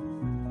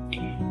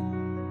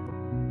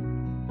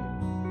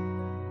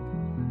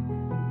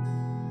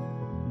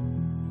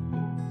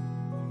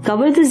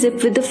 Cover the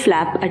zip with the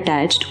flap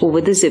attached over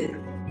the zip.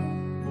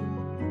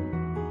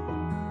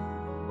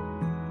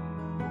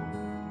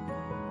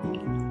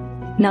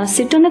 Now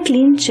sit on a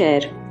clean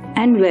chair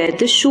and wear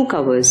the shoe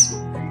covers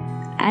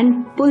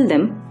and pull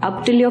them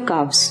up till your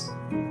calves.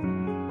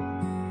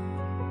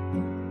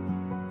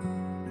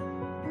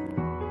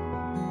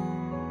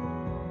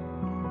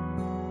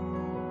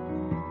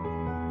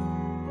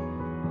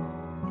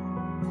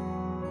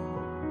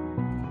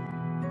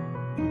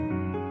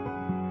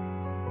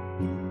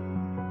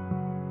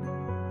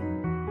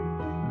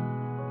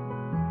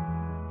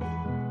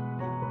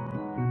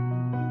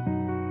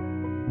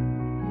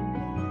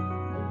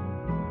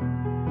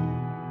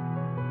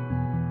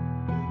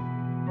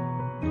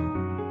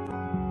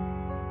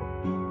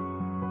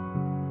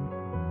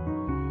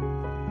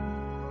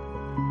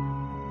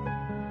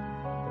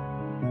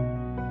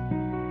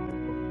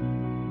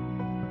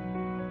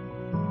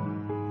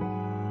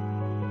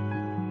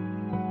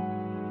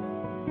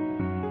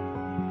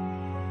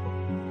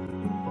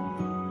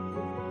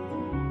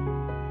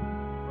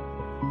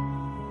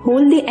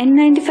 Hold the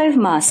N95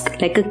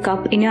 mask like a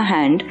cup in your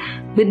hand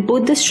with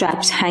both the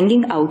straps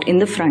hanging out in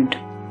the front.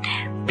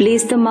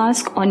 Place the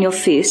mask on your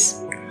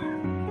face.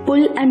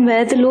 Pull and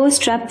wear the lower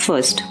strap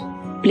first,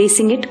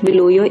 placing it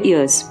below your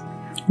ears.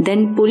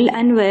 Then pull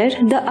and wear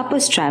the upper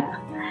strap,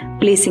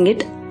 placing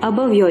it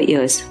above your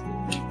ears.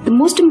 The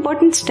most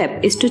important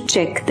step is to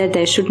check that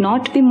there should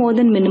not be more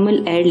than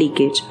minimal air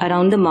leakage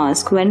around the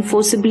mask when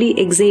forcibly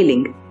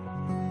exhaling.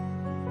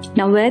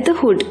 Now wear the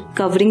hood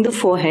covering the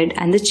forehead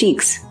and the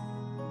cheeks.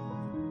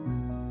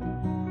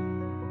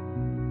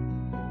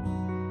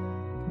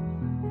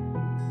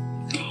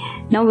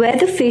 Now wear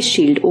the face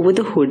shield over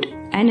the hood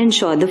and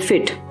ensure the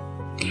fit.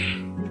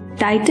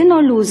 Tighten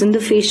or loosen the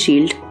face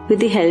shield with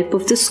the help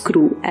of the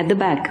screw at the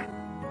back.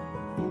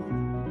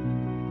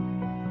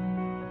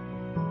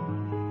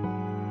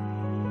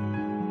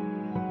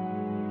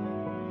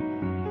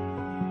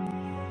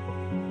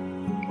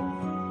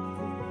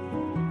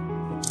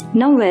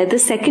 Now wear the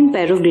second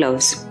pair of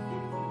gloves.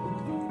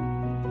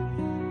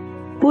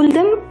 Pull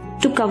them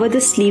to cover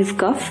the sleeve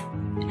cuff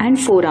and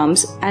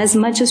forearms as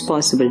much as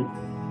possible.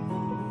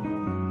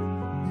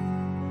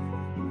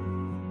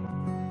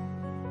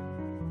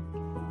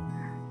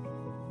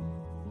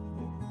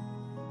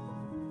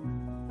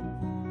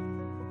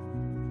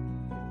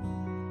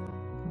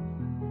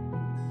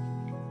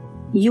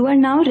 You are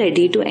now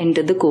ready to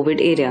enter the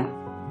COVID area.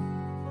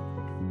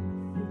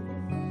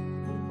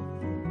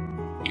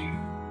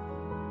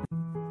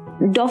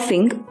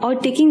 Doffing or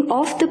taking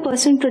off the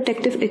personal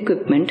protective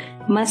equipment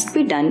must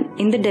be done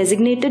in the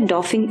designated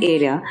doffing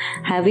area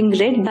having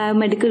red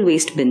biomedical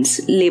waste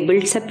bins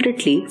labeled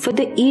separately for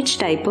each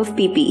type of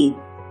PPE.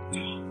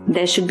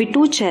 There should be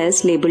 2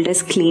 chairs labeled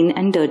as clean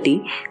and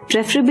dirty,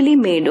 preferably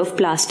made of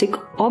plastic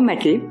or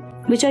metal,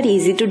 which are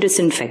easy to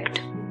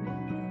disinfect.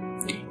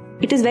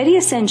 It is very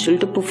essential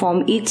to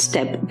perform each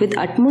step with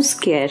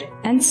utmost care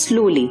and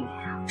slowly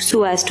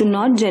so as to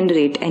not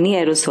generate any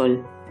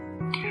aerosol.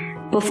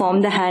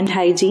 Perform the hand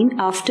hygiene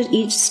after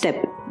each step.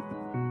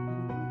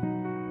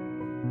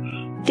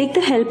 Take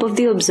the help of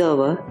the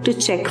observer to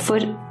check for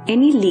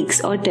any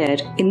leaks or tear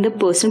in the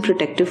personal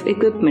protective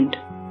equipment.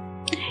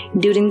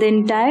 During the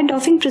entire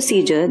doffing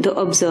procedure, the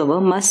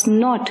observer must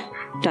not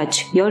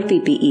touch your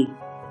PPE.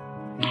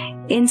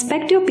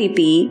 Inspect your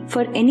PPE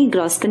for any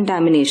gross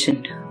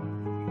contamination,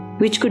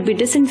 which could be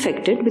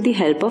disinfected with the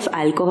help of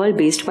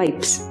alcohol-based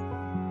wipes.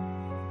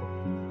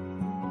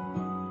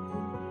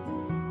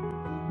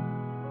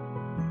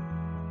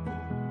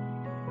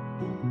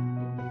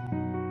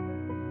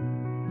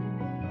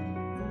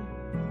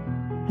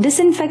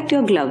 Disinfect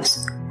your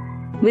gloves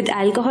with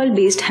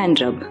alcohol-based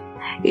hand rub.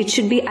 It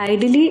should be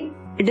ideally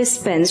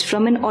dispensed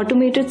from an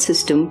automated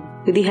system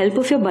with the help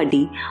of your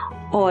buddy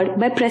or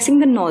by pressing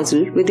the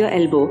nozzle with your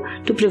elbow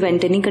to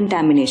prevent any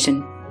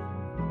contamination.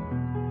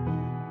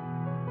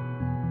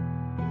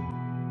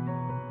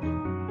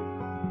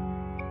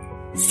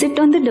 Sit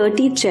on the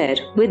dirty chair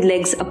with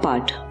legs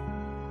apart.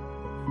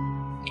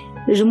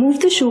 Remove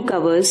the shoe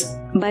covers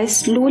by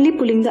slowly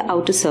pulling the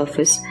outer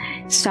surface,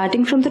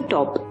 starting from the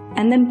top,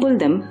 and then pull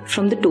them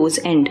from the toes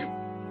end.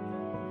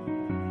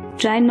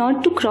 Try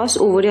not to cross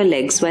over your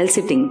legs while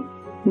sitting.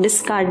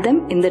 Discard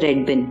them in the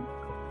red bin.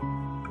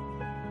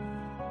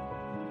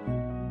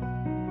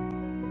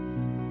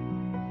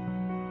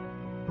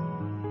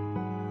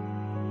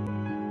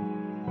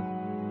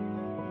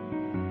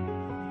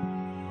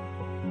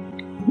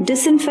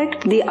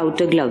 Disinfect the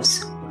outer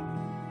gloves.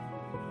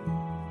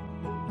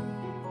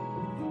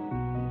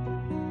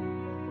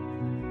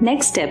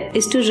 Next step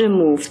is to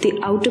remove the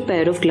outer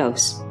pair of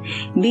gloves.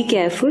 Be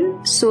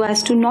careful so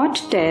as to not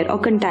tear or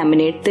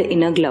contaminate the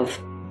inner glove.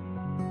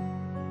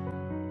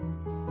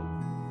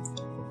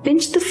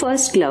 Pinch the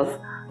first glove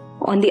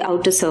on the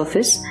outer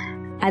surface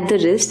at the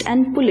wrist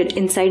and pull it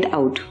inside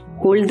out.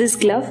 Hold this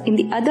glove in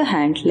the other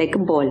hand like a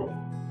ball.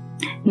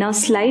 Now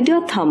slide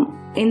your thumb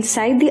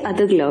inside the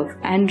other glove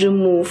and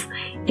remove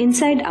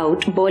inside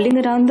out,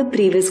 balling around the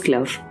previous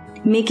glove,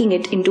 making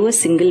it into a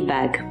single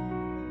bag.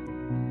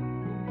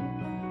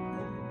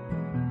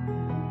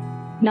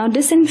 Now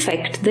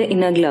disinfect the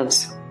inner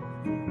gloves.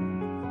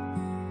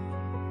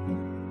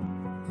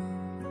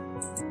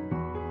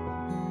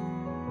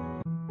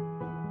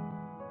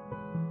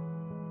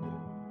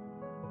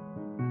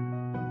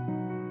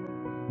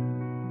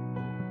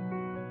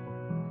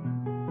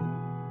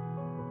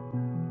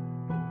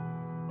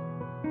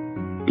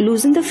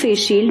 Loosen the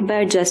face shield by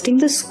adjusting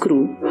the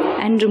screw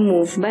and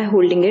remove by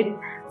holding it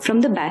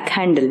from the back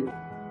handle.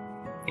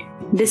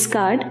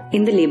 Discard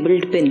in the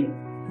labeled bin.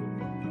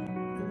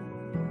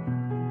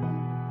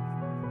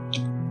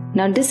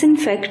 Now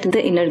disinfect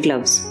the inner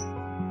gloves.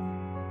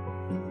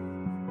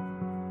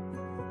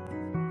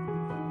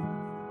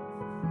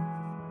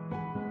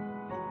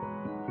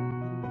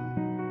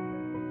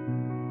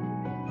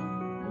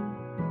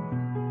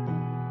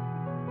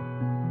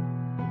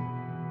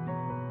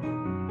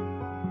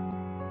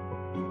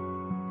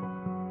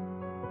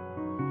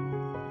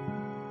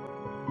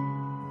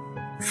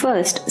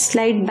 First,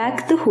 slide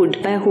back the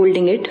hood by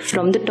holding it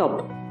from the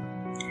top.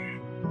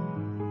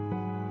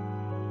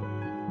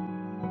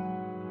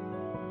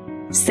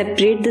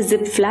 Separate the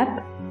zip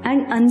flap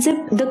and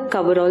unzip the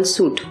coverall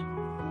suit.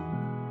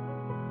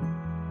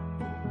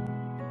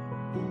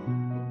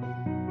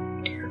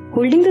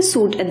 Holding the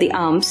suit at the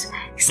arms,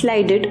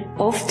 slide it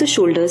off the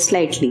shoulders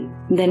slightly.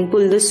 Then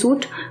pull the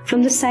suit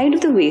from the side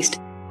of the waist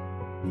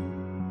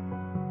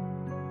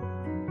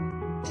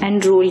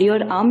and roll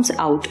your arms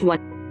out one.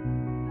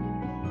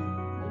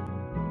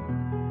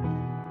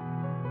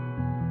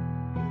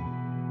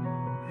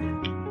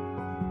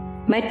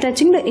 By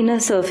touching the inner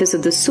surface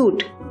of the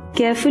suit,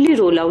 carefully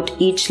roll out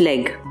each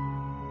leg.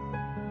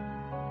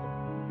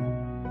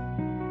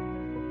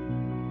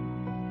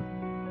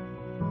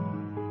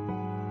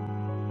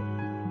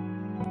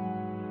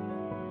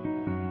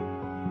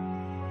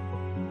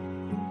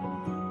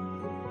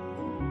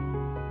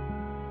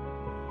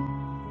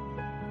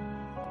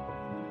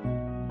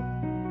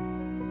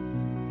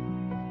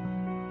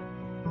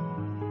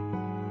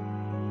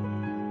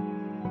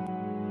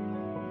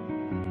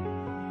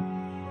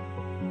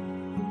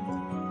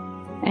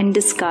 and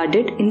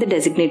discarded in the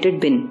designated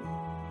bin.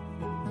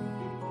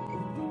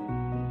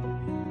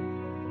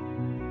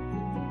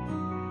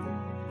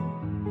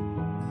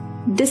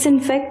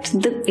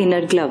 Disinfect the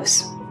inner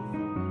gloves.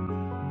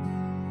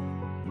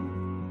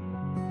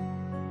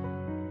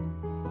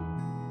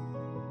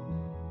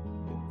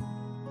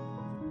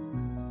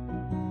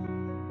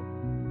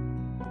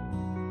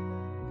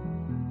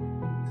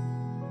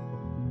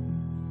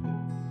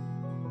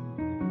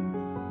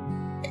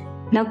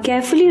 Now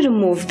carefully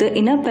remove the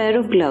inner pair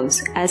of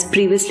gloves as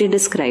previously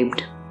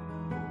described.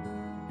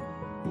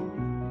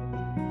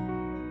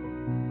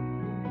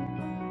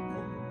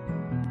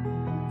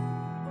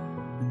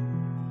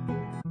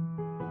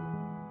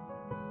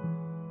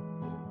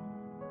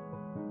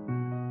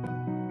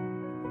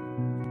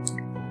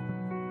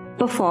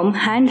 Perform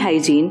hand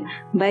hygiene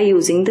by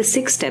using the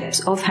 6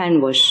 steps of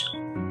hand wash.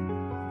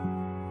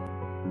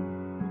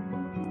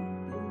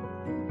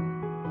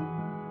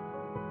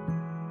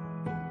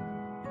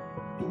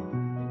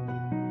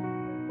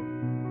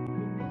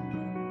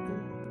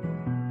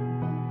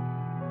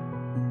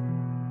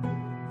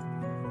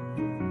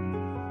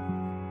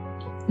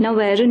 Now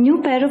wear a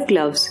new pair of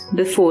gloves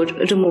before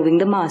removing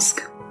the mask.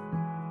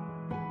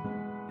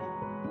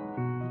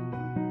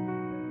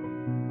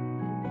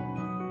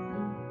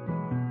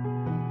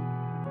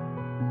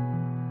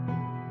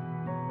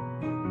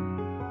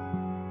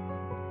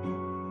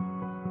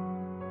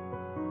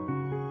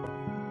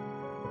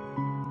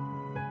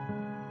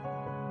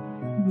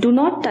 Do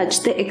not touch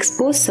the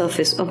exposed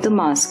surface of the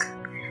mask.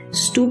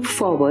 Stoop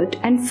forward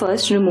and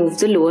first remove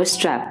the lower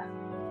strap.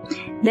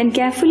 Then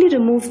carefully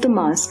remove the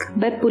mask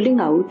by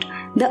pulling out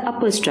the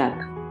upper strap.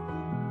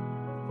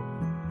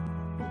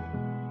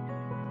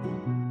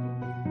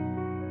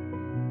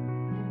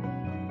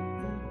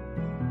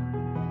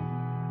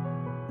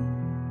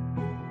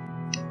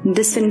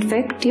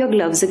 Disinfect your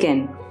gloves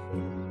again.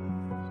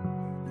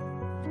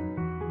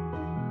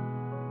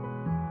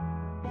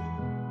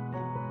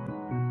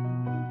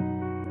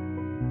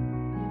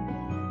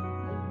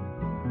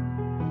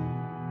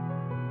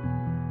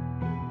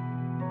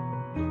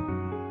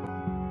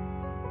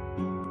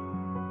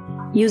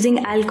 Using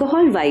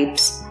alcohol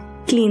wipes,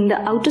 clean the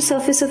outer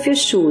surface of your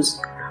shoes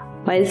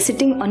while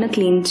sitting on a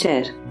clean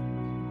chair.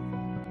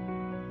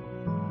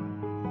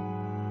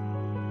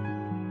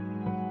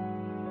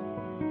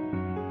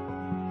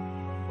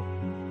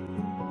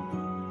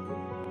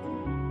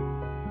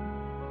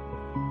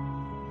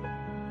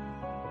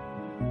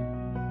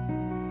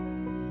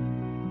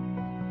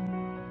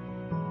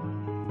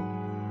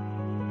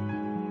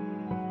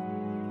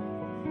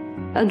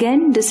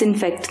 Again,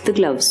 disinfect the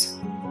gloves.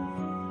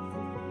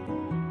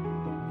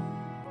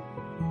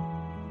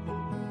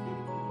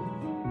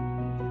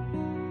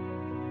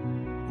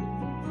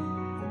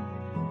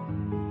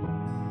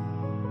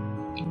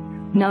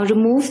 Now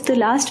remove the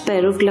last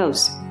pair of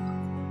gloves.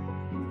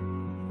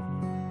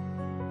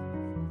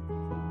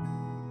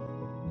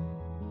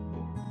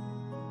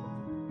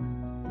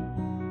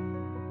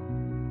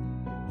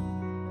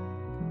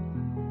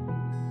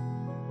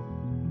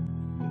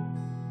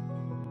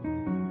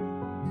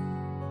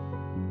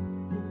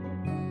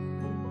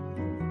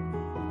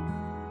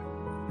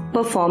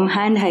 Perform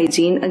hand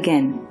hygiene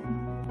again.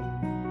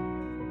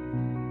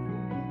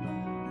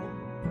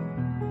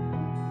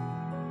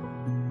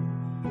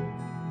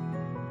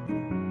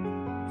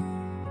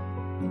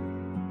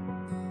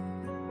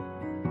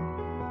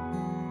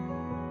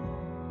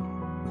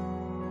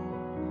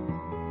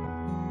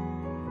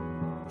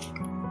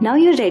 Now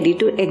you're ready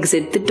to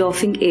exit the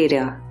doffing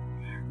area.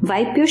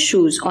 Wipe your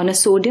shoes on a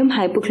sodium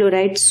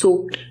hypochlorite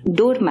soaked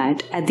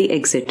doormat at the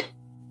exit.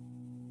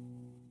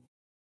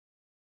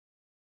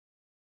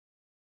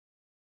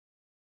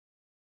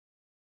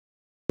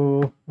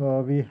 So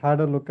we had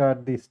a look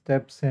at the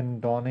steps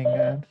in donning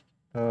and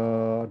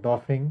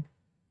doffing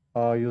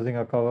using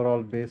a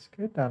coverall based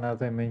kit, and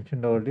as I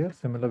mentioned earlier,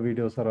 similar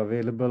videos are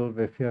available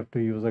if you have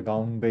to use a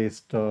gown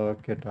based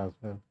kit as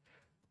well.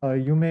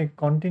 You may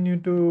continue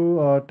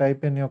to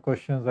type in your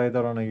questions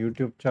either on a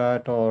YouTube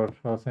chat or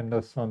send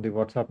us on the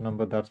WhatsApp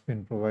number that's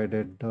been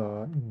provided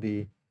in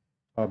the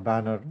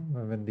banner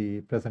when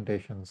the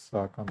presentations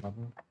come up.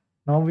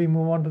 Now we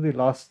move on to the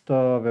last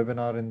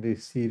webinar in the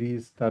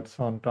series, that's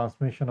on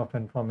transmission of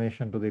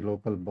information to the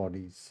local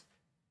bodies.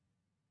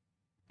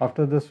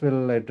 After this,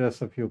 we'll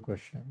address a few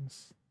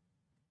questions.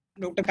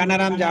 Dr.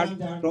 Kanaram Jad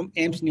from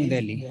AIIMS New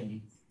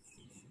Delhi.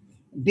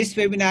 This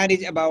webinar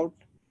is about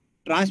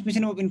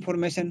transmission of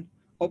information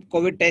of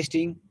COVID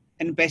testing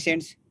and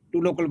patients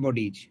to local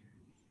bodies.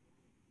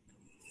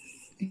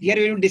 Here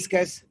we will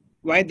discuss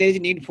why there is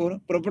need for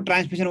proper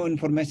transmission of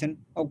information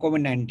of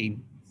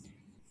COVID-19.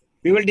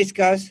 We will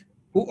discuss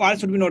who all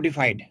should be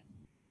notified,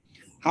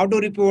 how to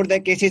report the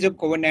cases of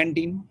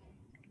COVID-19,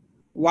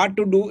 what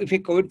to do if a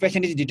COVID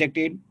patient is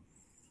detected,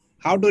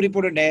 how to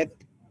report a death,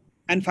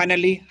 and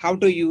finally, how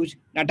to use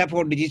data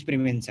for disease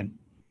prevention.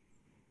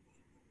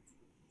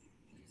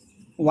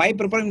 Why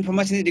proper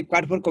information is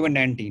required for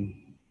COVID-19?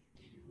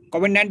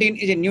 COVID-19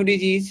 is a new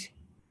disease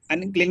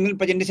and clinical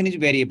presentation is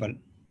variable.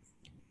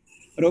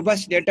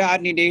 Robust data are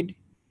needed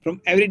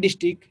from every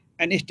district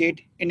and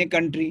state in a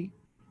country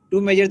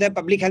to measure the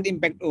public health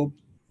impact of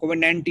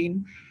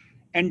COVID-19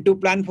 and to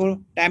plan for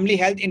timely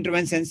health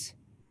interventions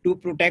to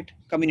protect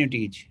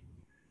communities.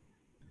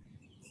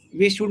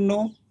 We should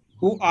know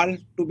who are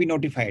to be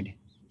notified.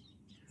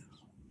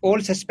 All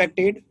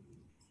suspected,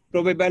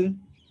 probable,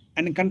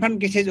 and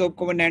confirmed cases of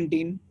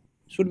COVID-19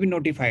 should be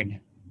notified.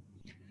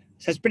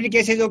 Suspected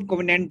cases of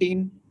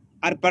COVID-19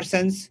 are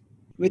persons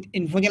with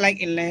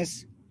influenza-like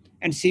illness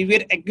and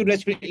severe acute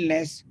respiratory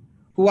illness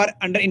who are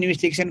under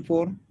investigation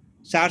for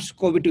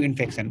SARS-CoV-2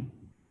 infection.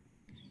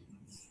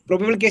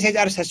 Probable cases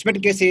are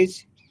suspect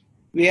cases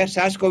where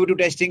SARS-CoV-2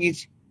 testing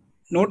is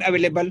not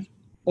available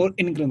or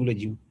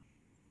inconclusive.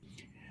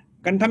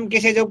 Confirmed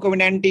cases of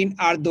COVID-19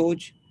 are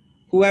those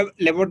who have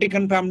laboratory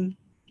confirmed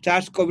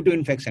SARS-CoV-2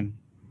 infection.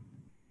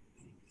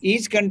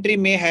 Each country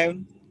may have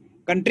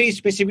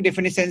country-specific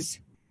definitions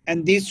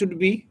and these should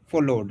be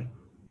followed.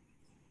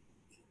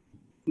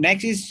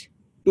 Next is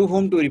to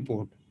whom to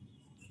report.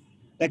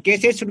 The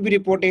cases should be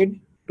reported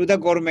to the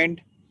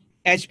government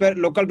as per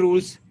local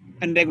rules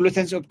and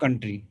regulations of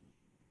country.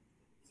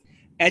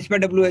 As per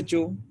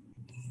WHO,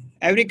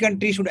 every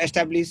country should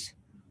establish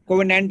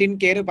COVID-19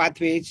 care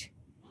pathways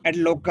at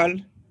local,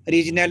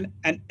 regional,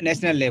 and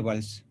national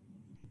levels.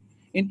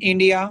 In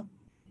India,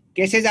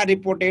 cases are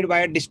reported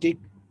via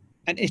district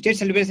and state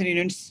surveillance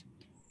units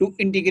to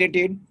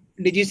integrated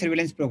disease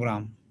surveillance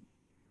program.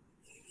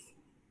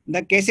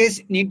 The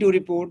cases need to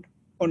report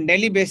on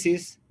daily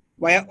basis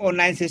via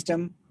online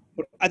system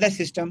or other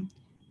system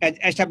as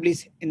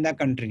established in the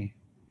country.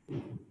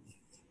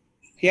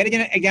 Here is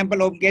an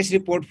example of case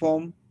report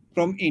form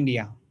from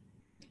India.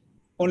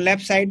 On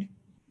left side,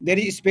 there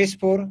is space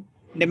for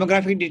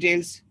demographic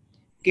details,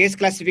 case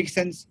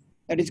classifications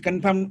that is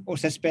confirmed or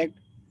suspect,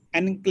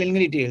 and clinical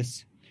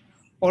details.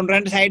 On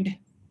right side,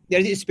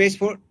 there is space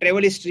for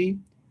travel history,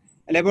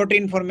 laboratory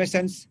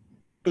informations,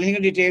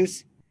 clinical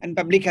details, and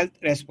public health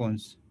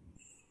response.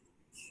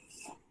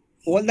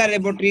 All the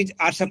laboratories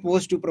are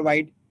supposed to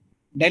provide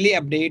daily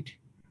update,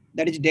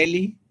 that is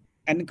daily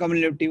and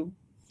cumulative,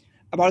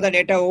 about the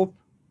data of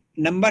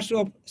numbers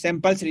of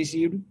samples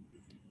received,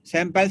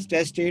 samples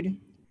tested,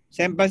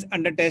 samples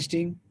under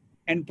testing,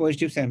 and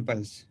positive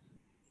samples.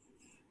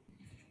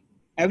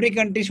 Every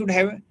country should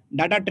have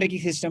data tracking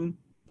system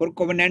for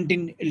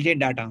COVID-19 related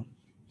data.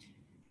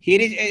 Here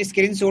is a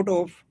screenshot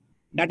of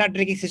data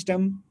tracking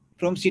system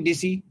from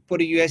CDC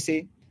for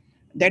USA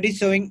that is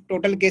showing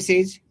total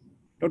cases,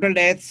 total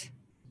deaths,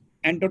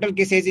 and total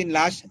cases in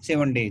last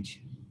 7 days.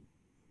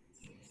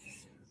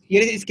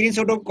 Here is a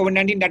screenshot of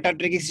COVID-19 data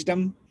tracking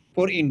system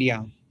for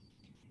India.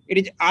 It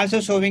is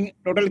also showing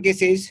total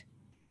cases,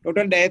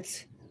 total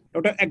deaths,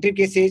 total active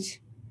cases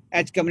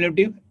as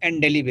cumulative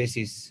and daily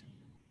basis.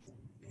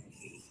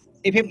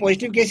 If a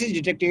positive case is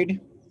detected,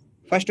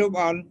 first of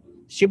all,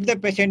 shift the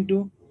patient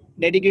to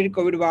dedicated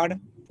COVID ward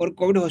or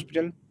COVID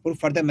hospital for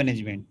further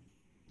management.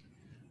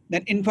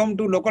 Then inform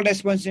to local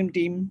response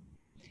team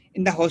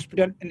in the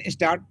hospital and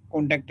start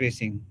contact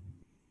tracing.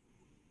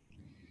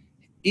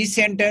 Each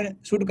center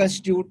should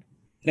constitute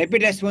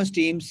rapid response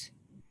teams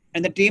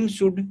and the teams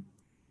should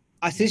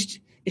assist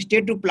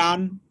state to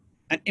plan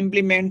and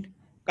implement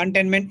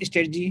containment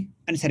strategy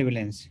and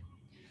surveillance.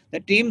 The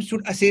team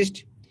should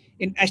assist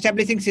in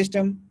establishing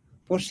system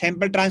for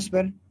sample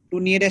transfer to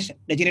nearest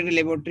designated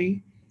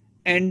laboratory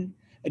and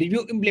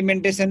review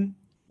implementation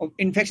of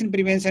infection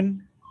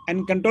prevention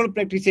and control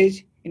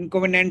practices in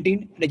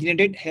COVID-19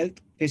 designated health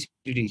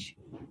facilities.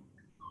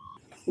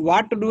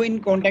 What to do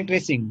in contact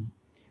tracing?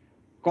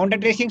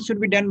 Contact tracing should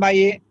be done by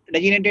a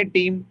designated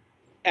team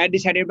as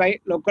decided by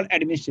local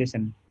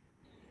administration.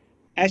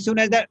 As soon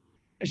as the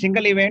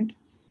single event,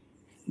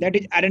 that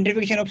is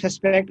identification of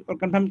suspect or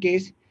confirmed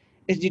case,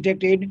 is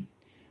detected,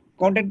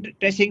 contact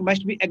tracing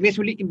must be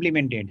aggressively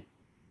implemented,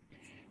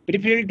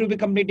 preferably to be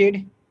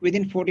completed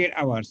within 48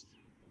 hours.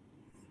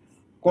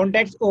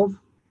 Contacts of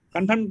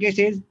confirmed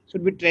cases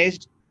should be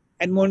traced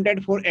and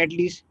monitored for at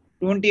least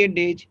 28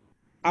 days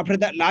after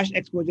the last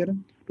exposure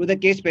to the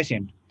case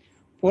patient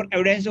for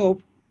evidence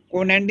of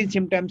COVID-19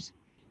 symptoms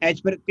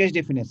as per case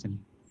definition.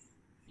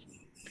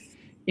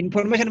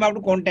 Information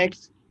about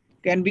contacts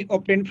can be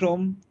obtained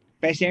from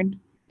patient,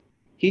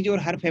 his or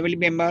her family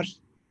members,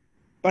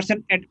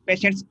 person at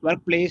patient's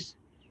workplace,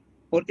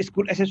 or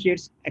school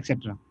associates,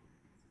 etc.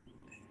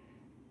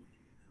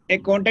 A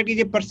contact is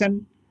a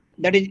person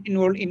that is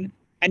involved in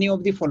any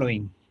of the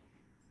following: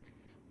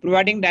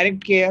 providing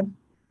direct care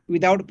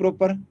without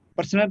proper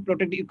personal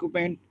protective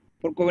equipment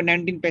for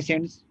COVID-19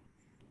 patients,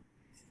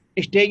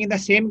 staying in the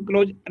same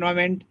close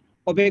environment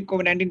of a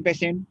COVID-19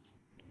 patient,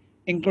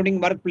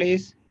 including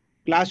workplace,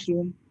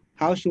 classroom,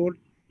 household,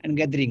 and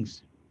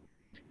gatherings,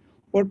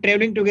 or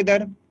traveling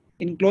together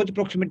in close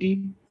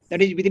proximity,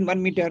 that is within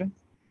 1 meter,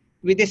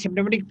 with a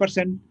symptomatic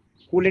person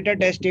who later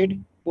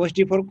tested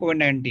positive for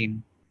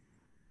COVID-19.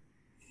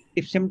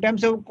 If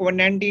symptoms of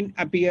COVID-19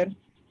 appear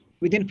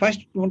within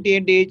first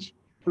 28 days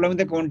following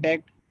the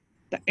contact,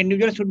 the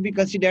individual should be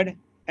considered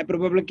a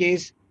probable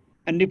case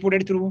and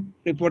reported through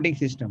reporting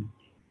system.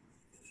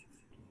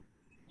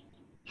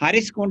 High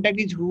risk contact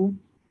is who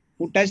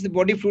touch the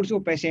body fluids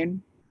of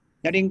patient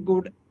that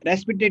include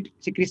respiratory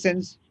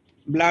secretions,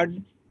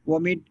 blood,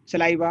 vomit,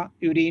 saliva,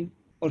 urine,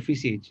 or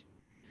feces,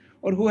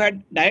 or who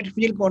had direct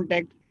physical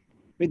contact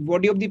with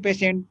body of the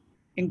patient,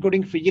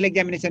 including physical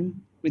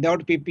examination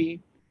without PP,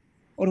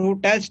 or who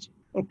touched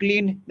or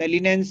cleaned the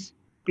linens,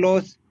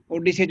 clothes, or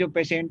dishes of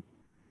patient,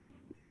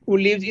 who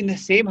lives in the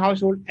same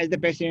household as the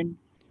patient,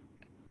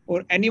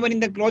 or anyone in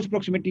the close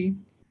proximity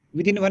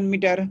within 1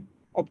 meter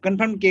of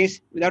confirmed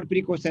case without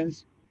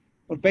precautions,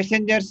 or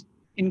passengers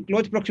in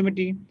close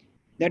proximity,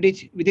 that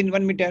is within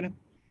 1 meter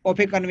of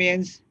a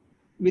conveyance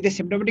with a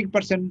symptomatic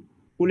person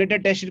who later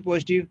tested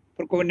positive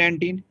for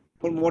COVID-19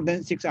 for more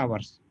than 6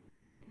 hours.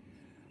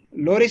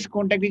 Low risk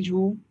contact is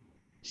who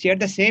share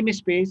the same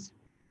space,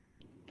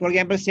 for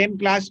example, same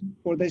class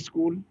for the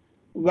school,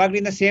 worked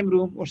in the same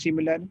room or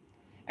similar,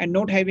 and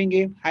not having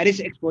a high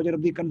risk exposure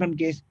of the confirmed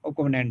case of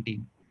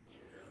COVID-19,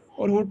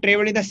 or who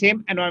travel in the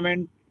same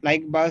environment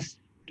like bus,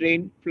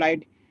 train,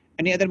 flight,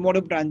 any other mode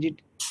of transit,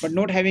 but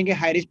not having a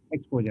high risk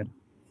exposure.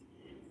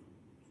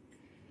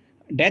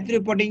 Death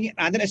reporting is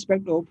another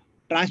aspect of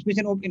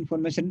transmission of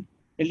information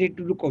related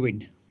to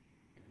COVID.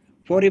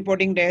 For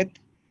reporting death,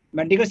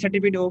 medical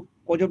certificate of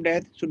cause of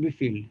death should be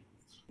filled.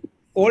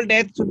 All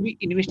deaths should be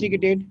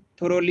investigated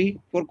thoroughly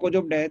for cause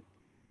of death.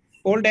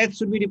 All deaths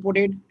should be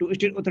reported to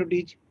state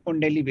authorities on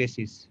daily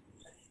basis.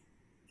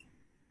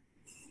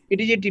 It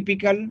is a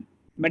typical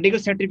medical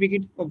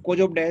certificate of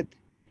cause of death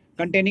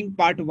containing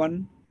part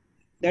 1,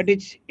 that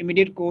is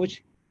immediate cause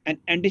and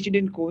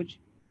antecedent cause,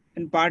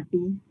 and part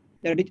 2,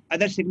 that is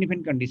other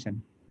significant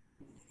condition.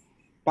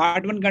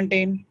 Part 1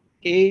 contains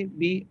A,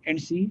 B, and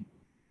C,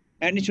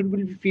 and it should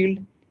be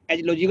filled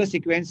as logical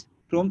sequence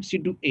from C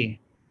to A.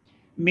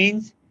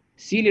 Means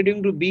C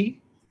leading to B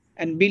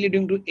and B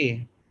leading to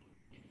A.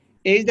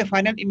 A is the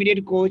final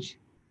immediate cause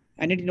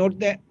and it denotes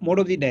the mode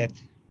of the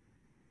death.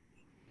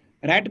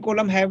 Right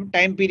column have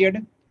time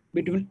period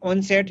between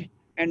onset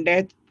and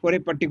death for a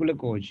particular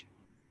cause.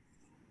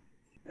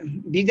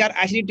 These are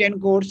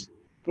ICD-10 codes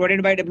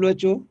provided by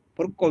WHO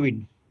for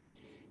COVID.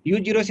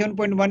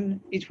 U07.1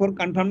 is for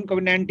confirmed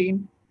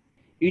COVID-19.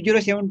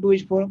 U072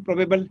 is for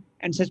probable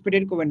and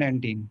suspected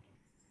COVID-19.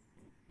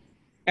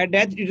 A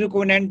death due to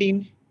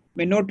COVID-19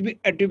 may not be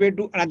attributed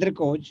to another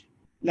cause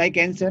like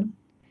cancer,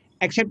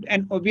 except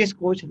an obvious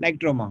cause like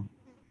trauma,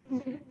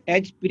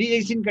 as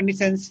pre-existing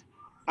conditions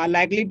are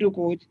likely to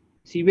cause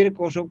severe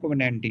course of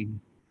COVID-19.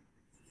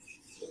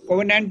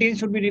 COVID-19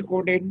 should be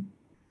recorded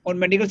on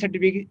medical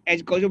certificate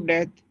as cause of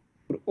death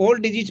for all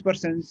diseased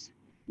persons,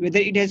 whether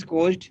it has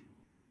caused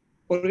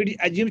or it is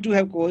assumed to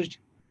have caused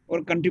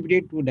or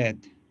contributed to death.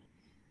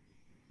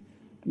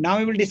 Now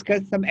we will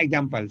discuss some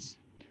examples.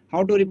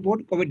 How to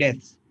report COVID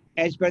deaths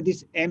as per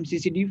this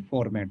MCCD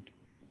format.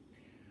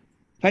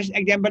 First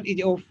example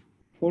is of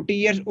 40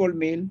 years old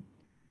male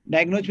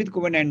diagnosed with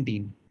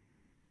COVID-19.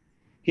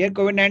 Here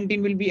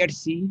COVID-19 will be at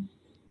C.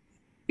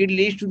 It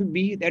leads to the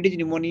B, that is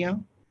pneumonia,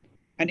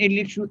 and it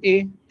leads to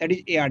A, that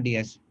is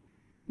ARDS.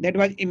 That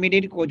was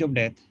immediate cause of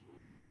death.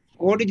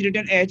 Code is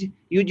written as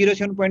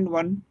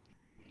U07.1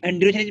 and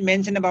duration is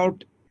mentioned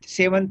about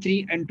 7,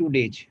 3 and 2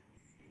 days.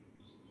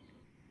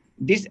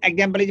 This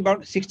example is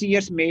about 60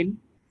 years male,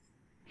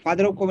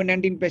 father of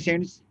COVID-19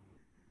 patients.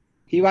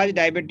 He was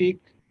diabetic,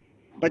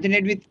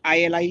 presented with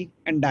ILI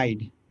and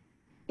died.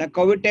 The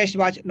COVID test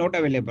was not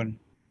available.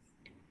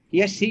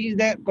 Here C is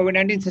the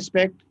COVID-19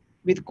 suspect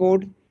with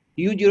code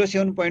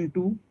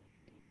U07.2.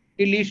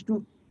 It leads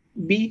to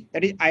B,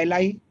 that is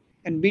ILI,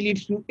 and B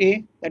leads to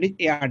A, that is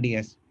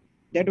ARDS.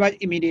 That was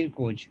immediate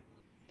cause.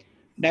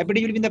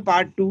 Diabetes will be in the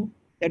part 2,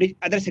 that is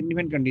other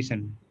significant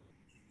condition.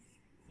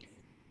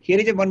 Here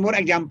is one more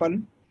example.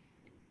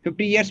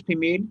 50 years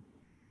female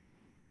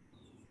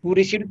who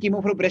received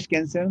chemo for breast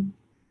cancer,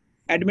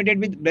 admitted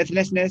with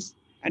breathlessness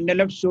and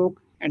developed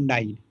shock and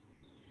died.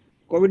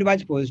 COVID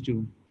was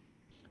positive.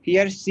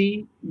 Here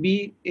C,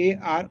 B, A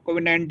are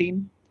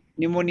COVID-19,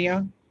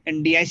 pneumonia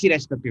and DIC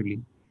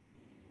respectively.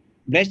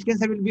 Breast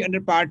cancer will be under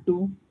part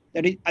 2,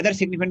 that is other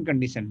significant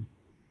condition.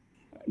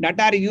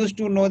 Data are used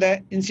to know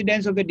the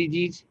incidence of the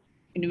disease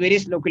in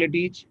various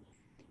localities,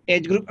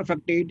 age group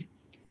affected,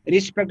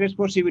 risk factors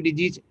for severe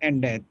disease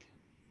and death.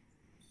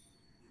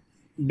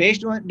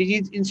 Based on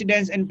disease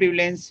incidence and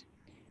prevalence,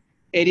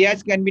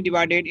 areas can be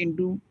divided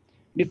into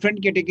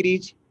different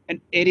categories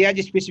and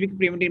area-specific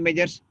preventive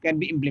measures can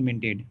be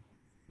implemented.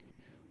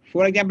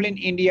 For example, in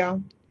India,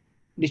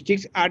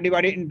 districts are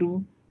divided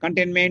into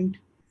containment,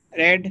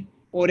 red,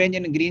 orange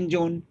and green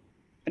zone,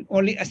 and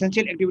only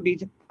essential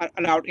activities are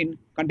allowed in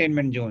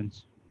containment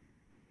zones.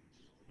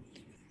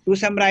 To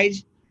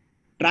summarize,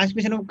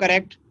 transmission of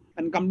correct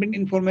and complete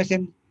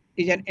information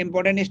is an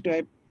important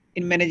step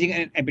in managing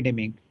an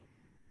epidemic.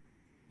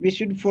 We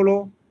should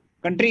follow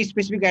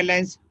country-specific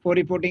guidelines for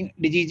reporting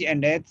disease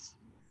and deaths.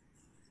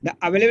 The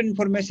available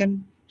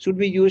information should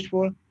be used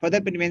for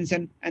further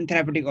prevention and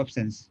therapeutic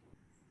options.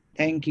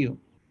 Thank you.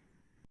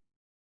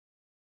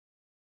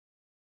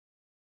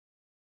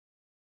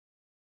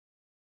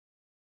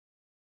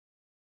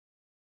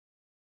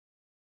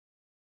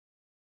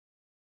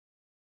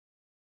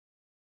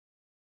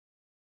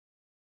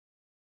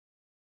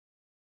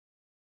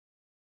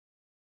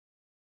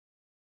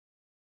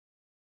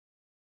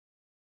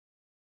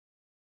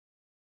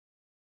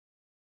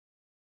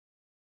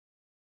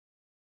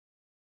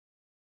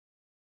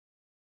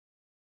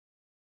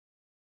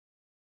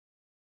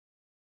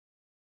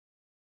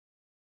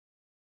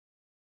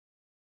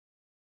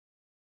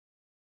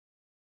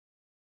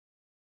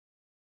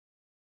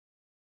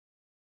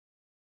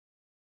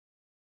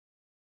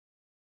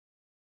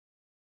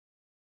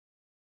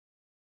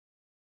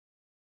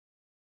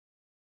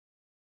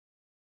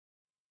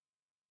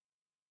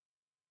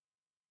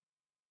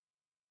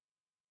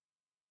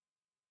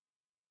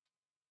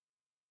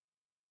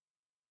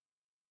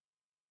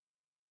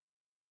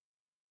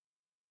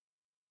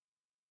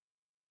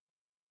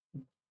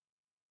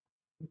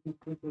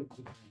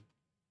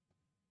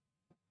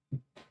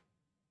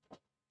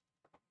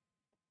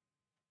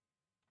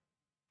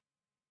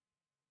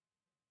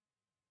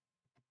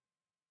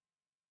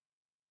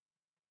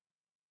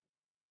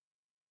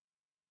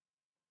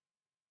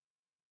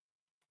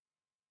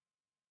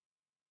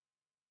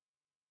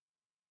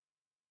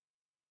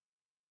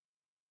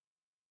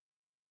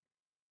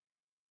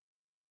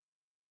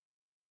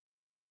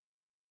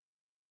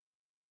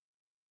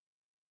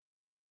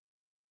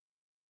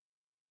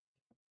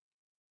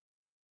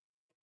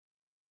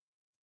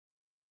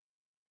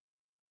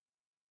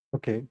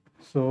 Okay,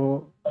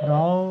 so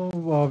now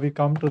we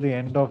come to the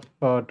end of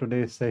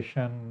today's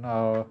session,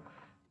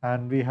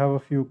 and we have a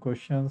few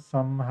questions.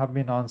 Some have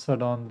been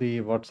answered on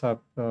the WhatsApp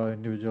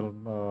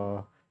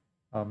individual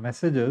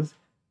messages.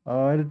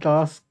 I'll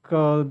ask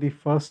the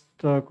first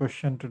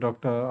question to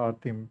Dr.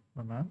 Arti,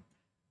 ma'am.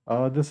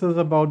 This is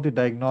about the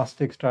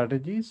diagnostic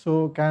strategy.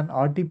 So, can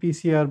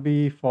RT-PCR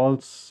be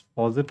false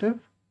positive?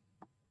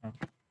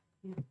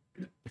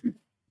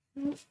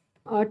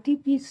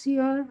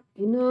 RT-PCR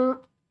in a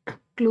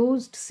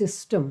closed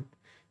system,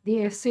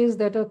 the assays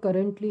that are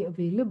currently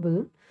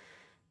available,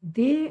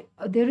 there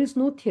is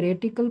no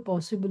theoretical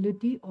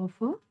possibility of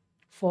a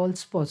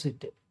false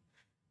positive.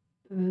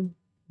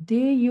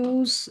 They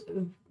use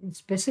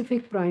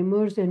specific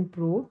primers and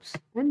probes,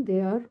 and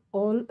they're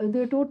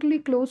totally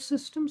closed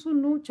systems, so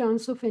no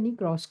chance of any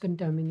cross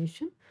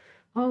contamination.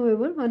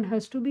 However, one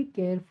has to be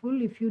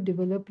careful if you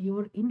develop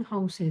your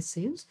in-house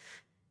assays,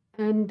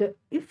 and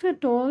if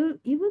at all,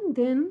 even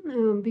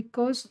then,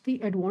 because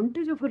the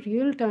advantage of a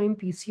real-time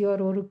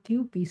PCR or a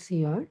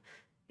qPCR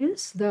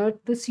is that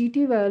the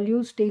CT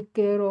values take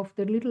care of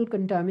the little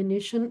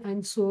contamination,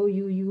 and so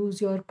you use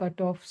your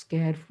cutoffs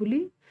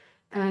carefully,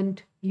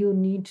 and you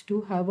need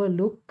to have a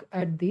look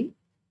at the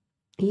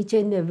each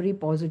and every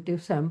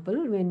positive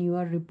sample when you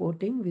are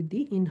reporting with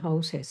the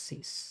in-house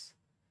assays.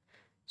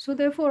 So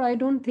therefore, I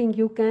don't think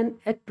you can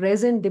at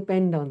present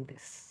depend on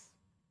this.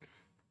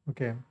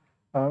 Okay.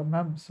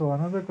 Ma'am, so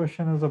another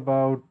question is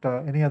about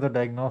any other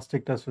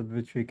diagnostic test with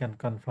which we can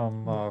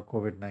confirm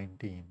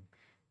COVID-19.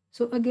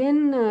 So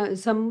again,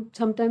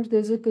 sometimes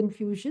there's a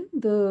confusion.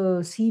 The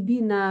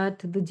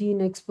CB-NAT, the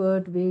Gene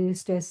Expert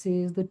based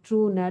assays, the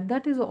TrueNAT,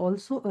 that is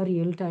also a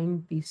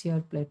real-time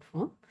PCR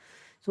platform.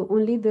 So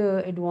only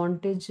the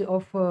advantage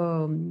of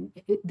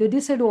the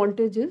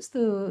disadvantage is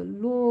the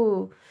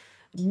low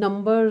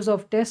numbers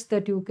of tests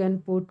that you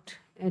can put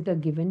at a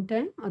given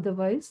time.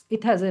 Otherwise,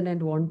 it has an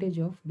advantage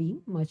of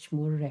being much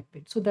more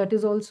rapid. So that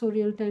is also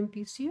real-time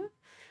PCR.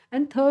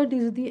 And third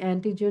is the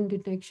antigen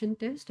detection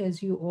test,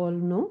 as you all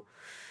know.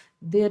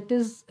 That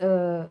is,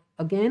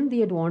 again,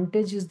 the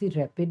advantage is the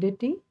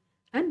rapidity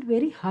and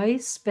very high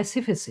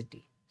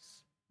specificity.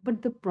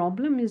 But the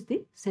problem is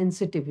the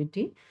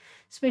sensitivity,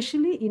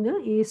 especially in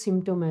an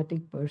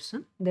asymptomatic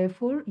person.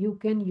 Therefore, you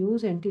can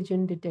use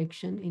antigen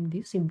detection in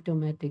the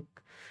symptomatic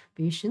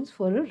patients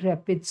for a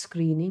rapid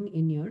screening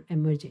in your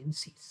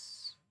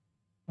emergencies.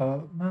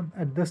 Ma'am,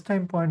 at this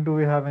time point, do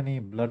we have any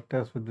blood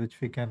tests with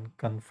which we can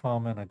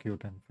confirm an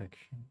acute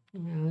infection?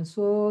 Yeah,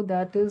 so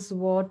that is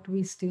what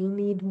we still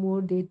need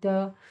more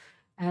data,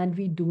 and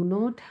we do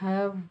not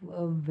have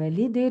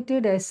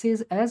validated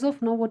assays as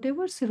of now.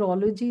 Whatever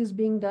serology is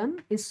being done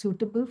is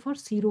suitable for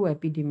SEARO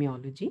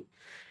epidemiology.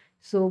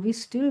 So we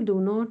still do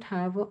not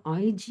have a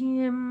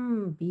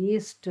IgM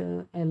based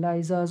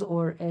ELISAs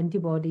or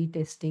antibody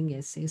testing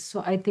assays.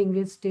 So I think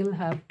we still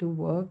have to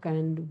work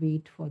and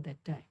wait for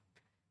that time.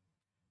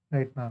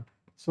 Right, ma'am.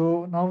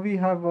 So now we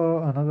have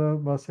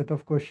another set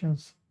of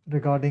questions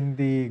regarding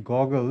the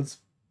goggles.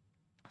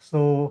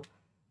 So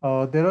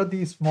there are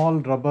these small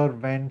rubber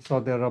vents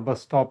or the rubber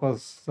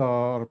stoppers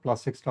or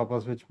plastic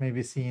stoppers which may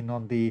be seen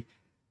on the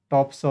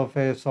top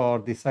surface or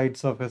the side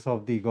surface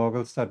of the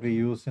goggles that we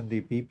use in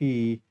the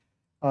PPE.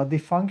 The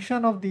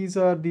function of these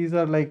are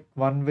like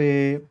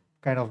one-way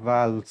kind of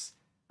valves,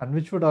 and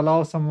which would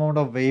allow some amount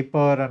of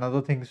vapor and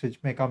other things which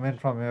may come in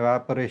from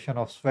evaporation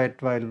of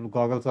sweat while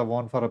goggles are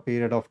worn for a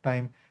period of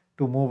time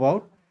to move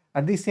out.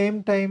 At the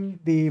same time,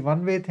 the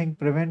one-way thing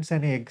prevents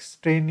any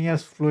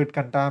extraneous fluid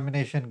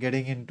contamination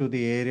getting into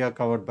the area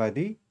covered by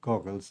the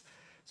goggles.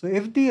 So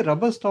if the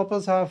rubber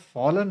stoppers have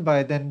fallen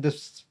by, then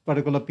this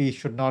particular piece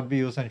should not be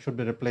used and should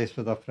be replaced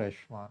with a fresh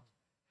one.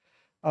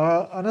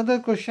 Another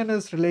question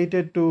is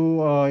related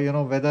to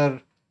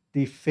whether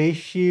the face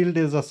shield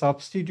is a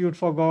substitute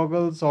for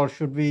goggles, or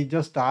should we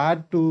just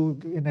add to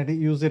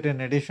use it in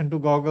addition to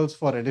goggles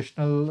for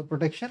additional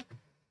protection?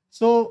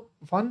 So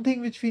one thing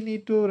which we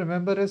need to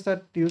remember is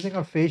that using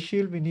a face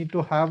shield, we need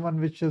to have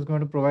one which is going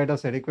to provide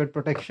us adequate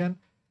protection.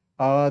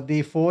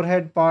 The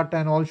forehead part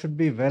and all should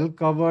be well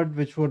covered,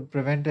 which would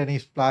prevent any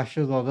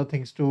splashes or other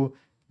things to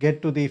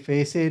get to the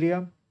face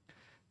area.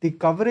 The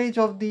coverage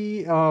of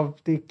the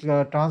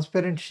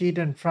transparent sheet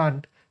in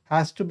front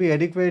has to be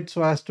adequate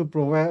so as to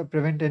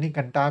prevent any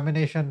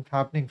contamination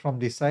happening from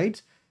the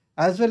sides,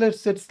 as well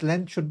as its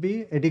length should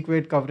be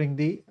adequate, covering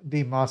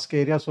the mask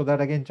area, so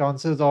that again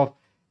chances of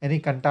any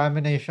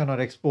contamination or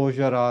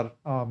exposure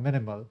are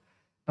minimal.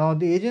 Now,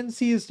 the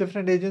agencies,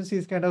 different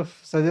agencies kind of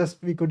suggest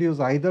we could use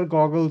either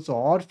goggles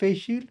or face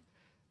shield,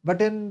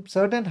 but in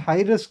certain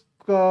high risk,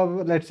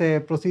 let's say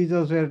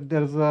procedures where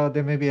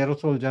there may be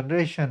aerosol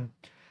generation,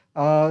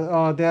 there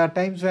are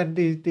times when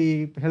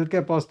the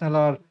healthcare personnel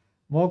are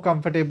more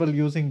comfortable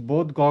using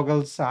both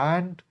goggles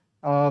and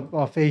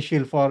a face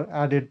shield for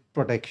added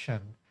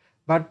protection.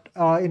 But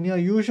in your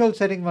usual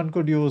setting, one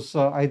could use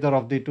either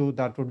of the two.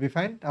 That would be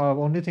fine.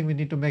 Only thing we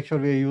need to make sure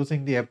we are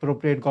using the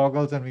appropriate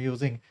goggles and we're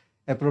using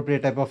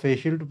appropriate type of face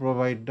shield to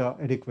provide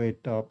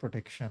adequate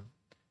protection.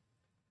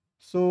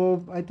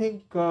 So I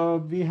think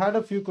we had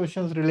a few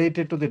questions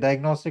related to the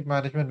diagnostic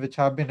management, which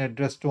have been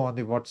addressed to on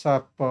the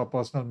WhatsApp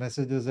personal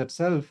messages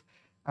itself.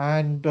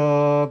 And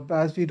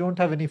as we don't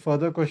have any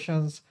further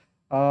questions,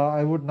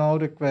 I would now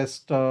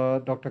request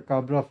Dr.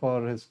 Kabra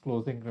for his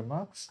closing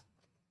remarks.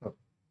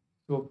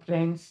 So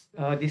friends,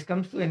 this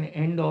comes to an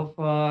end of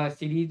a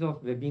series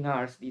of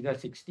webinars. These are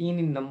 16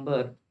 in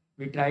number.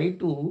 We try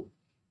to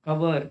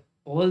cover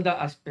all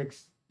the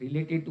aspects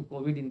related to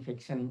COVID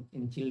infection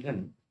in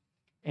children.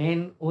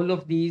 And all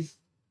of these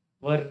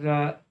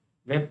were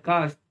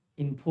webcast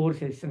in 4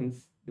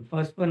 sessions. The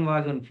first one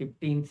was on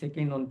 15th,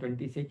 second on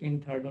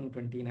 22nd, third on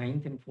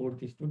 29th, and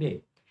fourth is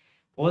today.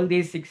 All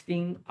these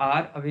 16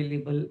 are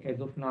available as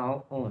of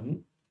now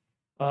on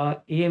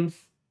AIIMS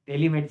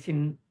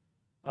telemedicine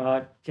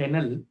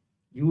channel,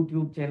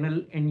 YouTube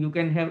channel, and you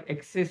can have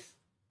access,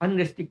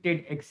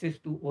 unrestricted access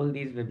to all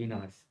these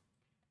webinars.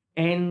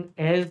 And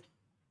as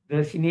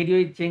the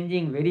scenario is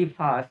changing very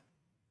fast,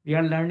 we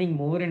are learning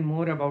more and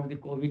more about the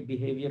COVID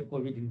behavior,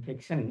 COVID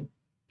infection,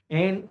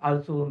 and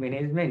also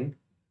management.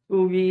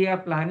 So we are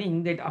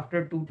planning that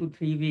after 2 to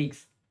 3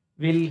 weeks,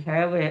 we'll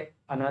have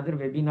another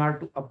webinar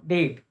to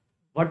update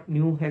what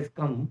new has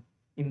come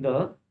in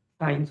the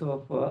science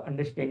of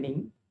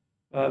understanding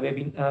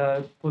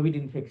COVID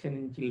infection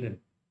in children.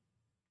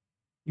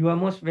 You are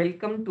most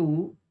welcome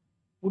to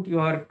put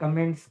your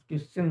comments,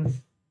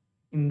 questions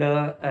in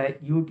the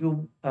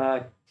YouTube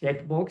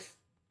chat box,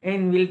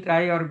 and we'll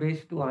try our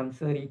best to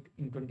answer it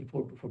in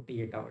 24 to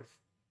 48 hours.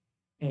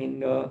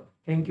 And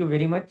thank you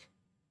very much.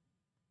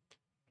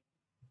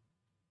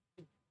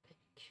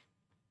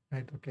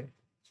 Right, okay.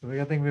 So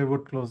I think we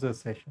would close this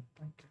session.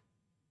 Thank you.